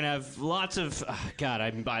 we're gonna have lots of. God, I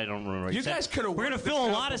don't remember. What You guys could have. We're gonna fill a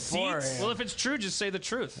lot of seats. Well, if it's true, just say the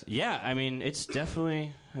truth. Yeah, it's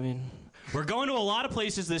definitely. We're going to a lot of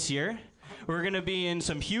places this year. We're gonna be in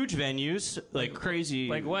some huge venues, like crazy,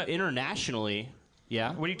 Like what? Internationally.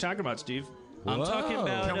 Yeah. What are you talking about, Steve? I'm talking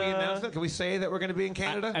about. Can we announce that? Can we say that we're going to be in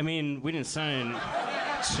Canada? We didn't sign.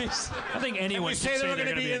 Jeez. I think Can anyone we should say that we're they're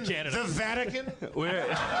going to be in Canada. the Vatican We're,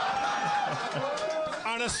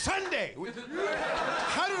 on a Sunday?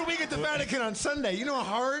 How did we get the Vatican on Sunday? You know how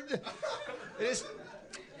hard it is.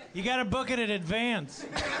 You got to book it in advance.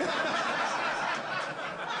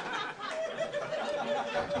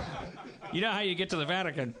 You know how you get to the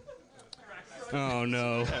Vatican? oh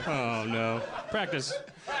no! Oh no! Practice.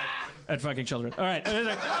 At fucking children. All right.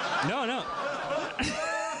 No.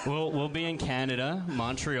 We'll be in Canada,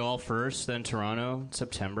 Montreal first, then Toronto,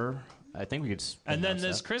 September. I think we could. And then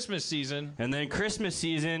this Christmas season. And then Christmas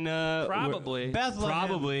season. Probably. Bethlehem.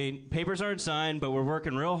 Probably. Papers aren't signed, but we're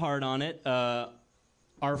working real hard on it.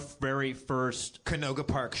 Our very first Canoga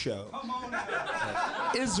Park show.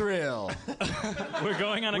 Israel. We're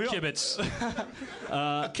going on a kibbutz.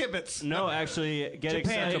 A kibitz. No, actually, get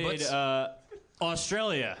Japan. excited.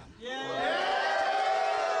 Australia.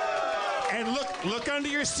 And look under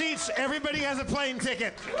your seats. Everybody has a plane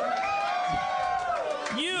ticket.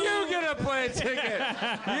 You get a plane ticket.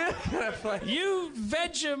 You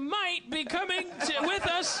Vegemite be coming with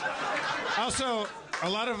us. Also, a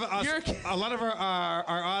lot of our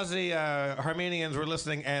Aussie Armenians were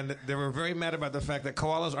listening, and they were very mad about the fact that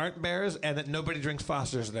koalas aren't bears and that nobody drinks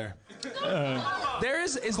Foster's there. Is there a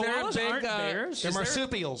Koalas big aren't bears. They're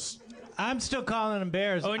marsupials. I'm still calling them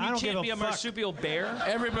bears. Oh, and I you don't can't give be a fuck. marsupial bear?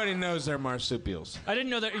 Everybody knows they're marsupials. I didn't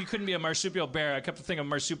know that you couldn't be a marsupial bear. I kept thinking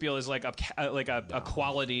marsupial is like a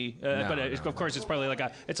quality, but of course it's probably like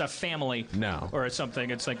a family. No. Or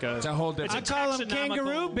something. It's like it's a whole different. I call them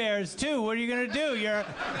kangaroo bears too. What are you gonna do? You're on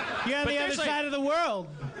the other side of the world.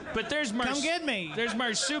 But there's come get me. There's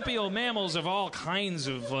marsupial mammals of all kinds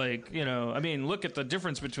of I mean, look at the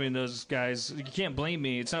difference between those guys. You can't blame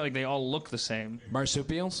me. It's not like they all look the same.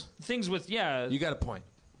 Marsupials? Things with You got a point.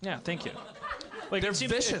 Yeah, thank you. Like They're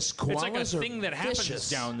vicious. Koalas it's like a are thing that happens vicious.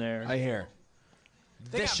 down there. I hear.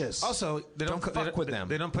 Vicious. Also, they don't fuck with them.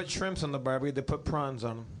 They don't put shrimps on the Barbie. They put prawns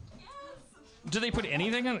on them. Do they put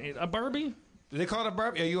anything on a Barbie? Do they call it a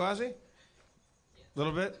Barbie? Are you Ozzy? A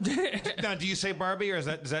little bit. Now, do you say Barbie, or is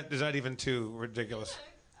that even too ridiculous?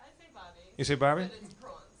 I say Barbie. You say Barbie? But it's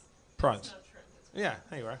prawns. Prawns. Yeah,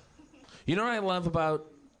 there you are. You know what I love about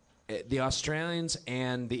the Australians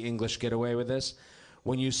and the English get away with this?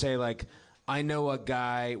 When you say, like, I know a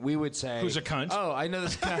guy, we would say... Who's a cunt? Oh, I know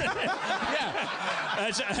this guy.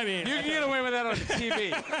 Yeah. I mean... You can get away with that on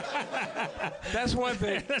TV. That's one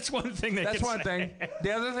thing. That's one thing they That's can one say. thing.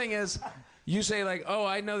 The other thing is, you say, like, oh,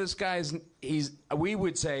 I know this guy's... We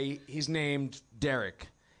would say he's named Derek.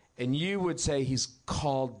 And you would say he's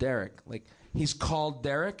called Derek. Like, he's called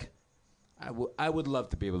Derek? I would love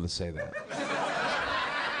to be able to say that.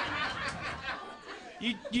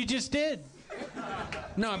 You just did.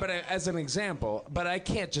 No, but as an example, but I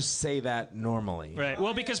can't just say that normally. Right.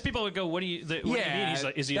 Well, because people would go, "What do you mean?" He's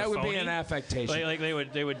like, is he that a would phony? be an affectation. Like they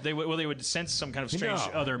would sense some kind of strange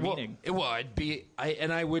other meaning. Well,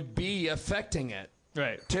 I would be affecting it.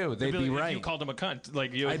 Right. Too. They'd be if right. you called him a cunt,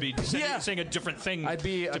 like you would be saying a different thing. I'd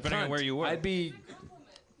be a depending cunt. on where you were. I'd be.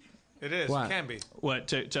 It is. What? It can be. What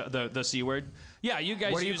to the C word? Yeah, you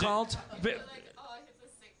guys. What are you use called? It, but,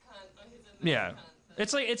 yeah.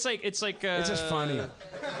 It's like It's just funny.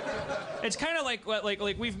 It's kind of like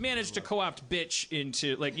we've managed to co-opt bitch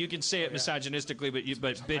into like you can say it misogynistically,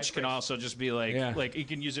 but bitch can also just be like you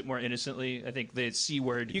can use it more innocently. I think the C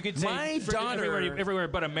word. You could say My daughter everywhere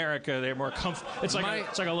but America, they're more comfortable. It's like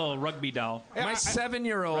a little rugby doll. My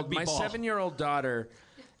 7-year-old Rugby ball. 7-year-old daughter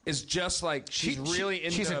is just like she's really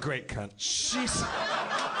into. She's a great cunt. She's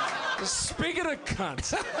speaking of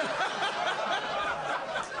cunts.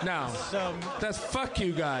 No, that's fuck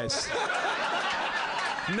you guys.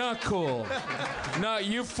 Not cool. No,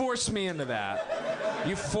 you forced me into that.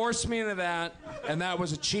 You forced me into that, and that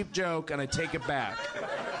was a cheap joke, and I take it back.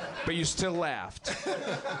 But you still laughed.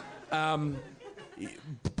 My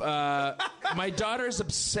daughter's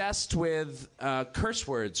obsessed with curse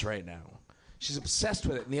words right now. She's obsessed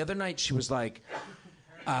with it. And the other night she was like,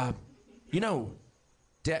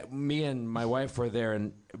 me and my wife were there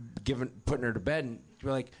and putting her to bed, and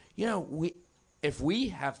we're like, if we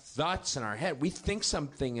have thoughts in our head, we think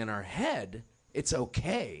something in our head, it's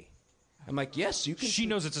okay. I'm like, yes, you can. She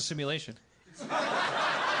knows it's a simulation.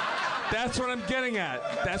 That's what I'm getting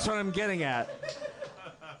at.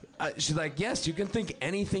 She's like, yes, you can think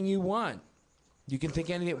anything you want. You can think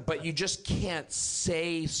anything, but you just can't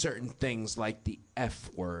say certain things like the F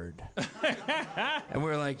word. And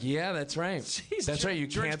we're like, yeah, that's right. Jeez, that's right. You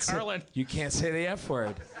can't say the F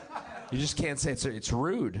word. You just can't say it. It's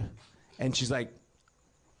rude. And she's like,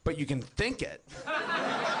 but you can think it.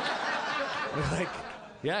 We're like,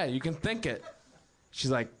 yeah, you can think it.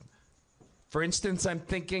 She's like, for instance, I'm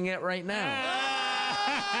thinking it right now.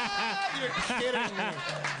 You're kidding me.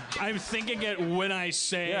 I'm thinking it when I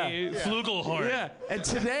say flugelhorn. Yeah. And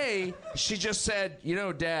today she just said,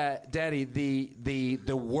 Daddy,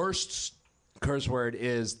 the worst curse word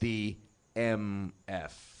is the MF.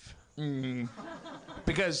 Mm-hmm.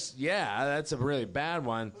 Because that's a really bad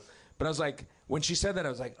one. But I was like, when she said that, I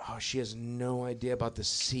was like, oh, she has no idea about the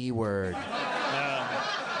C word.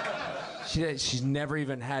 She's never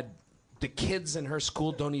even had. The kids in her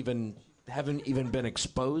school haven't even been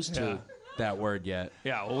exposed to that word yet.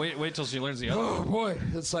 Yeah, well, wait till she learns the other. Oh boy,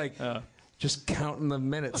 it's like just counting the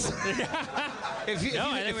minutes. If you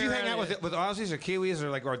hang out with Aussies or Kiwis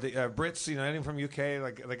or the Brits, anything from UK,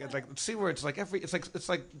 like C words,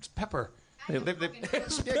 it's pepper.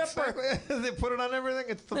 It's pepper. They put it on everything.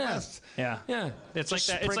 It's the best. Yeah. It's like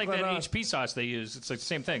that. It's like that HP sauce they use. It's like the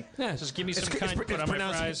same thing. Yeah. Just give me some kind. Put on my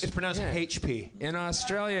fries. It's pronounced HP. In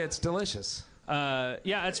Australia, it's delicious.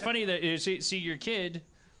 It's funny that you see your kid.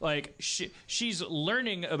 Like she's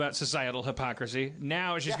learning about societal hypocrisy.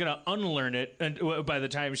 Now she's gonna unlearn it, and by the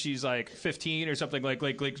time she's like 15 or something,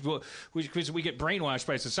 because we get brainwashed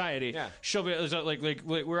by society. Yeah. She'll be like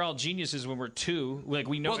we're all geniuses when we're 2. Like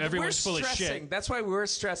we know everyone's full of shit. That's why we're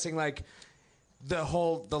stressing. Like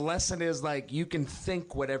the lesson is like you can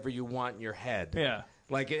think whatever you want in your head. Yeah.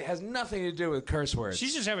 Like it has nothing to do with curse words.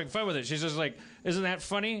 She's just having fun with it. She's just like, isn't that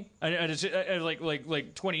funny? And it's,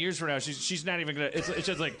 like 20 years from now, she's not even gonna. It's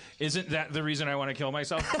just like, isn't that the reason I want to kill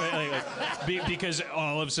myself? Because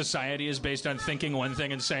all of society is based on thinking one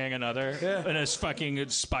thing and saying another, and a fucking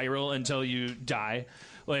spiral until you die.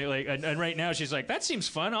 And right now she's like, that seems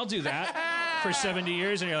fun. I'll do that for 70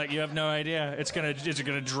 years, and you're like, you have no idea. It's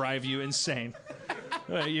gonna drive you insane.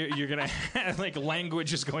 You're gonna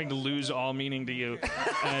language is going to lose all meaning to you,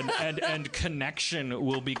 and connection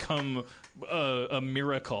will become a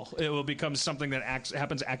miracle. It will become something that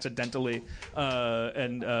happens accidentally,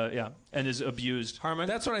 and is abused. Harmon,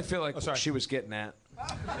 that's what I feel like she was getting at.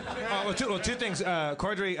 Two things.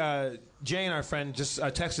 Cordray, Jane, our friend, just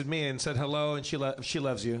texted me and said hello, and she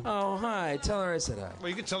loves you. Oh, hi. Tell her I said hi. Well,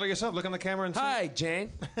 you can tell her yourself. Look on the camera and say. Hi,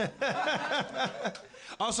 Jane.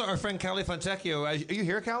 Also, our friend Callie Fontecchio. Are you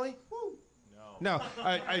here, Callie? No.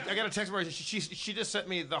 I got a text from her. She just sent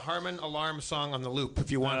me the Harmon alarm song on the loop.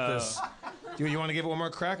 If you want this, do you want to give it one more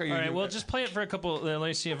crack? Or all right. Well, just play it for a couple. Let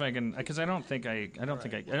me see if I can. Because I don't think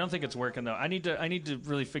it's working though. I need to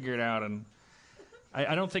really figure it out, and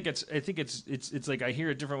I don't think it's. I think it's like I hear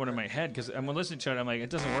a different one in my head because I'm listening to it. I'm like,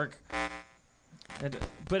 it doesn't work.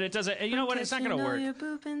 But it doesn't. You know what? It's not going to work.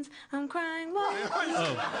 I'm crying.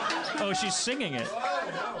 Oh, she's singing it.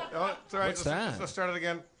 Oh, it's all right. What's that? Let's start it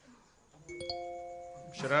again.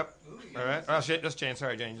 Shut up. All right. Oh, shit. That's Jane.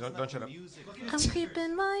 Sorry, Jane. Don't shut up. I'm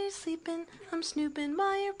creeping while you're sleeping. I'm snooping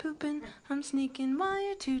while you're pooping. I'm sneaking while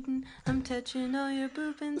you're tooting. I'm touching all your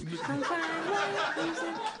boopins. I'm crying while you're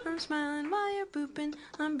boozing. I'm smiling while you're booping.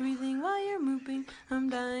 I'm breathing while you're mooping. I'm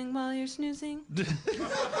dying while you're snoozing.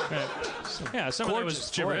 Yeah, some of it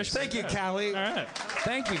was gibberish. Thank you, Callie. All right.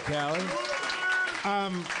 Thank you, Callie.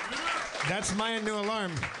 That's my new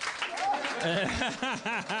alarm.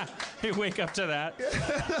 You wake up to that.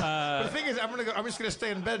 But the thing is, I'm just gonna stay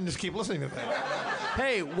in bed and just keep listening to that.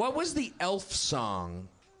 Hey, what was the Elf song?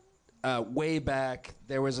 Way back,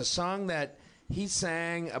 there was a song that he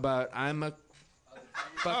sang about I'm a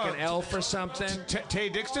fucking elf or something. Ty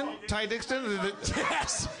Dixon?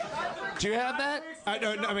 Yes. Do you have that?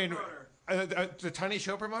 I mean, the Tiny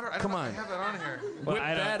Show promoter. Come on. I have that on here. Whip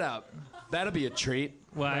that up. That'll be a treat.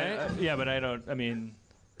 Well, right? yeah, but I don't. I mean.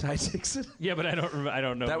 Ty Dixon? Yeah, but I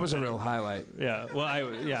don't know. That was a real highlight. Yeah.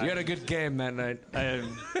 Well, You had a good game that night.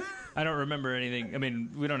 I don't remember anything. I mean,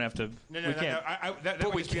 we don't have to. No, we can't.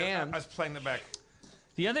 But we can. I was playing the back.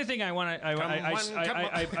 The other thing I want to.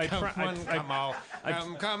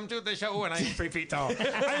 Come to the show, and I'm 3 feet tall.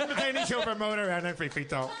 I'm the Tiny Show promoter, and I'm 3 feet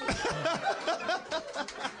tall.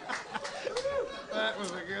 That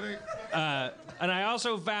was a goodie. And I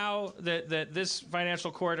also vow that this financial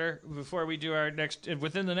quarter, before we do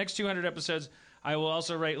within the next 200 episodes, I will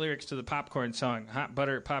also write lyrics to the popcorn song, Hot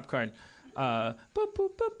Butter Popcorn. Boop, boop,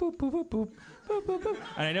 boop, boop, boop, boop, boop, boop, boop, boop.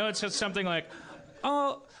 And I know it says something like,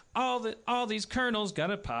 all these kernels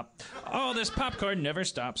gotta pop. All this popcorn never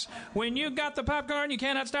stops. When you got the popcorn, you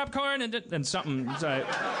cannot stop corn. And something. I'm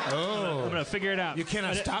gonna figure it out. You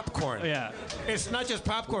cannot stop corn. Yeah. It's not just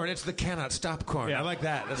popcorn. It's the cannot stop corn. Yeah. I like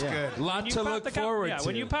that. That's good. Lot to look forward to.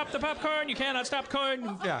 When you pop the popcorn, you cannot stop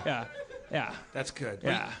corn. Yeah. That's good.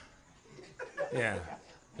 Yeah. Yeah.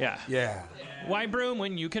 Yeah. Yeah. Why broom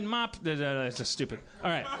when you can mop? That's just stupid. All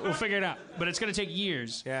right, we'll figure it out. But it's going to take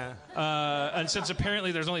years. Yeah. And since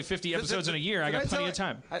apparently there's only 50 episodes in a year, I got plenty of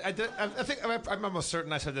time. I think I'm almost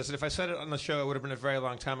certain I said this. And if I said it on the show, it would have been a very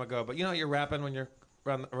long time ago. But you know, you're rapping when you're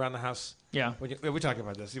around the house. Yeah. We talk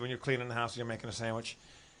about this. When you're cleaning the house, you're making a sandwich,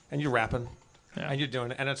 and you're rapping. Yeah. And you're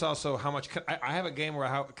doing it. And it's also how much... I have a game where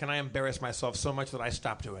how can I embarrass myself so much that I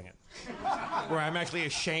stop doing it. Where I'm actually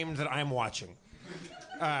ashamed that I'm watching.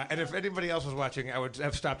 And if anybody else was watching, I would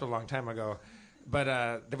have stopped a long time ago. But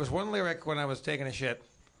there was one lyric when I was taking a shit.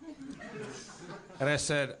 And I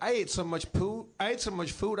said, I ate so much food I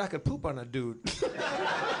could poop on a dude.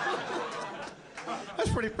 I was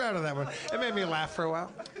pretty proud of that one. It made me laugh for a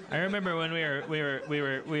while. I remember when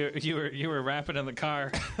you were rapping in the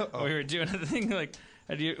car. We were doing a thing like,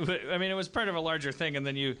 it was part of a larger thing, and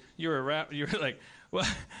then you were like, I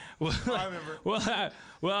remember.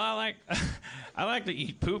 I like to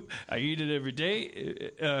eat poop. I eat it every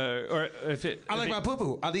day. I like my poo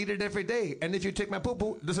poo. I'll eat it every day. And if you take my poo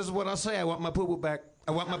poo, this is what I'll say. I want my poo poo back.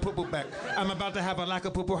 I want my poo poo back. I'm about to have a lack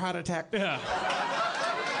of poo poo heart attack. Yeah.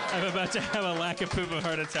 I'm about to have a lack of poo poo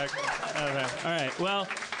heart attack. Okay. All right. Well.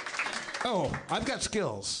 Oh, I've got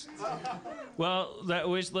skills. Well,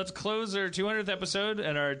 let's close our 200th episode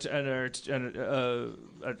and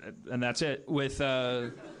that's it with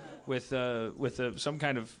with some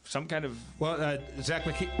kind of Well, Zach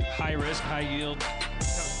McKee. high risk, high yield.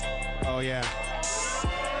 Oh yeah.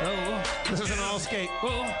 Oh, This is an all skate.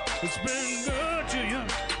 oh, it's been good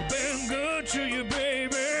to you,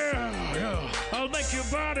 baby. Yeah. I'll make your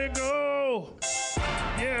body go.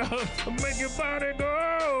 Yeah, I'll make your body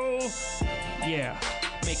go. Yeah,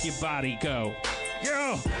 make your body go.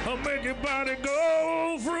 Yeah, I'll make your body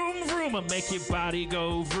go vroom vroom. I'll make your body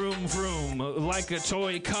go vroom vroom like a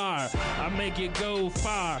toy car. I'll make you go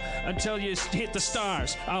far until you hit the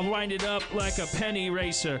stars. I'll wind it up like a penny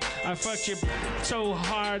racer. I fucked you so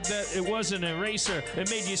hard that it was an eraser.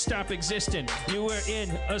 It made you stop existing. You were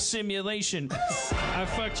in a simulation. I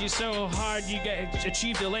fucked you so hard you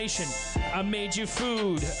achieved elation. I made you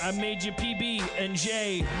food. I made you PB and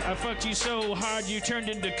J. I fucked you so hard you turned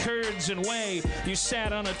into curds and whey. You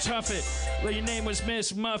sat on a tuffet. Well, your name was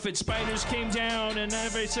Miss Muffet. Spiders came down and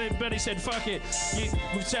everybody said fuck it.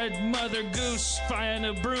 You said Mother Goose, flying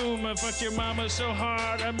a broom. I fucked your mama so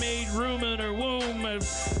hard I made room in her womb.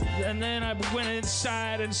 And then I went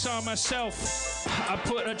inside and saw myself. I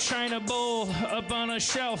put a china bowl up on a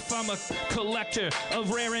shelf. I'm a collector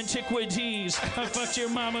of rare antiquities. I fucked your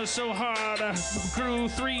mama so hard I grew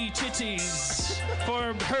 3 titties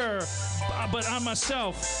for her. But I'm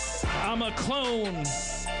myself. I'm a clone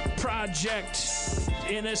project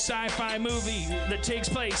in a sci-fi movie that takes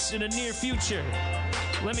place in the near future.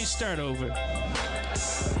 Let me start over.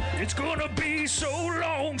 It's gonna be so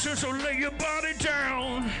long since I lay your body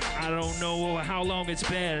down. I don't know how long it's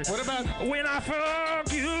been. What about when I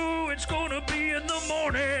fuck you? It's gonna be in the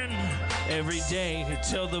morning. Every day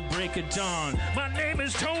till the break of dawn. My name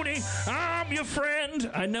is Tony. I'm your friend.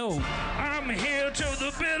 I know. I'm here till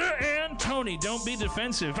the bitter end. Tony, don't be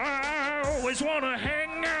defensive. I always want to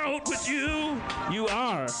hang out with you. You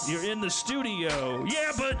are. You're in the studio.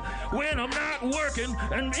 Yeah, but when I'm not working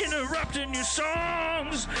and interrupting your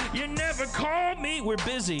songs, you never call me. We're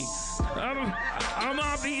busy. I'm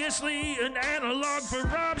obviously an analog for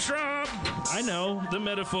Rob Schraub. I know. The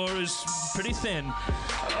metaphor is pretty thin.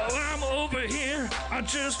 Oh, I'm over here. I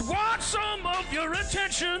just want some of your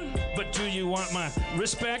attention. But do you want my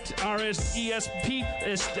respect? R-S-E-S-P.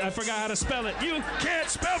 I forgot how to spell it. You can't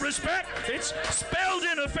spell respect. It's spelled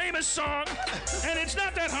in a famous song. And it's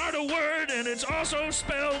not that hard a word. And it's also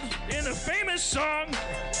spelled in a famous song.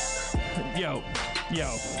 Yo,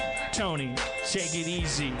 Tony, take it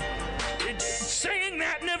easy. Saying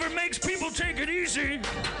that never makes people take it easy.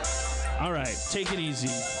 All right, take it easy.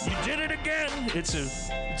 You did it again. It's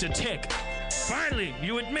a tick. Finally,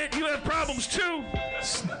 you admit you have problems too.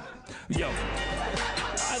 Yo.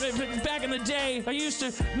 Back in the day, I used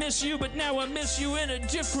to miss you, but now I miss you in a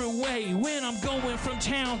different way. When I'm going from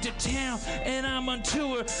town to town and I'm on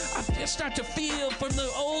tour, I start to feel from the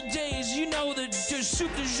old days. You know, the soup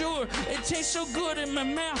du jour, it tastes so good in my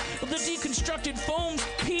mouth. The deconstructed foams,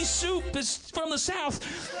 pea soup is from the South.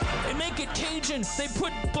 They make it Cajun. They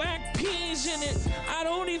put black peas in it. I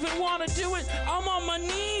don't even want to do it. I'm on my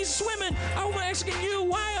knees swimming. I'm asking you,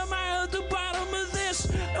 why am I at the bottom of this?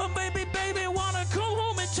 Oh, baby, want to go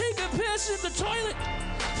home and take a piss in the toilet.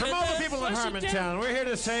 From all the people in Harmontown, we're here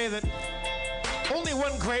to say that only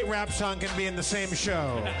one great rap song can be in the same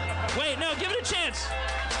show. Wait, no, give it a chance.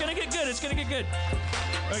 It's going to get good. It's going to get good.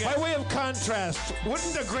 Okay. By way of contrast,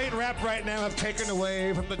 wouldn't a great rap right now have taken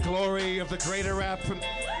away from the glory of the greater rap in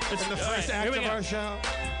the first act of our show?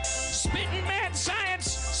 Spitting mad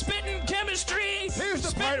science, spitting chemistry. Here's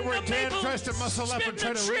the part where Dan tries to muscle up and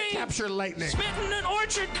try to recapture lightning. Spitting an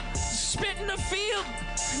orchard, spitting a field,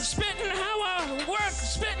 spitting how I work,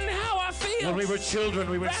 spitting how I feel. When we were children,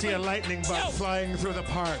 we would see a lightning bug flying through the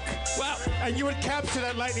park. Wow. And you would capture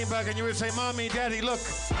that lightning bug and you would say, Mommy, Daddy, look,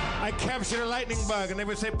 I captured a lightning bug. And they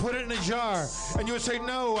would say, put it in a jar. And you would say,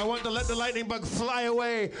 no, I want to let the lightning bug fly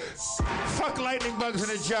away. Fuck lightning bugs in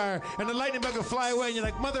a jar. And the lightning bug would fly away and you're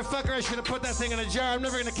like, motherfucker, I should have put that thing in a jar. I'm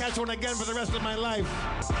never going to catch one again for the rest of my life.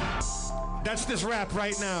 That's this rap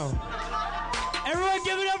right now. Everyone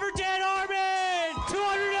give it up for Dan Harmon!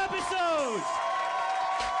 200 episodes!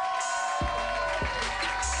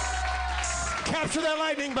 Capture that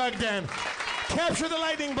lightning bug, Dan. Capture the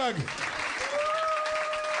lightning bug.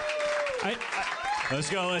 Let's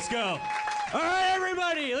go. All right,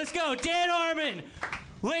 everybody, let's go. Dan Harmon,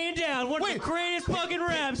 laying down one of the greatest fucking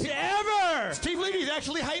raps ever. Steve Levy's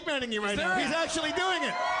actually hype manning you right now. He's actually doing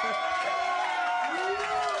it.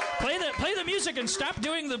 Play the music and stop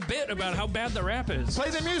doing the bit about how bad the rap is.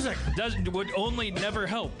 Play the music. Would only never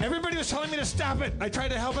help. Everybody was telling me to stop it. I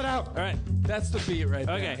tried to help it out. All right. That's the beat right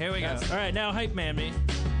there. Okay, here we go. All right, now hype man me.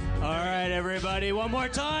 All right, everybody, one more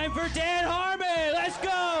time for Dan Harmon. Let's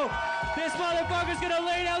go. This motherfucker. motherfucker's gonna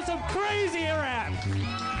lay down some crazy rap.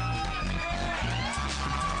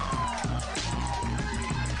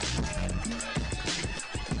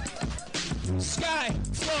 Sky,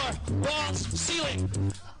 floor, walls, ceiling.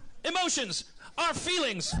 Emotions are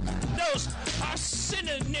feelings. Those are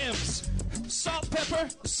synonyms. Salt, pepper,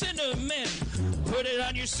 cinnamon. Put it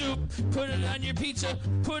on your soup, put it on your pizza,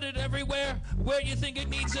 put it everywhere where you think it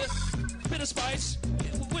needs a bit of spice.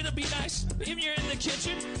 Would it be nice if you're in the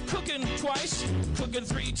kitchen cooking twice, cooking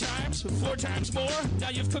 3 times, 4 times more? Now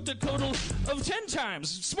you've cooked a total of 10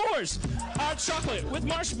 times. S'mores are chocolate with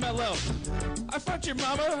marshmallow. I fucked your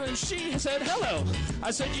mama and she said hello.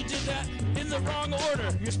 I said you did that in the wrong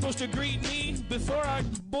order. You're supposed to greet me before I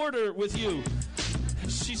border with you.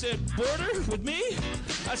 She said, border with me?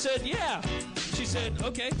 I said, yeah. She said,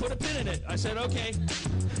 okay, put a pin in it. I said, okay,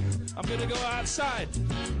 I'm gonna go outside.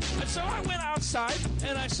 And so I went outside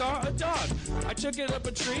and I saw a dog. I took it up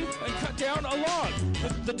a tree and cut down a log.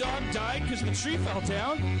 The dog died because the tree fell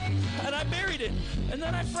down, and I buried it. And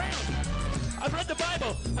then I frowned. I read the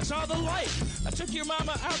Bible. I saw the light. I took your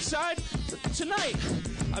mama outside tonight.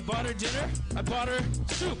 I bought her dinner. I bought her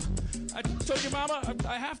soup. I told your mama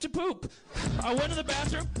I have to poop. I went to the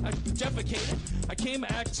bathroom. I defecated. I came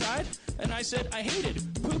outside and I said I hated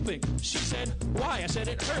pooping. She said, why? I said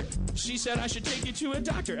it hurt. She said I should take you to a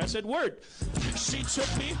doctor. I said, word. She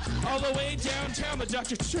took me all the way downtown. The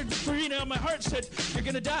doctor turned green on my heart, said, you're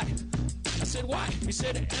gonna die. I said, why? He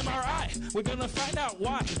said, MRI. We're going to find out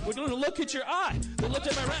why. We're going to look at your eye. They looked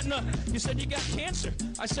at my retina. He said, you got cancer.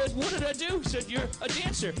 I said, what did I do? He said, you're a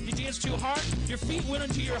dancer. You danced too hard. Your feet went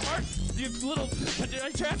into your heart. You little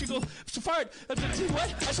traffical fart. What?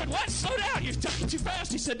 I said, what? Slow down. You're talking too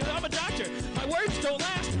fast. He said, no, I'm a doctor. My words don't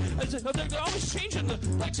last. I said, they're always changing the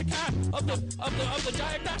lexicon of the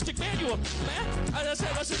diagnostic manual. Man, I said,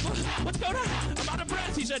 what's going on? I'm out of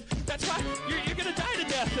breath. He said, that's why you're going to die to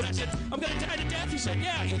death. And I said, I'm going to die to death. He said,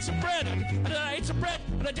 yeah, eat some bread. And then I ate some bread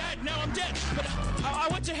and I died. Now I'm dead. But I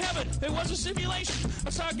went to heaven. It was a simulation.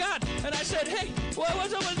 I saw God and I said, hey, what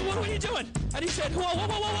are you doing? And he said, whoa,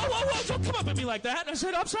 don't come up at me like that. And I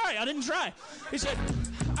said, I'm sorry, I didn't try. He said,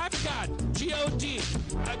 I'm God, G-O-D.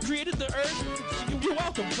 I created the earth. You're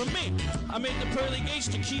welcome from me. I made the pearly gates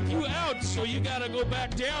to keep you out, so you gotta go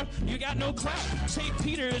back down. You got no clout. St.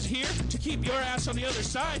 Peter is here to keep your ass on the other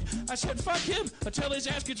side. I said, fuck him until his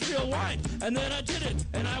ass gets real wide. And then I did it,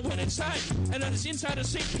 and I went inside. And then the inside of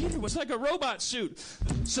St. Peter was like a robot suit.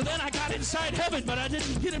 So then I got inside heaven, but I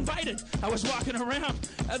didn't get invited. I was walking around,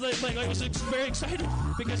 and I was very excited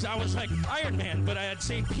because I was like Iron Man, but I had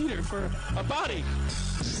St. Peter for a body.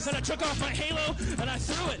 Then I took off my halo and I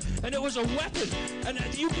threw it, and it was a weapon. And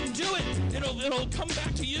you can do it. It'll come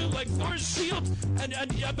back to you like Thor's shield. And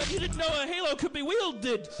but you didn't know a halo could be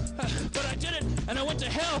wielded. But I did it, and I went to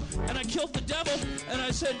hell, and I killed the devil. And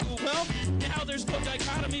I said, well, now there's no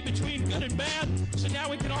dichotomy between good and bad. So now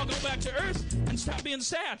we can all go back to Earth and stop being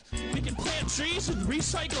sad. We can plant trees and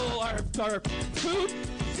recycle our food.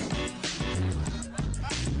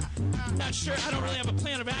 Not sure. I don't really have a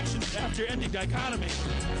plan of action after ending dichotomy.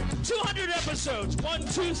 200 episodes. 1,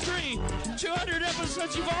 2, 3. 200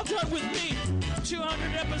 episodes you've all done with me.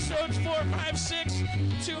 200 episodes, 4, 5, 6.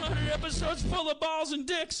 200 episodes full of balls and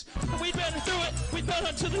dicks. We've been through it. We've been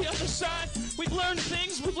on to the other side. We've learned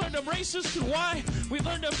things. We've learned I'm racist and why. We've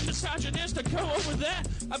learned I'm misogynist. I go over that.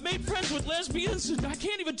 I've made friends with lesbians, and I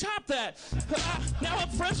can't even top that. Now I'm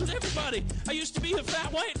friends with everybody. I used to be a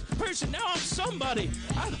fat white person. Now I'm somebody.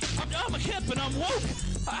 I'm hip and I'm woke.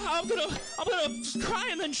 I'm gonna cry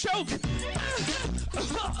and then choke.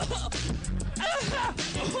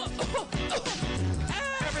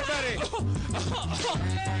 Everybody.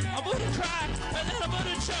 I'm gonna cry and then I'm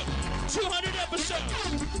gonna choke. 200 episodes.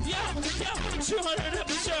 Yeah, 200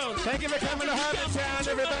 episodes. Thank you for coming to Harmontown,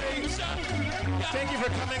 everybody. Thank you for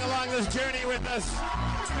coming along this journey with us.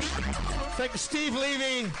 Thank Steve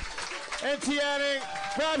Levy, N.T. Anning,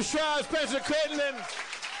 Bob Shaw, Spencer Crittenden,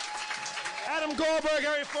 Adam Goldberg,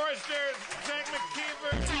 Harry Forster, Frank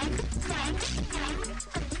McKeever,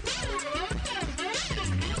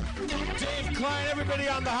 Dave Klein, everybody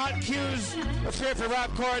on the hot cues. Let's hear it for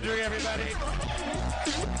Rob Corddry, everybody.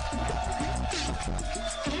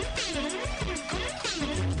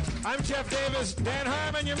 I'm Jeff Davis. Dan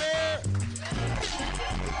Harmon, your mayor.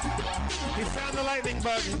 He found the lightning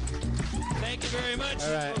bug. Thank you very much.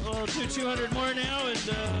 All right. We'll do 200 more now, and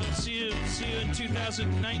see you in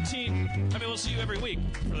 2019. I mean, we'll see you every week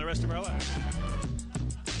for the rest of our lives.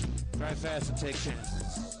 Drive fast and take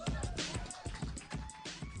chances.